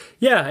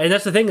 yeah, and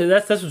that's the thing.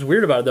 That's what's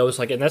weird about it though. It's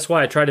like, and that's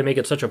why I tried to make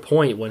it such a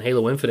point when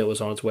Halo Infinite was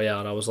on its way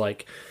out. I was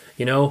like,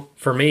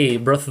 for me,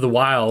 Breath of the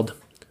Wild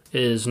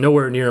is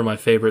nowhere near my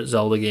favorite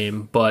Zelda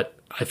game, but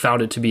I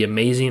found it to be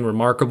amazing,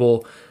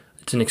 remarkable.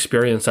 It's an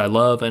experience I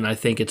love, and I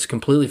think it's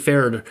completely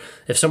fair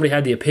if somebody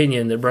had the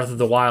opinion that Breath of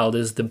the Wild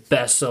is the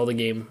best Zelda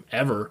game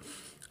ever.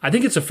 I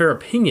think it's a fair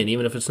opinion,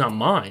 even if it's not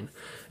mine.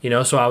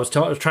 So I was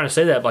trying to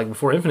say that like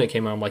before Infinite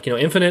came out. I'm like,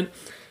 Infinite,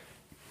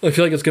 I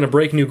feel like it's going to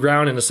break new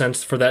ground in a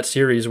sense for that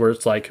series where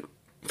it's like,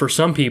 for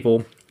some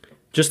people,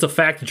 just the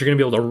fact that you're going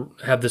to be able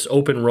to have this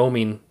open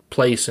roaming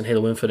place in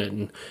Halo Infinite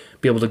and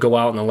be able to go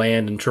out in the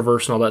land and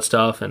traverse and all that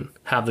stuff and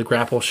have the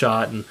grapple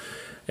shot and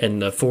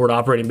the forward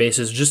operating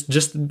bases,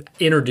 just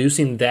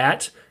introducing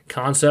that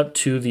concept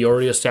to the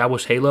already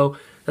established Halo,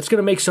 that's going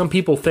to make some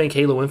people think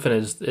Halo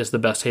Infinite is the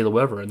best Halo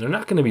ever, and they're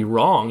not going to be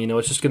wrong.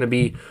 It's just going to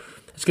be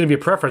a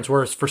preference.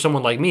 Whereas for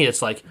someone like me,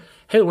 it's like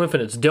Halo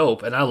Infinite's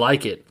dope and I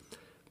like it,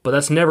 but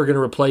that's never going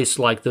to replace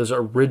like those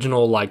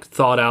original like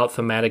thought out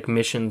thematic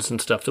missions and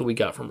stuff that we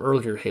got from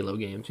earlier Halo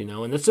games.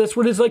 And that's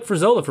what it's like for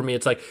Zelda for me.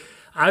 It's like,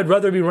 I'd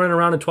rather be running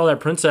around in Twilight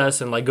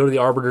Princess and like go to the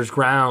Arbiter's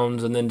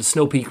grounds and then to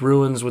Snow Peak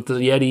Ruins with the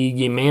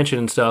Yeti mansion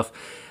and stuff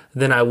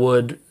than I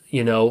would,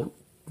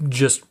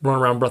 just run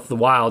around Breath of the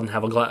Wild and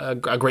have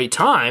a great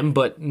time,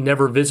 but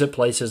never visit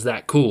places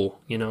that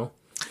cool,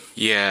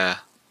 Yeah,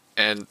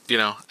 and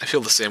I feel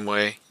the same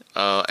way.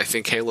 I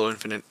think Halo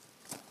Infinite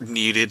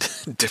needed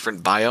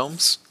different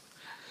biomes.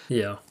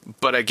 Yeah,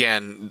 but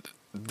again,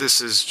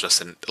 this is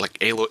just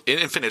Halo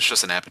Infinite's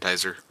just an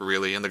appetizer,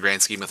 really, in the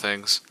grand scheme of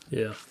things.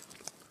 Yeah.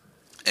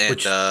 And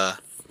which,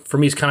 for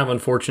me, is kind of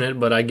unfortunate,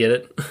 but I get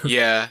it.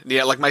 yeah.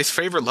 Like my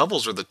favorite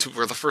levels were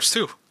the first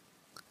two.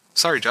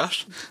 Sorry,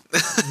 Josh.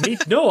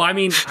 No, I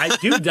mean,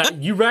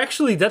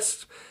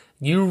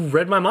 you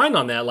read my mind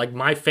on that. Like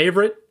my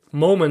favorite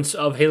moments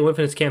of Halo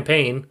Infinite's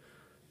campaign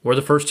were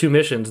the first two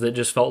missions that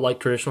just felt like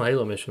traditional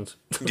Halo missions.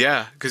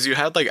 Yeah, because you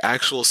had like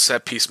actual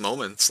set piece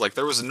moments. Like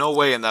there was no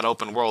way in that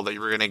open world that you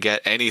were gonna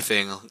get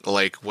anything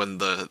like when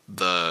the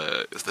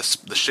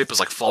ship is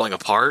like falling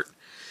apart.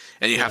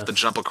 And you have to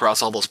jump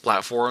across all those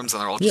platforms,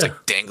 and they're all just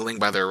like dangling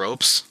by their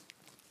ropes.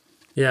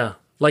 Yeah,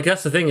 like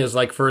that's the thing is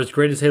like for as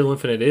great as Halo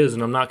Infinite is,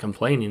 and I'm not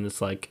complaining. It's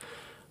like,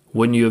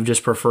 wouldn't you have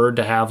just preferred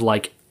to have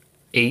like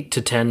 8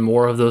 to 10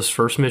 more of those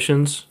first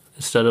missions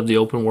instead of the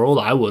open world?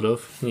 I would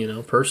have,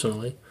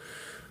 personally.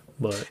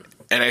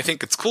 And I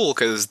think it's cool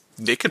because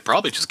they could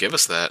probably just give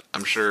us that.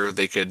 I'm sure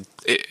they could,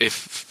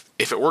 if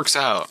it works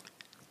out,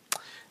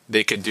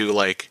 they could do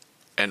like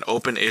an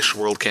open-ish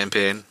world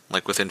campaign,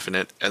 like with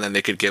Infinite, and then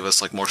they could give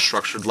us like more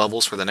structured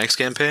levels for the next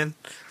campaign,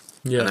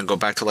 and then go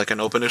back to like an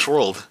open-ish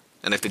world.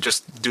 And if they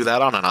just do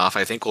that on and off,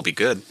 I think we'll be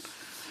good.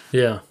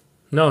 Yeah,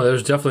 no,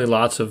 there's definitely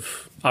lots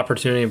of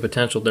opportunity and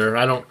potential there.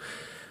 I don't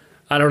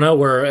know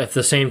where if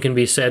the same can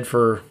be said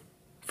for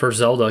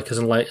Zelda,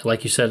 because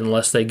like you said,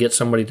 unless they get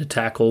somebody to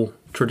tackle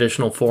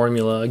traditional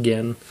formula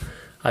again,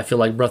 I feel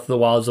like Breath of the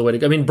Wild is the way to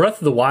go. I mean, Breath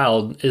of the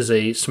Wild is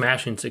a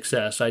smashing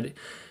success.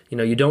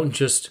 You don't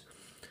just.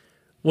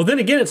 Well, then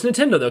again, it's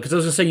Nintendo, though, because I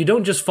was going to say, you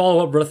don't just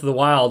follow up Breath of the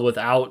Wild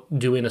without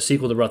doing a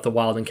sequel to Breath of the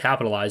Wild and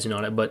capitalizing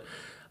on it, but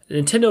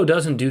Nintendo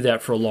doesn't do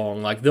that for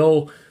long. Like,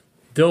 they'll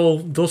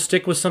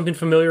stick with something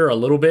familiar a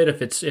little bit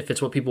if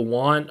it's what people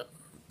want,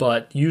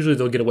 but usually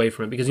they'll get away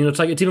from it, because,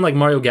 it's even like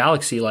Mario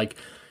Galaxy. Like,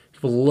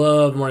 people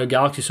love Mario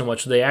Galaxy so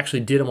much, so they actually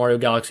did a Mario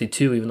Galaxy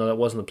 2, even though that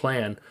wasn't the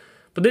plan.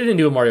 But they didn't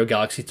do a Mario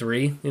Galaxy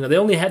 3. They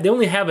only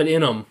have it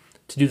in them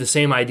to do the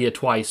same idea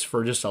twice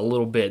for just a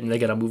little bit, and they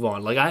got to move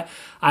on. Like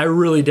I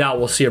really doubt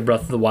we'll see a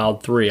Breath of the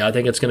Wild 3. I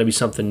think it's going to be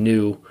something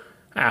new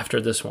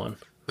after this one.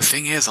 The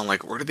thing is, I'm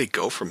like, where do they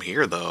go from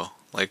here, though?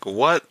 Like,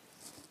 what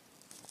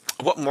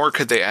more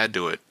could they add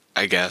to it?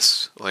 I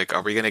guess. Like,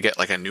 are we going to get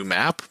like a new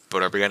map,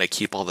 but are we going to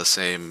keep all the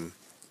same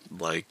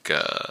like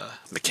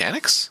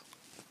mechanics?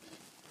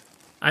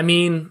 I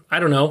mean, I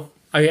don't know.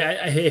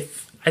 I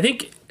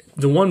think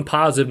the one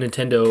positive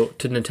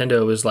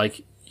Nintendo is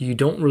like, you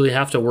don't really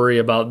have to worry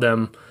about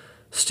them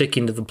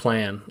sticking to the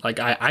plan. Like,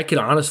 I could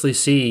honestly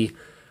see,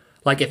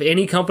 like, if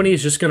any company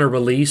is just going to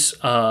release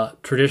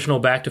traditional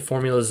back to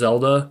formula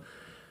Zelda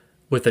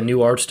with a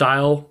new art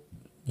style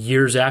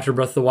years after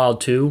Breath of the Wild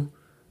 2,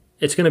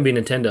 it's going to be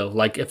Nintendo.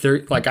 Like, if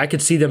they're like, I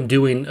could see them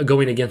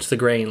going against the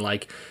grain.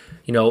 Like,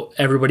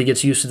 everybody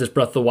gets used to this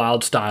Breath of the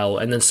Wild style,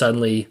 and then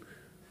suddenly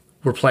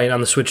we're playing on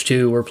the Switch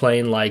 2, we're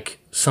playing like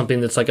something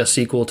that's like a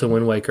sequel to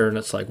Wind Waker, and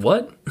it's like,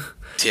 what?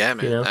 Yeah,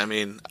 man. I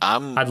mean,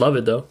 I'd love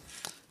it though.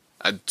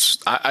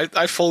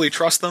 I fully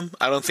trust them.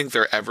 I don't think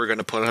they're ever going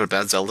to put out a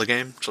bad Zelda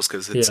game just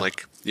because it's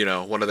like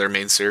one of their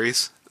main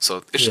series.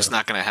 So it's just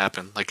not going to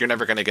happen. Like, you're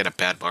never going to get a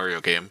bad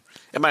Mario game.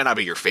 It might not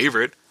be your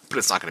favorite, but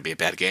it's not going to be a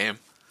bad game.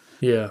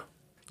 Yeah,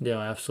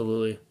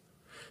 absolutely.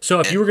 So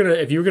if you're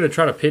gonna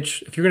try to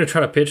pitch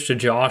to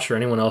Josh or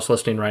anyone else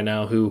listening right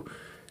now who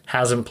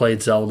hasn't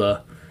played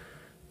Zelda,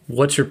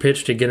 what's your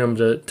pitch to get him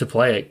to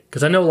play it?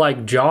 Because I know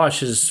like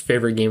Josh's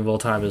favorite game of all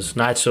time is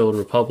Knights of the Old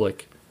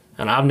Republic,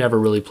 and I've never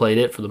really played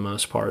it for the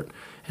most part.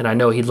 And I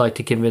know he'd like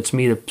to convince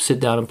me to sit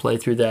down and play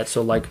through that.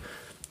 So like,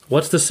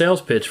 what's the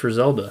sales pitch for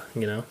Zelda?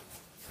 You know?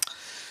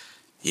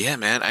 Yeah,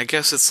 man. I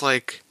guess it's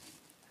like,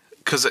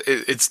 because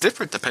it's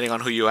different depending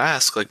on who you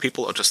ask. Like,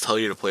 people will just tell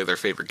you to play their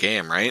favorite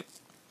game, right?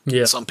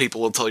 Yeah. Some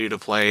people will tell you to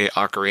play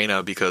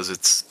Ocarina because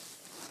it's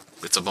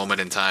a moment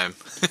in time.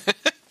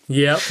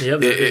 Yep.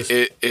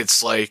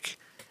 It's like,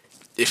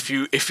 if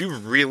you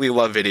really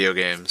love video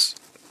games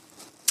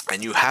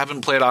and you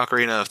haven't played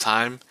Ocarina of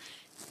Time,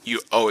 you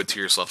owe it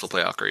to yourself to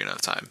play Ocarina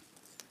of Time.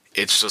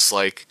 It's just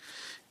like,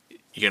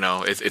 you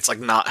know, it's like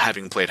not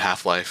having played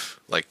Half-Life.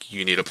 Like,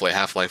 you need to play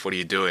Half-Life. What are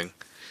you doing?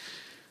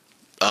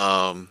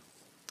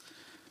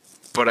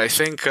 But I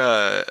think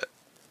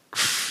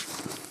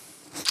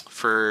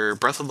for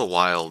Breath of the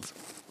Wild,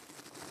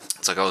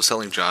 it's like I was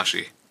telling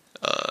Joshy,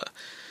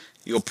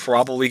 you'll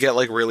probably get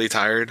like really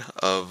tired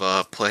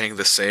of playing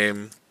the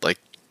same like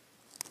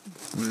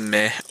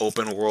meh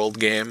open world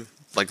game,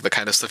 like the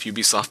kind of stuff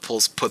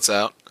Ubisoft puts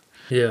out.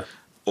 Yeah.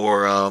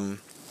 Or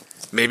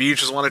maybe you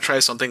just want to try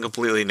something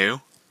completely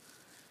new.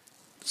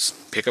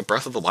 Just pick up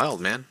Breath of the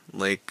Wild, man.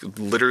 Like,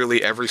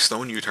 literally every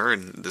stone you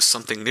turn, there's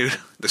something new.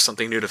 There's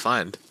something new to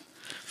find.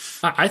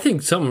 I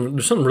think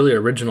there's something really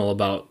original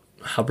about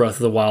how Breath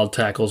of the Wild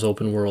tackles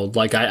open world.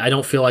 Like, I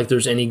don't feel like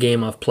there's any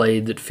game I've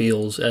played that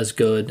feels as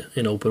good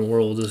in open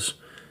world as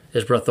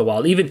Breath of the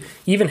Wild.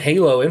 Even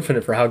Halo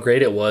Infinite, for how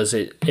great it was,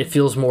 it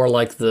feels more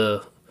like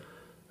the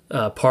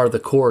part of the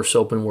course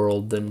open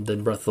world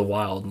than Breath of the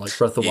Wild. Like,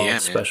 Breath of the Wild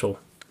is special.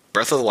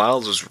 Breath of the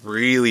Wild was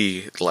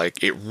really,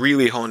 like, it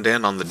really honed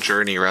in on the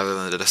journey rather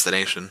than the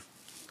destination.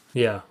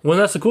 Yeah. Well,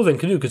 that's the cool thing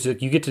to do, because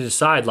you get to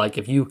decide, like,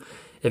 if you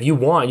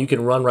want, you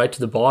can run right to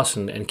the boss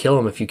and kill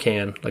him if you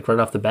can, like right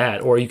off the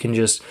bat, or you can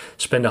just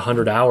spend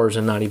 100 hours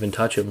and not even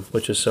touch him,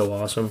 which is so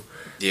awesome.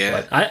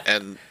 Yeah,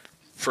 and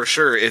for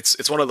sure,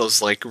 it's one of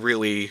those like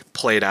really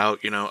played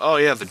out, you know, oh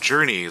yeah, the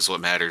journey is what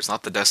matters,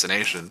 not the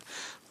destination.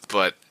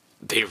 But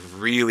they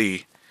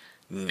really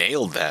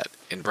nailed that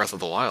in Breath of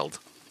the Wild.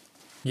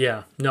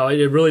 Yeah, no,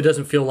 it really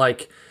doesn't feel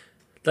like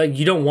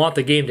you don't want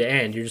the game to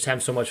end. You're just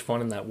having so much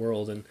fun in that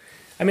world. And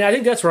I mean, I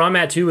think that's where I'm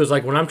at too, is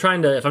like when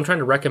if I'm trying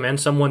to recommend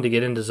someone to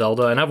get into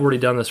Zelda, and I've already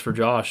done this for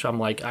Josh, I'm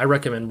like, I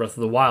recommend Breath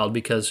of the Wild,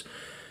 because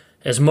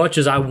as much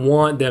as I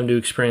want them to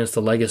experience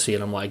the legacy,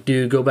 and I'm like,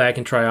 dude, go back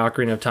and try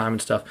Ocarina of Time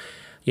and stuff.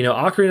 You know,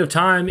 Ocarina of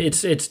Time,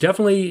 it's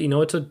definitely, you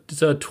know, it's a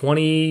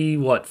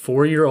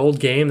 4-year-old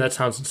game. That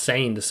sounds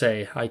insane to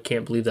say. I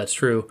can't believe that's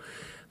true.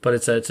 But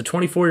it's a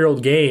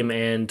 24-year-old game,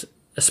 and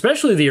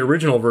especially the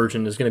original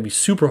version is going to be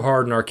super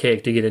hard and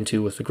archaic to get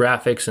into with the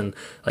graphics and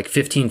like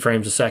 15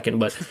 frames a second.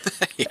 But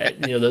yeah.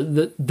 You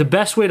know, the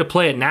best way to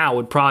play it now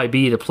would probably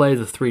be to play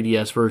the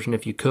 3DS version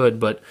if you could.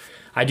 But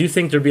I do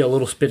think there'd be a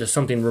little bit of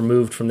something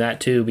removed from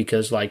that too,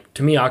 because like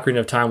to me, Ocarina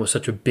of Time was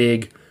such a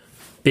big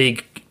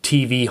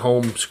TV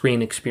home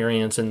screen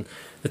experience, and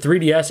the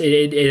 3DS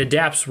it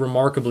adapts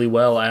remarkably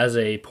well as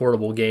a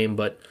portable game.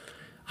 But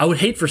I would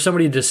hate for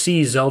somebody to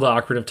see Zelda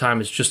Ocarina of Time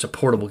as just a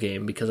portable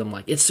game, because I'm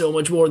like, it's so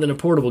much more than a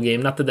portable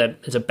game. Not that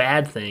is a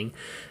bad thing,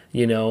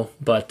 you know,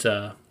 but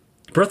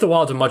Breath of the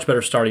Wild is a much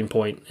better starting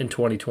point in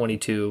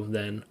 2022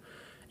 than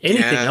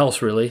anything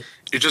else, really.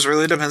 It just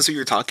really depends who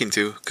you're talking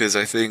to, because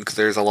I think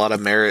there's a lot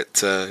of merit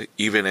to,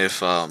 even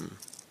if,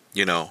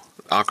 you know,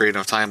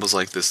 Ocarina of Time was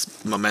like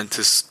this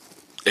momentous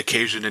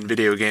occasion in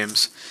video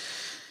games,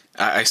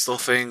 I still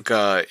think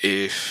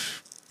if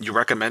you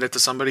recommend it to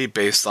somebody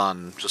based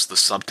on just the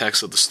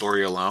subtext of the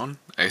story alone,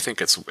 I think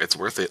it's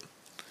worth it.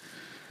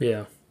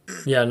 Yeah,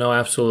 no,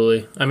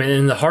 absolutely. I mean,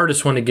 and the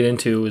hardest one to get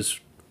into is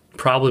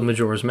probably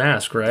Majora's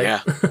Mask, right?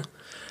 Yeah.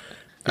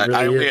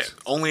 Really I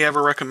only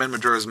ever recommend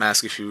Majora's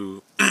Mask if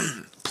you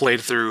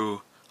played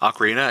through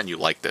Ocarina and you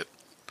liked it.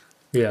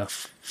 Yeah.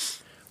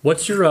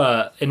 What's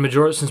your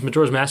since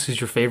Majora's Mask is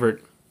your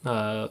favorite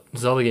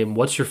Zelda game,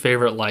 what's your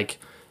favorite, like,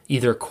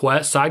 either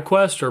side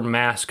quest or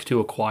mask to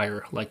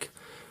acquire, like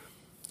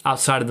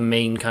outside of the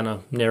main kind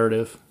of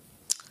narrative?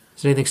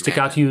 Does anything stick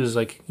out to you as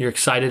like you're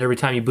excited every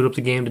time you boot up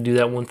the game to do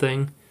that one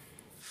thing?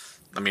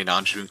 I mean,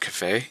 Anjou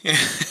Cafe.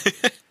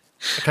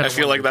 I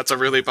feel like that's a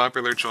really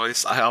popular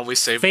choice. I always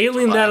say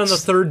failing that on the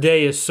third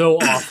day is so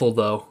awful,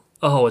 though.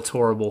 Oh, it's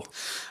horrible.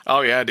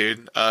 Oh yeah,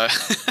 dude.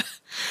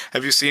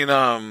 Have you seen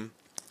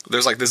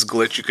there's like this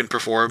glitch you can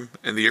perform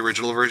in the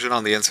original version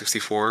on the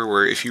N64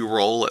 where if you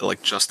roll at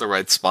like just the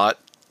right spot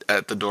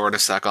at the door to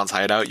Sakon's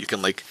hideout, you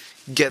can like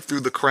get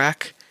through the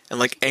crack and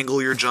like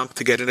angle your jump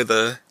to get into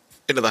the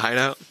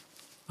hideout.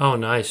 Oh,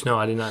 nice. No,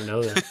 I did not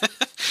know that.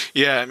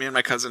 Yeah, me and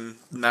my cousin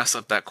messed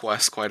up that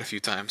quest quite a few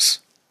times.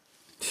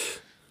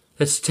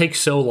 This takes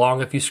so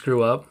long if you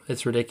screw up.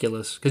 It's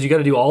ridiculous. Because you got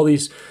to do all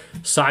these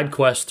side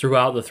quests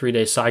throughout the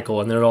 3-day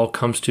cycle, and then it all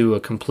comes to a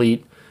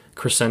complete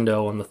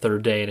crescendo on the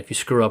third day. And if you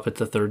screw up at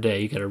the third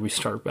day, you got to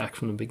restart back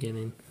from the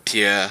beginning.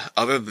 Yeah,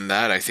 other than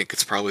that, I think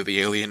it's probably the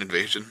alien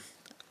invasion.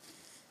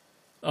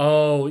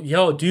 Oh,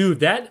 yo, dude,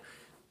 that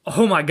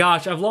Oh my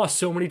gosh, I've lost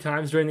so many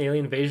times during the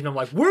alien invasion. I'm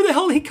like, where the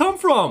hell did he come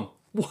from?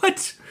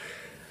 What?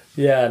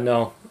 Yeah,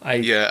 no, I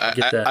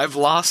get that. I've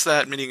lost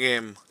that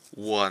minigame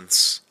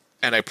once,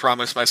 and I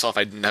promised myself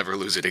I'd never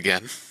lose it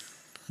again.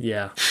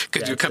 Yeah.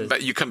 Because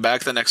you come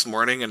back the next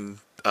morning, and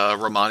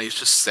Romani's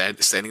just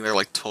standing there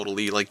like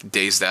totally like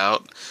dazed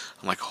out.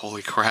 I'm like,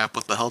 holy crap!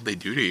 What the hell did they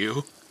do to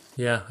you?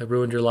 Yeah, it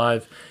ruined your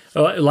lives.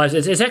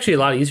 It's actually a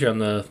lot easier on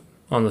the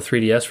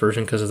 3DS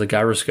version because of the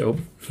gyroscope.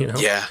 You know.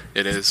 Yeah,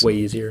 it is it's way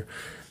easier.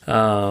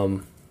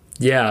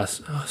 Yeah.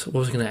 So what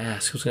was I going to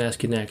ask? I was going to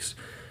ask you next.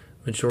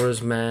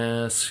 Majora's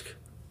Mask.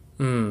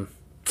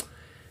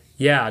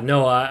 Yeah.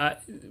 No.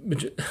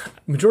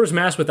 Majora's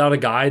Mask without a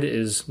guide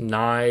is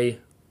nigh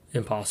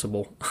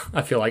impossible.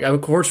 I feel like.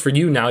 Of course, for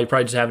you now, you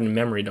probably just have it in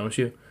memory, don't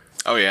you?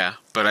 Oh yeah,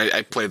 but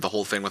I played the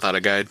whole thing without a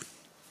guide.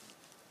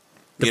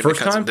 The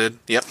first time? Did.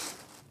 Yep.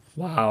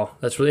 Wow,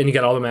 that's really. And you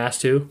got all the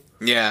masks too.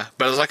 Yeah,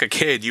 but as like a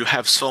kid, you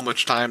have so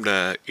much time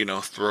to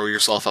throw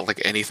yourself at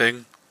like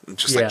anything, and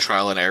just like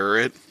trial and error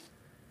it.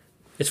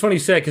 It's funny you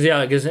said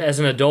because as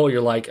an adult,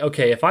 you're like,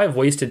 okay, if I've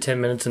wasted 10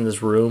 minutes in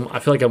this room, I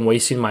feel like I'm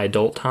wasting my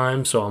adult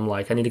time. So I'm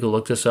like, I need to go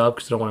look this up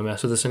because I don't want to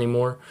mess with this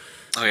anymore.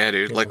 Oh yeah,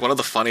 dude! Like one of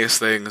the funniest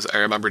things I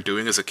remember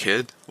doing as a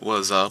kid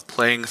was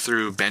playing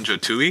through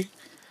Banjo-Tooie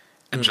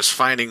and just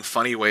finding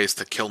funny ways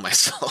to kill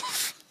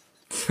myself.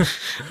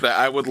 That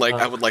I would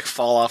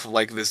fall off of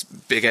like this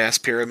big ass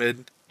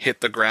pyramid,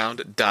 hit the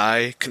ground,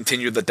 die,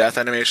 continue the death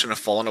animation and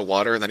fall into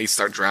water, and then he'd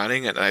start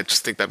drowning. And I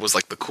just think that was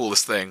like the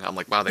coolest thing. I'm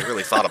like, wow, they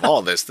really thought of all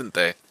of this, didn't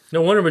they?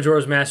 No wonder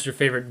Majora's Mask is your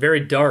favorite.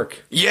 Very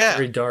dark. Yeah,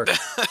 very dark.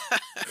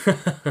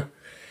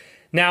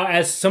 Now,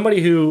 as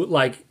somebody who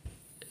like,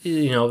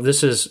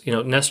 this is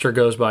Nestor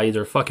goes by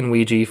either fucking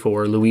Ouija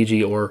for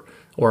Luigi or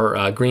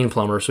Green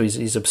Plumber, so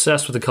he's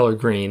obsessed with the color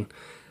green.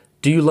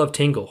 Do you love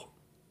Tingle?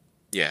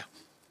 Yeah.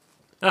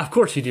 Of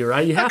course you do,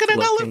 right? You have How could to I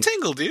not love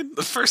Tingle, dude?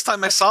 The first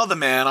time I saw the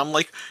man, I'm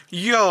like,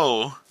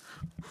 yo,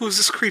 who's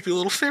this creepy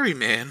little fairy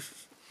man?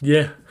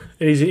 Yeah,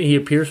 and he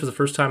appears for the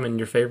first time in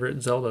your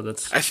favorite Zelda.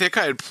 I think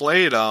I had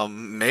played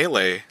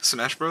Melee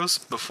Smash Bros.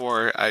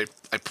 Before I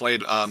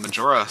played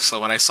Majora,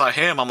 so when I saw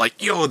him, I'm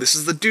like, yo, this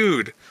is the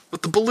dude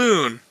with the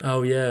balloon.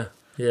 Oh, yeah.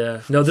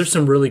 No, there's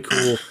some really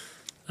cool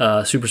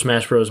Super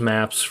Smash Bros.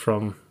 Maps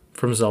from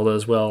Zelda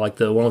as well, like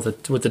the one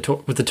with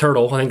the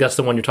turtle. I think that's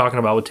the one you're talking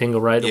about with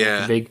Tingle, right?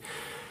 Yeah. The big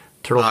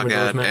turtle. Oh,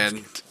 God.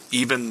 And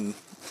even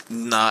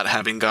not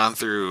having gone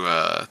through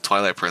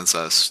Twilight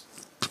Princess,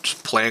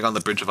 playing on the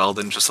Bridge of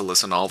Eldin just to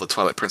listen to all the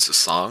Twilight Princess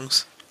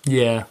songs.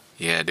 Yeah.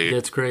 Yeah, dude.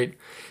 That's great.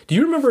 Do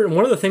you remember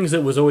one of the things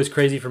that was always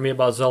crazy for me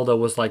about Zelda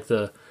was like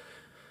the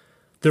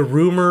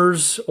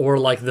rumors or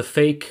like the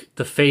fake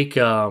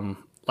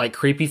like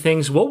creepy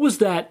things? What was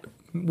that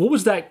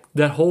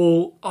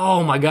whole,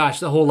 oh my gosh,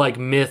 the whole like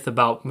myth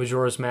about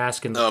Majora's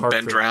Mask and the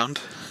Ben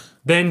drowned?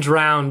 Ben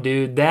drowned,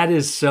 dude. That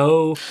is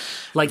so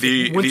like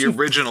the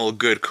original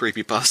good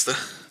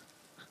creepypasta.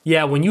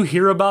 Yeah, when you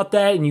hear about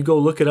that and you go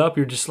look it up,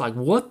 you're just like,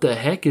 what the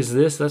heck is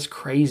this? That's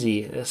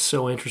crazy. That's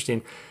so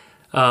interesting.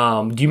 Do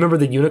you remember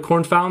the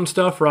unicorn fountain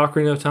stuff for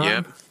Ocarina of Time?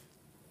 Yep.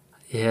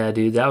 Yeah,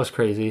 dude, that was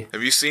crazy.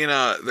 Have you seen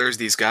there's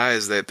these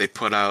guys that they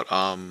put out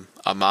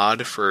a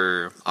mod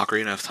for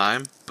Ocarina of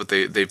Time, but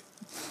they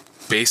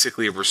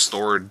basically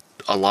restored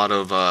a lot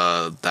of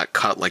that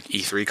cut like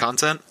E3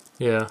 content.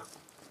 Yeah.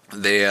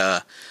 They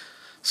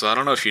so I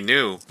don't know if you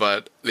knew,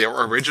 but they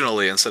were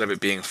originally, instead of it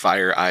being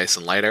fire, ice,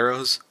 and light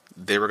arrows,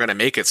 they were going to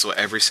make it so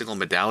every single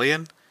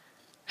medallion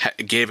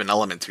gave an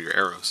element to your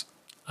arrows.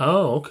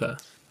 Oh, okay.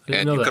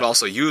 And you could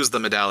also use the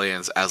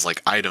medallions as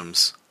like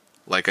items.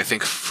 Like I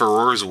think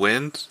Farore's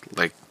Wind,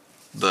 like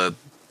the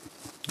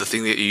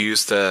thing that you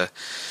use to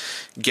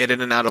get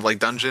in and out of like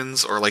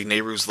dungeons, or like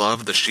Nehru's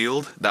Love, the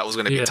shield, that was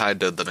going to be tied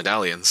to the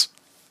medallions.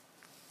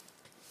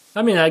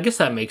 I mean, I guess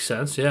that makes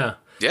sense, yeah.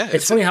 Yeah.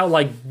 It's funny how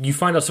like you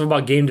find out stuff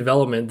about game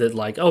development that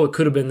like, oh, it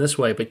could have been this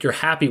way, but you're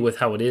happy with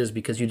how it is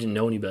because you didn't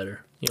know any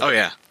better. You know? Oh,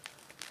 yeah.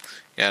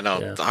 Yeah, no,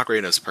 the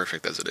Ocarina is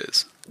perfect as it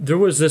is. There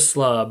was this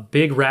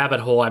big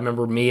rabbit hole I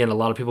remember me and a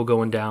lot of people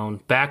going down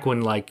back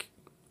when like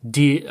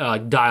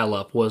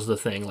dial-up was the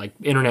thing. Like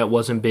internet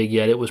wasn't big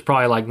yet. It was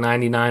probably like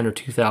 99 or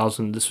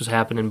 2000 this was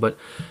happening, but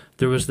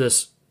there was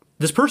this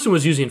person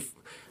was using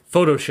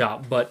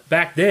Photoshop, but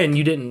back then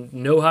you didn't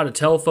know how to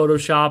tell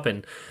Photoshop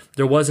and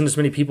there wasn't as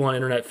many people on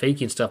internet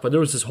faking stuff, but there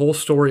was this whole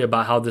story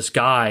about how this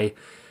guy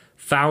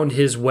found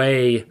his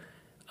way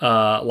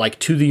like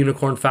to the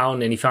unicorn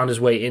fountain, and he found his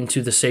way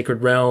into the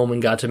sacred realm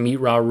and got to meet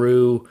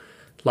Rauru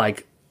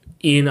like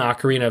in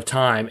Ocarina of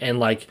Time, and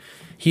like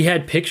he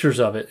had pictures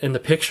of it and the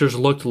pictures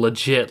looked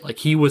legit. Like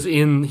he was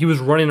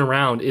running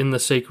around in the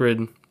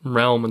sacred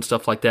realm and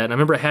stuff like that. And I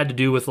remember it had to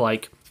do with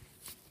like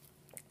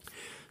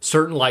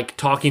certain like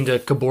talking to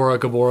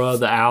Gabora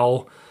the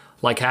owl,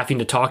 like having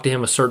to talk to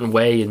him a certain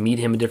way and meet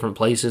him in different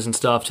places and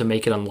stuff to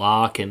make it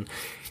unlock. And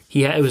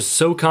it was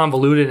so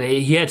convoluted, and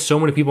he had so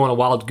many people on a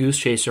wild goose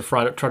chase to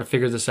try to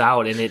figure this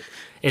out, and it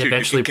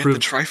eventually you proved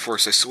the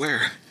Triforce, I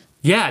swear.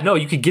 Yeah, no,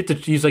 you could get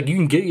he's like,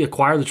 you can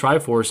acquire the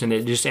Triforce, and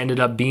it just ended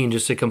up being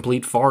just a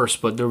complete farce.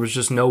 But there was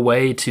just no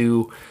way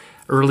to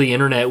early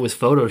internet with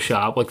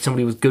Photoshop. Like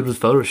somebody was good with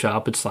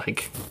Photoshop, it's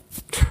like,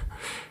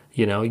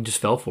 you just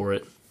fell for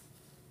it.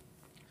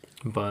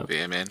 But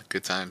Yeah, man,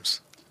 good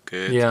times.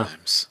 Good yeah.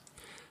 times.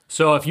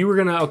 So if you were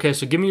gonna, okay,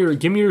 so give me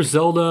your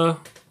Zelda.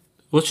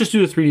 Let's just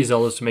do the 3D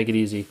Zeldas to make it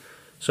easy.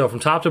 So from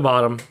top to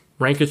bottom,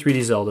 rank your 3D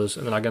Zeldas,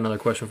 and then I got another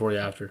question for you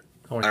after.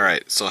 All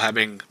right, so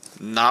having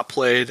not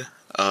played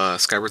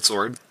Skyward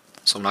Sword,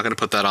 so I'm not going to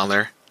put that on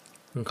there.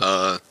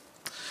 Okay.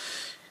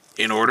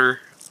 In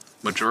order,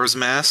 Majora's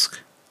Mask,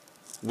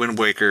 Wind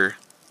Waker,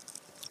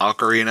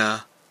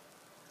 Ocarina,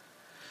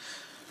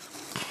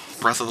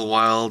 Breath of the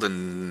Wild,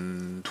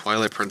 and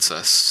Twilight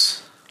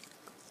Princess.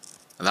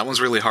 And that one's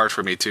really hard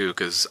for me too,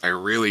 because I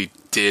really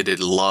did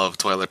love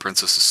Twilight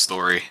Princess's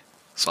story.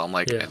 So I'm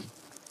like, Yeah.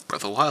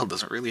 Breath of the Wild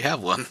doesn't really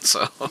have one,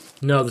 so...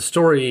 No, the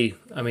story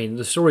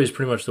is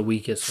pretty much the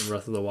weakest in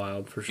Breath of the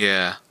Wild, for sure.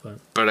 Yeah,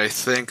 but I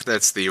think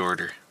that's the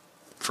order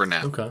for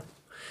now. Okay.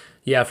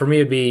 Yeah, for me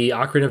it'd be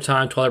Ocarina of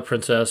Time, Twilight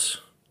Princess.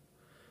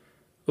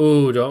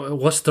 Ooh,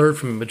 what's third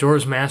for me?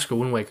 Majora's Mask or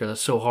Wind Waker?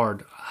 That's so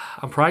hard.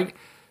 I'm probably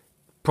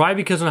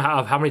because of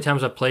how many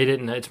times I've played it,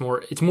 and it's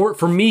more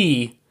for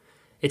me.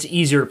 It's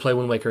easier to play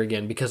Wind Waker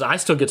again because I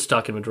still get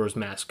stuck in Majora's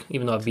Mask,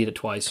 even though I've beat it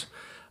twice.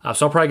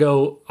 So I'll probably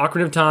go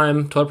Ocarina of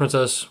Time, Twilight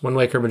Princess, Wind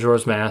Waker,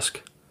 Majora's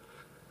Mask,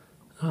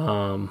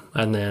 and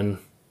then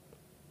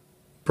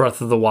Breath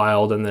of the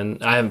Wild, and then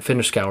I haven't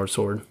finished Skyward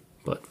Sword,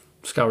 but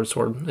Skyward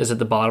Sword is at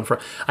the bottom.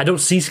 I don't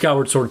see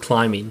Skyward Sword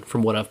climbing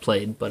from what I've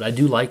played, but I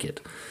do like it.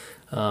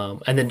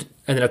 And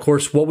then of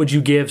course, what would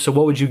you give? So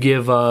what would you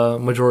give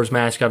Majora's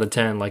Mask out of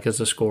 10? Like as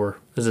a score,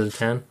 is it a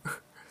 10?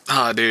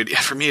 Dude, yeah,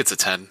 for me it's a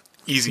 10.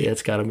 Easy. Yeah,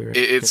 it's gotta be right.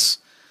 It's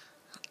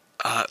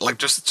like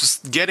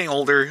just getting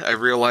older. I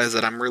realize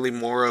that I'm really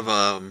more of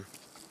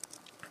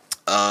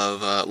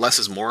less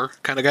is more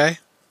kind of guy.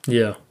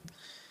 Yeah.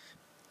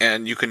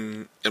 And you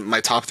can in my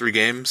top 3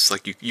 games,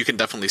 like you can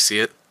definitely see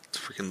it. It's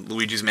freaking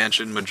Luigi's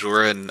Mansion,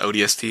 Majora, and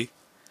ODST.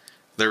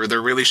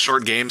 They're really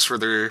short games for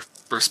their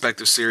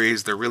respective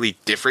series. They're really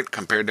different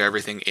compared to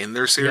everything in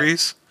their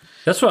series. Yeah.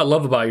 That's what I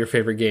love about your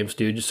favorite games,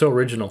 dude. You're so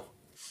original.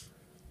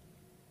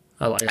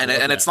 I love and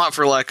that. It's not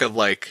for lack of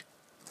like,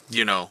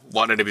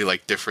 wanting to be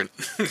like different.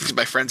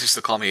 My friends used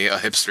to call me a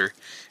hipster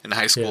in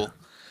high school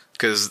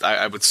because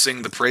I would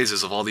sing the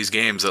praises of all these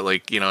games that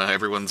like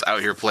everyone's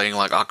out here playing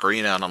like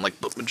Ocarina, and I'm like,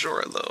 but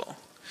Majora though.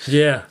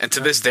 Yeah. And to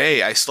this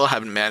day, I still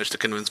haven't managed to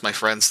convince my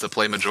friends to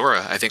play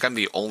Majora. I think I'm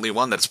the only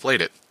one that's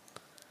played it.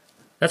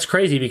 That's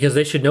crazy because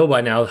they should know by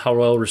now how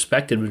well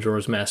respected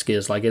Majora's Mask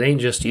is. Like it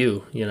ain't just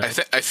you, I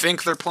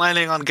think they're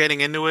planning on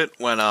getting into it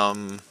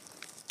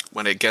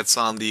when it gets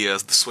on the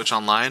Switch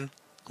Online.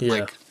 Yeah.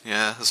 Like,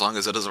 yeah, as long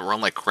as it doesn't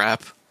run like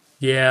crap.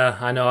 Yeah,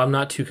 I know. I'm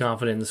not too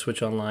confident in the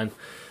Switch Online.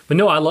 But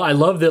no, I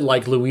love that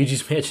like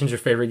Luigi's Mansion's your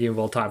favorite game of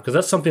all time because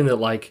that's something that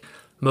like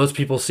most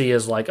people see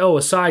as like, oh,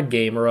 a side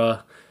game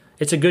or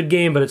it's a good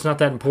game, but it's not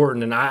that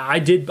important. And I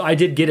did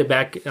get it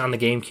back on the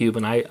GameCube,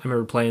 and I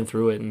remember playing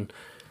through it, and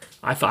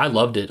I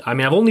loved it. I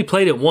mean, I've only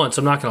played it once.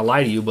 I'm not going to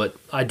lie to you, but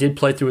I did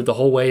play through it the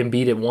whole way and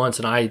beat it once,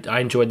 and I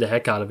enjoyed the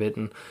heck out of it.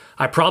 And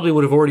I probably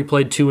would have already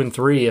played 2 and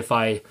 3 if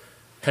I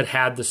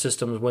had the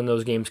systems when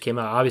those games came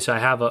out. Obviously, I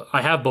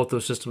have both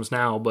those systems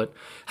now. But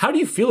how do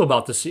you feel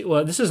about this?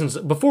 Well, this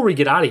isn't before we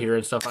get out of here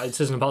and stuff.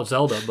 This isn't about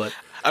Zelda, but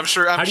I'm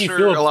sure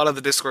a lot of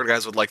the Discord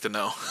guys would like to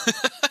know.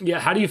 Yeah,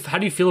 how do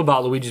you feel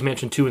about Luigi's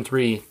Mansion 2 and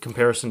 3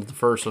 comparison to the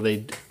first? Are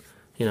they,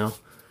 All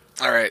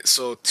right,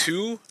 so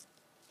 2.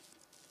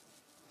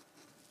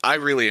 I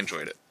really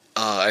enjoyed it.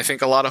 I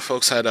think a lot of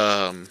folks had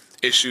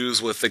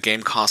issues with the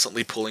game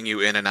constantly pulling you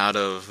in and out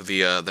of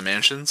the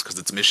mansions because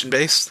it's mission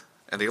based,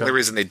 and the only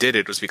reason they did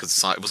it was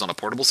because it was on a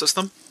portable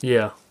system.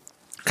 Yeah,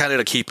 kind of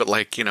to keep it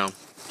like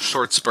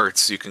short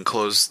spurts. You can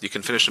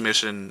finish a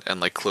mission and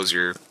like close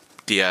your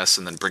DS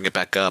and then bring it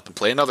back up and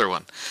play another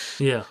one.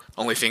 Yeah.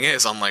 Only thing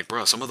is, I'm like,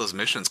 bro, some of those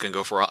missions can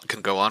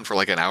go on for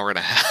like an hour and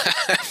a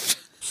half.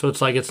 So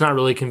it's like it's not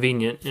really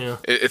convenient. Yeah.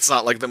 It's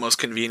not like the most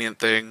convenient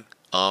thing.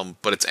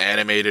 But it's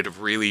animated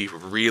really,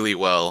 really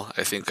well.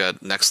 I think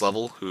Next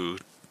Level, who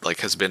like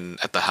has been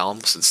at the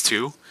helm since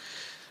 2,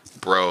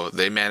 bro,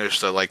 they managed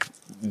to like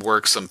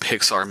work some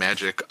Pixar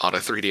magic on a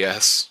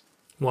 3DS.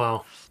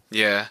 Wow.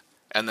 Yeah,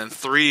 and then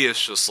 3 is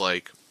just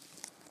like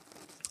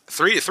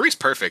 3 is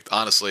perfect,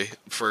 honestly,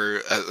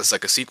 for as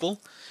like a sequel,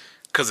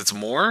 because it's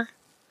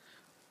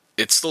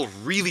still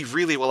really,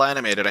 really well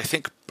animated. I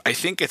think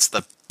it's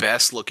the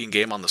best looking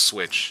game on the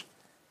Switch.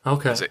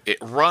 Okay. It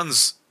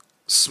runs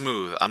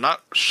smooth. I'm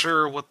not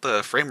sure what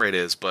the frame rate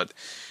is, but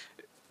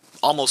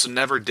almost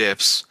never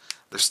dips.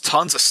 There's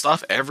tons of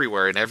stuff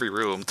everywhere in every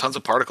room, tons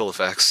of particle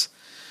effects.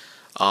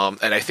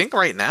 And I think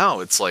right now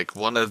it's like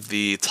one of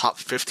the top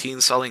 15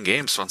 selling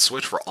games on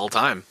Switch for all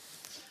time.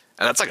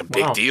 And that's like a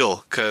big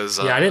deal because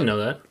I didn't know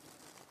that.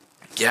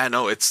 Yeah,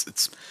 no,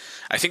 it's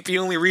I think the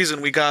only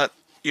reason we got,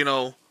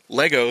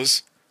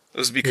 Legos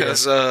was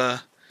because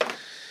the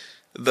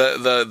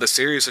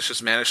series has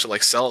just managed to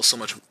like sell so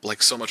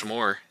much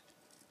more.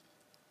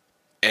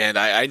 and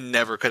I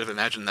never could have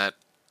imagined that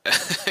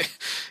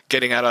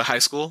getting out of high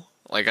school.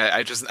 Like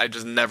I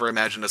just never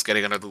imagined us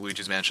getting another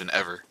Luigi's Mansion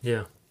ever.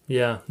 Yeah.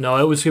 Yeah, no,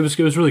 it was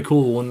really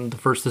cool when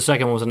the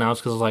second one was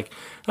announced because I was like,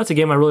 that's a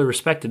game I really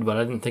respected, but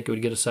I didn't think it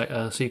would get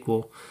a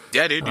sequel.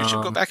 Yeah, dude, you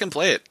should go back and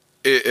play it.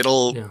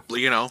 It'll,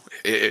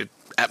 Yeah.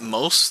 at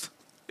most,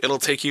 it'll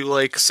take you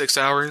like 6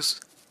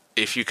 hours.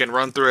 If you can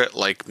run through it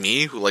like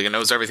me, who like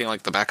knows everything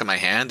like the back of my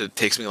hand, it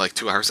takes me like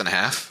 2 hours and a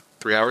half,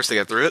 3 hours to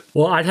get through it.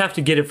 Well, I'd have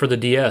to get it for the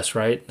DS,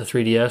 right? The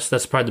 3DS.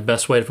 That's probably the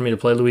best way for me to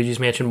play Luigi's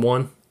Mansion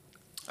 1.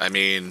 I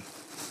mean,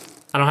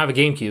 I don't have a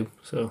GameCube,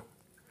 so.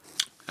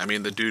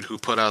 the dude who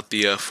put out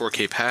the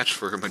 4K patch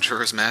for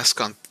Majora's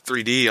Mask on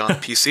 3D on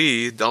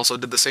PC also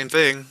did the same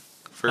thing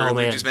for Oh, man.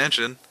 Luigi's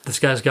Mansion. This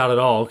guy's got it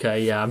all.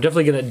 Okay, yeah, I'm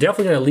definitely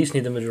gonna at least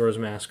need the Majora's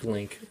Mask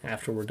link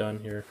after we're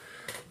done here.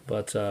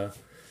 But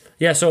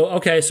yeah, so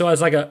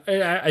as like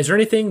is there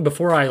anything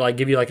before I like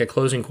give you like a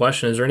closing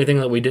question? Is there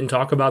anything that we didn't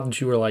talk about that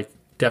you were like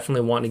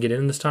definitely wanting to get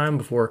in this time?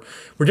 Before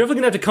we're definitely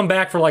gonna have to come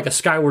back for like a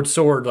Skyward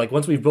Sword. Like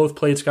once we've both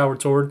played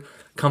Skyward Sword,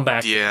 come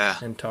back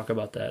and talk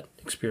about that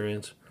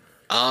experience.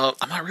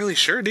 I'm not really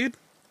sure, dude.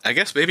 I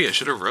guess maybe I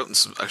should have written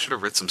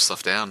some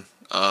stuff down.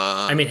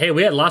 Hey,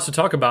 we had lots to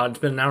talk about. It's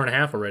been an hour and a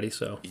half already,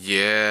 so.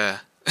 Yeah.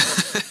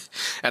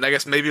 And I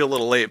guess maybe a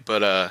little late,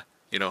 but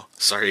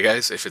sorry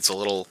guys if it's a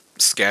little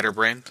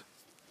scatterbrained.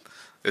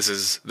 This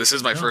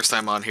is my first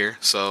time on here,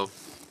 so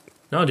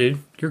No, dude,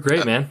 you're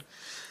great, man.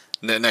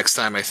 next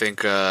time I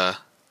think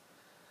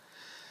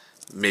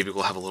maybe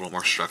we'll have a little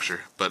more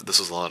structure, but this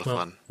was a lot of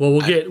fun.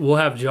 Well, we'll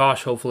have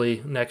Josh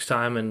hopefully next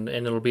time, and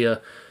it'll be a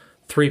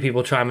 3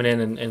 people chiming in,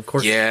 and of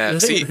course, Yeah, The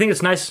thing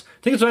that's nice. I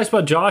think what's nice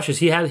about Josh is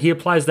he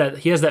has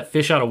that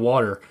fish out of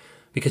water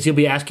because he'll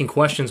be asking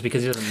questions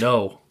because he doesn't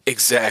know.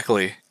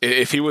 Exactly.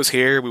 If he was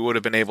here, we would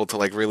have been able to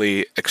like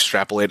really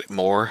extrapolate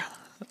more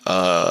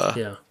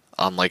Yeah,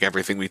 on like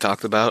everything we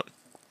talked about.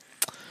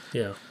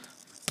 yeah.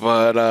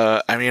 But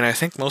I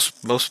think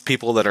most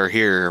people that are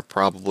here are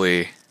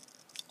probably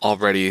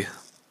already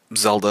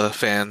Zelda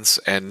fans,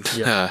 and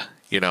Yeah.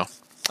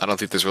 I don't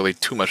think there's really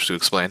too much to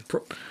explain.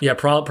 Yeah,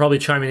 probably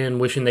chiming in,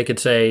 wishing they could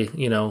say,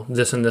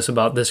 this and this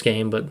about this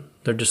game, but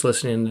they're just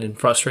listening and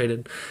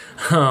frustrated.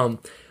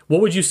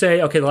 What would you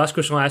say? Okay, the last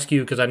question I'll ask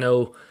you, because I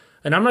know,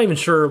 and I'm not even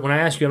sure, when I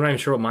ask you, I'm not even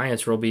sure what my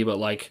answer will be, but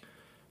like,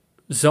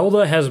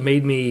 Zelda has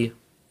made me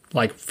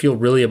like feel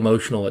really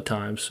emotional at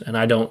times, and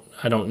I don't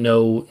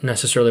know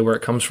necessarily where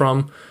it comes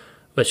from,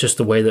 but it's just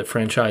the way that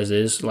franchise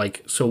is.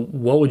 Like, so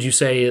what would you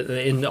say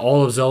in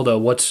all of Zelda,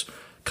 what's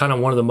kind of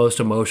one of the most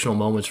emotional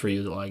moments for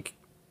you that like,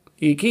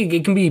 it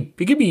can be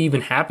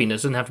even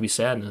happiness. It doesn't have to be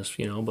sadness,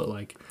 but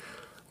like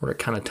where it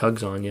kind of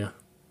tugs on you.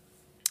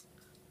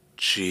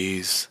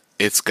 Jeez,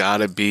 it's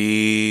gotta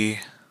be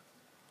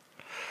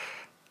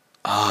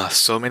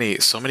so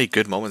many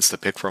good moments to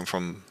pick from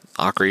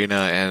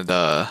Ocarina and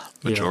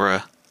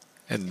Majora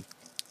and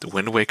the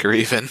Wind Waker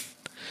even.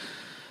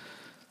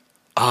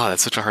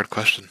 That's such a hard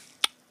question.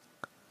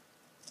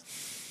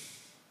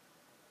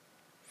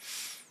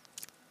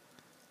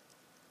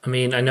 I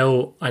mean, I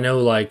know,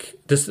 like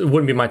this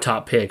wouldn't be my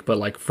top pick, but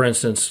like for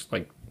instance,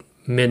 like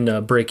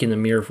Midna breaking the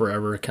mirror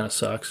forever kind of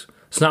sucks.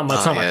 It's not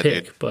my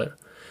pick, dude. But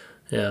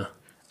yeah.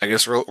 I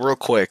guess real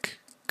quick,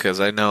 because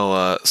I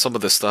know some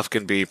of this stuff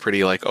can be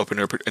pretty like open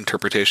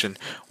interpretation.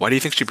 Why do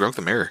you think she broke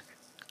the mirror?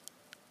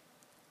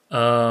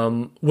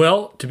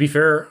 Well, to be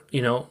fair,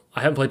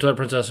 I haven't played Twilight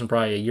Princess in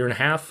probably a year and a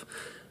half,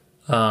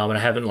 and I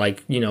haven't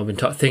been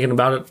thinking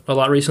about it a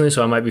lot recently,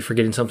 so I might be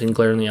forgetting something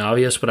glaringly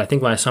obvious. But I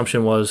think my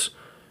assumption was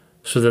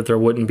so that there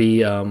wouldn't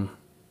be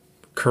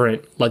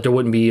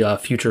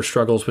future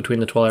struggles between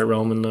the Twilight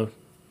Realm and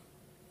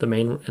the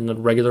main and the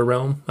regular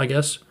realm. I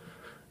guess.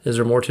 Is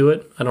there more to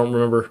it? I don't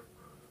remember.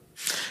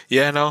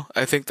 Yeah, no,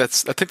 I think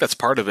that's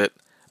part of it.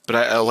 But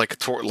I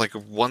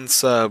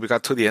once we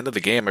got to the end of the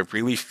game, I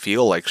really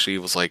feel like she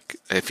was like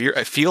I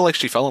feel like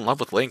she fell in love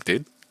with Link,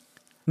 dude.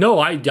 No,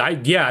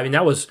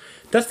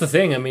 that's the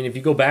thing. I mean, if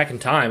you go back in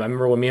time, I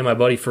remember when me and my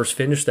buddy first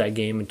finished that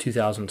game in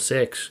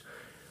 2006,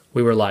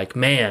 we were like,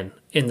 man,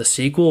 in the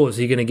sequel, is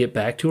he going to get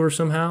back to her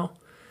somehow?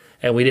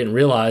 And we didn't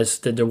realize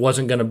that there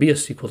wasn't going to be a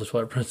sequel to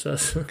Twilight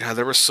Princess. God,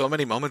 there were so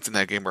many moments in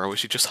that game where I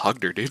wish he just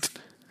hugged her, dude.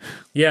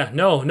 Yeah,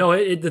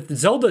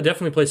 Zelda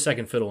definitely plays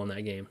second fiddle in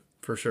that game,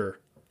 for sure.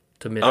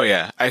 To Midna. Oh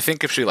yeah, I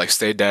think if she like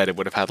stayed dead, it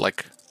would have had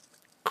like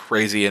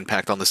crazy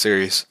impact on the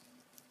series.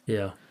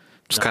 Yeah.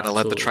 Just kind of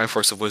let the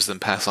Triforce of Wisdom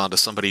pass on to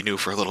somebody new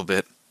for a little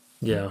bit.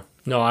 Yeah.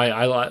 No,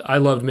 I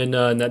loved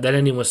Midna, and that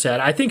ending was sad.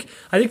 I think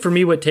for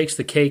me what takes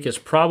the cake is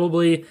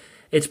probably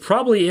in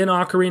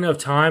Ocarina of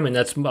Time, and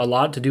that's a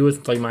lot to do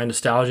with like my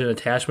nostalgia and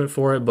attachment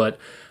for it, but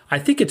I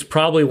think it's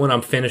probably when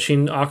I'm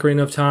finishing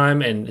Ocarina of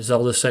Time and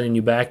Zelda's sending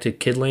you back to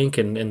Kid Link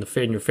and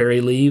your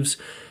fairy leaves,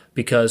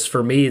 because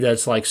for me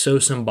that's like so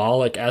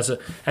symbolic as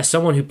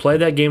someone who played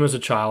that game as a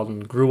child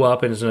and grew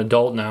up and is an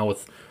adult now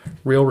with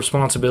real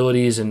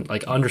responsibilities and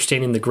like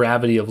understanding the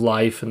gravity of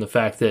life and the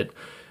fact that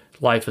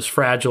life is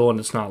fragile and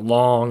it's not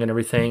long and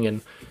everything,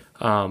 and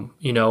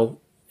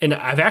and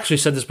I've actually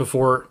said this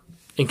before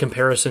in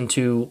comparison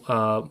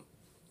to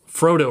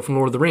Frodo from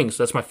Lord of the Rings.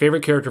 That's my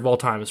favorite character of all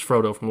time, is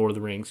Frodo from Lord of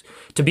the Rings.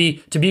 To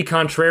be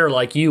contraire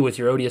like you with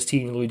your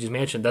ODST and Luigi's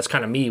Mansion, that's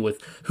kind of me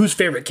with whose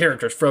favorite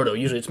character is Frodo.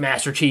 Usually it's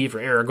Master Chief or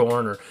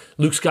Aragorn or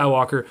Luke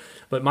Skywalker,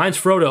 but mine's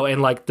Frodo.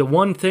 And like the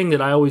one thing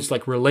that I always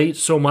like relate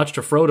so much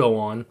to Frodo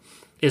on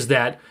is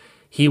that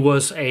he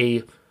was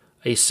a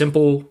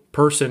simple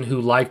person who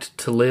liked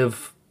to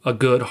live a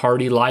good,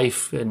 hearty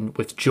life and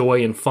with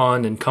joy and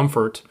fun and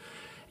comfort.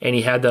 And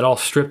he had that all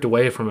stripped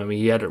away from him.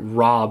 He had it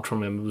robbed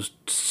from him. It was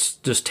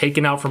just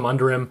taken out from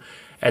under him.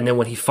 And then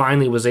when he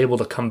finally was able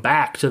to come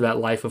back to that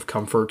life of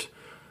comfort,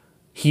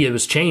 he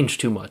was changed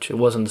too much. It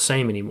wasn't the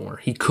same anymore.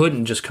 He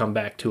couldn't just come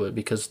back to it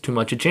because too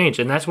much had changed.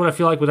 And that's what I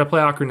feel like when I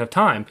play Ocarina of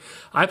Time.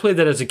 I played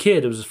that as a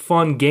kid. It was a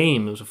fun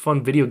game. It was a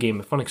fun video game,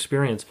 a fun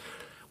experience.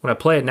 When I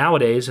play it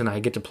nowadays and I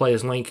get to play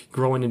as Link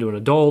growing into an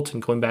adult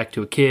and going back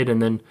to a kid,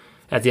 and then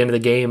at the end of the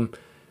game,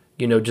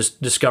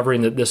 just discovering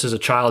that this is a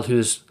child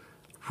who's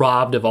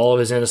robbed of all of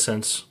his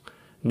innocence.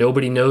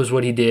 Nobody knows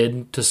what he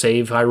did to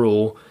save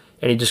Hyrule,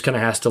 and he just kind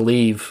of has to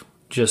leave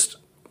just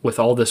with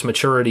all this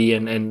maturity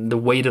and the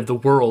weight of the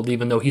world,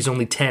 even though he's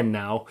only 10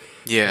 now.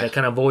 Yeah. And that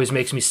kind of always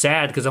makes me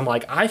sad because I'm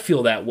like, I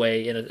feel that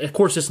way. And of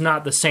course, it's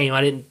not the same.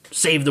 I didn't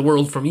save the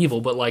world from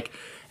evil, but like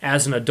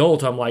as an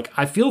adult, I'm like,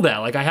 I feel that.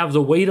 Like I have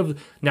the weight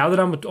of, now that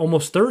I'm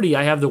almost 30,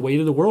 I have the weight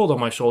of the world on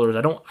my shoulders.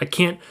 I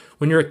can't,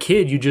 when you're a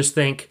kid, you just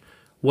think,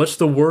 what's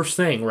the worst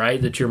thing,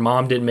 right? That your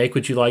mom didn't make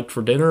what you liked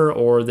for dinner,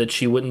 or that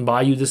she wouldn't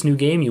buy you this new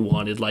game you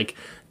wanted. Like,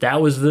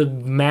 that was the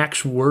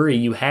max worry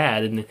you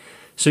had. And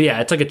so, yeah,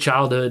 it's like a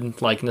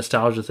childhood, like,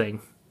 nostalgia thing.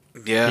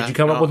 Yeah. Did you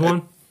come up with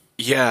one?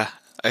 Yeah.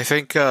 I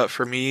think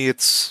for me,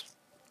 it's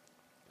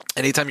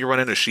anytime you run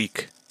into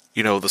Sheik,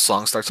 the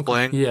song starts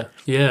playing. Yeah,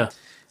 yeah.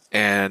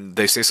 And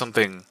they say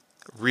something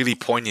really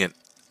poignant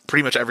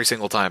pretty much every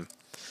single time.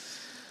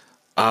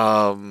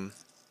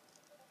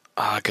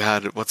 Oh,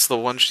 God, what's the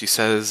one she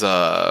says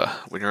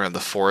when you're in the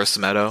forest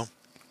meadow?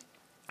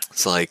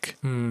 It's like...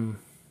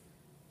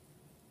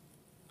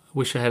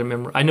 Wish I had a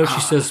memory. I know she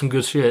says some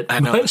good shit. I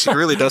know, she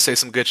really does say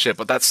some good shit,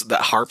 but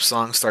that harp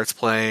song starts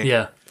playing.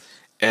 Yeah.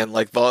 And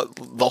like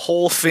the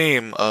whole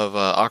theme of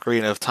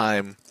Ocarina of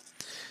Time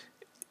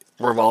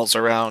revolves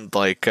around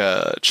like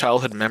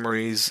childhood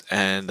memories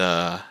and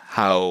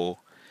how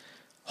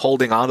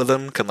holding on to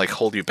them can like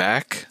hold you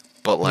back,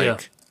 but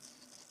like,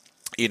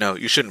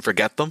 you shouldn't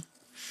forget them.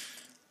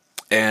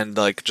 And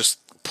like just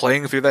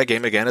playing through that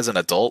game again as an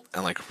adult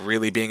and like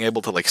really being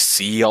able to like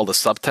see all the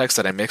subtext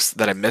that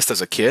I missed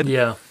as a kid.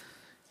 Yeah.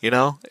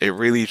 It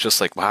really just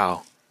like,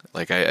 wow.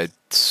 Like I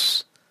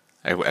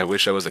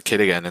wish I was a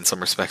kid again in some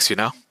respects,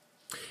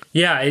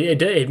 Yeah,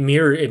 it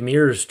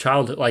mirrors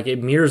childhood. Like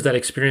it mirrors that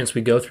experience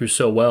we go through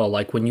so well.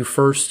 Like when you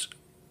first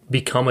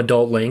become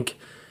adult Link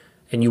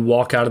and you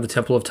walk out of the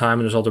Temple of Time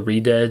and there's all the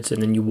Redeads,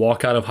 and then you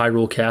walk out of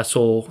Hyrule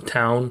Castle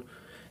town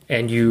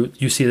and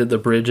you see that the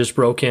bridge is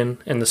broken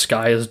and the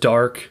sky is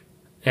dark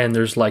and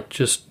there's like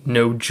just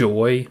no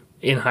joy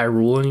in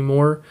Hyrule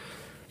anymore.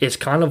 It's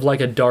kind of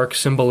like a dark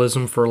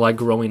symbolism for like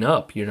growing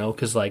up,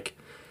 because like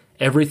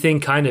everything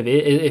kind of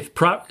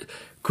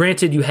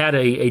granted you had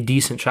a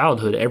decent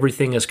childhood,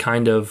 everything is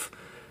kind of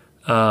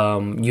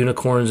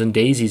unicorns and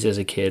daisies as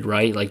a kid,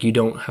 right? Like you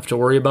don't have to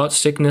worry about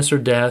sickness or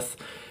death.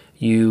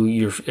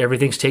 You're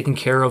everything's taken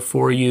care of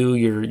for you.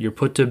 You're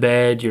put to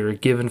bed. You're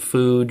given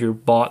food. You're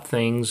bought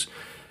things.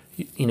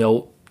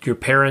 Your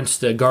parents,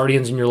 the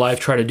guardians in your life,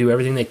 try to do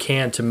everything they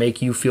can to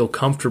make you feel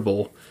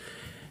comfortable.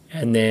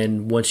 And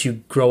then once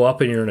you grow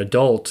up and you're an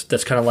adult,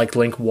 that's kind of like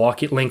Link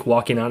walking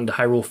out into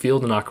Hyrule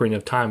Field in Ocarina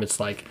of Time. It's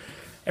like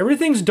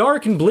everything's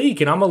dark and bleak,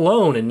 and I'm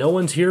alone, and no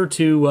one's here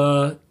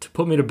to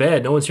put me to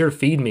bed. No one's here to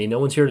feed me. No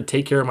one's here to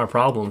take care of my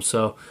problems.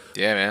 So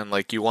yeah, man,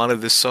 like you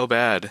wanted this so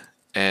bad,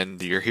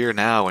 and you're here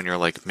now, and you're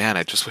like, man,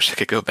 I just wish I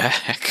could go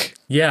back.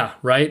 Yeah,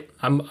 right.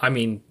 I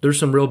mean, there's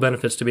some real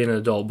benefits to being an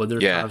adult, but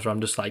there's times where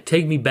I'm just like,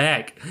 take me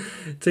back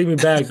to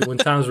when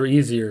times were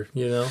easier,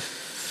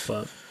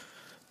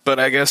 But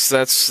I guess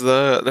that's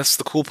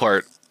the cool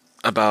part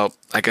about,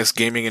 I guess,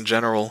 gaming in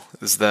general,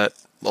 is that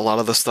a lot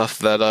of the stuff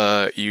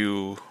that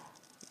you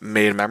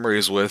made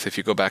memories with, if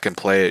you go back and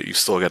play it, you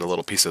still get a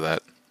little piece of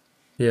that.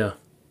 Yeah.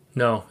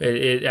 No,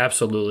 it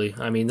absolutely.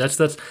 I mean, that's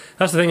the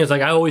thing is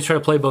like I always try to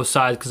play both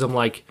sides because I'm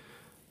like,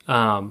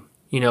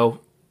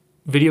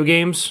 video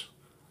games.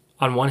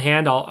 On one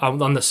hand,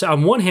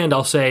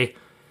 I'll say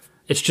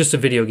it's just a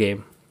video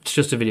game. It's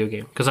just a video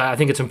game because I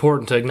think it's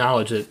important to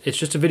acknowledge that it's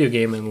just a video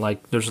game and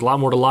like there's a lot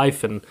more to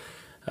life and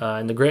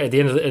at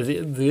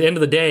the end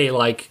of the day,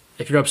 like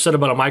if you're upset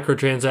about a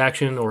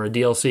microtransaction or a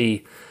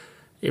DLC,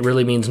 it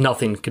really means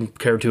nothing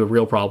compared to a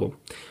real problem.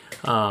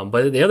 But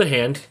on the other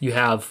hand, you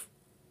have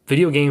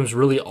video games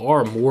really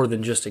are more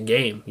than just a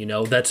game.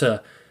 That's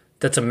a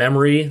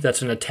memory.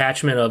 That's an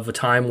attachment of a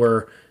time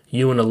where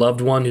you and a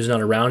loved one who's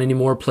not around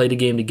anymore played a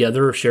game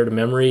together or shared a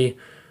memory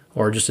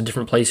or just a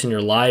different place in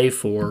your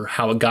life or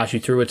how it got you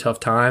through a tough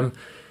time.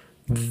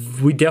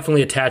 We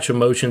definitely attach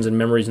emotions and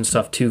memories and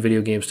stuff to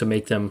video games to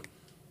make them,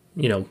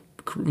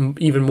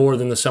 even more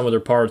than the sum of their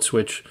parts,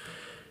 which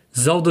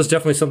Zelda's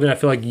definitely something I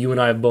feel like you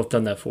and I have both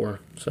done that for.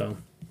 So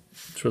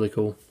it's really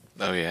cool.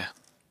 Oh yeah.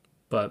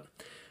 But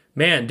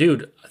man,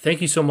 dude,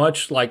 thank you so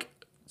much. Like,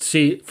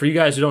 see, for you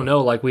guys who don't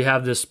know, like we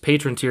have this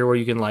patron tier where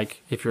you can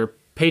like, if you're a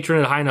patron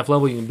at a high enough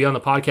level, you can be on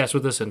the podcast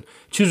with us and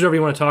choose whatever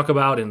you want to talk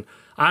about. And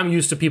I'm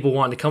used to people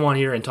wanting to come on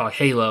here and talk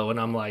Halo, and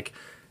I'm like,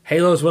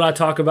 Halo is what I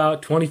talk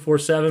about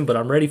 24/7, but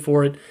I'm ready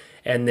for it.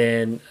 And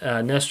then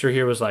Nestor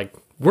here was like,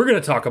 we're going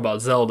to talk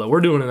about Zelda.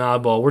 We're doing an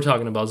oddball. We're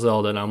talking about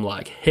Zelda. And I'm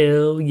like,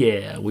 hell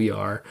yeah, we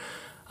are.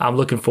 I'm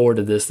looking forward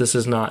to this. This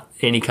is not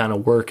any kind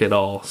of work at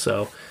all.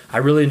 So I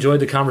really enjoyed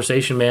the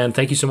conversation, man.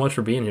 Thank you so much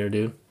for being here,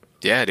 dude.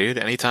 Yeah, dude.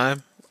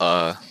 Anytime.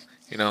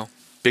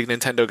 Big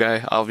Nintendo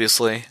guy,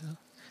 obviously.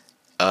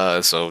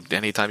 So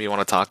anytime you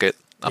want to talk it,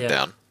 I'm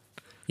down.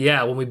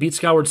 Yeah, when we beat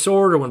Skyward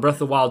Sword or when Breath of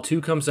the Wild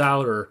 2 comes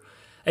out, or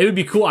it would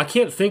be cool. I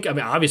can't think. I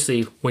mean,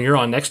 obviously, when you're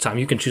on next time,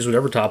 you can choose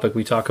whatever topic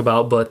we talk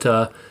about. But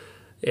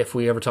if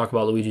we ever talk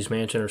about Luigi's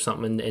Mansion or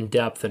something in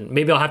depth, and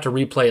maybe I'll have to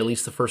replay at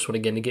least the first one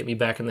again to get me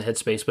back in the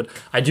headspace. But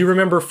I do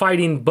remember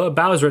fighting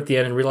Bowser at the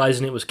end and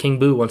realizing it was King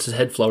Boo once his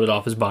head floated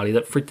off his body.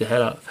 That freaked the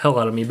hell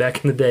out of me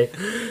back in the day.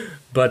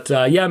 But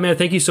yeah, man,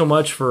 thank you so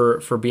much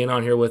for being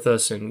on here with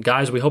us. And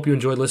guys, we hope you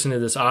enjoyed listening to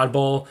this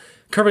oddball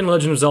covering The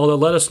Legend of Zelda.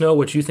 Let us know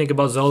what you think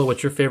about Zelda,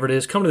 what your favorite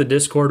is. Come to the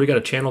Discord. We got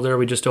a channel there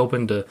we just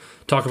opened to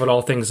talk about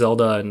all things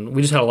Zelda, and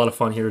we just had a lot of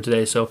fun here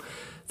today. So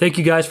thank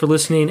you guys for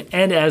listening,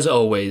 and as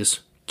always,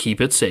 keep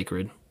it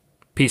sacred.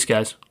 Peace,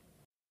 guys.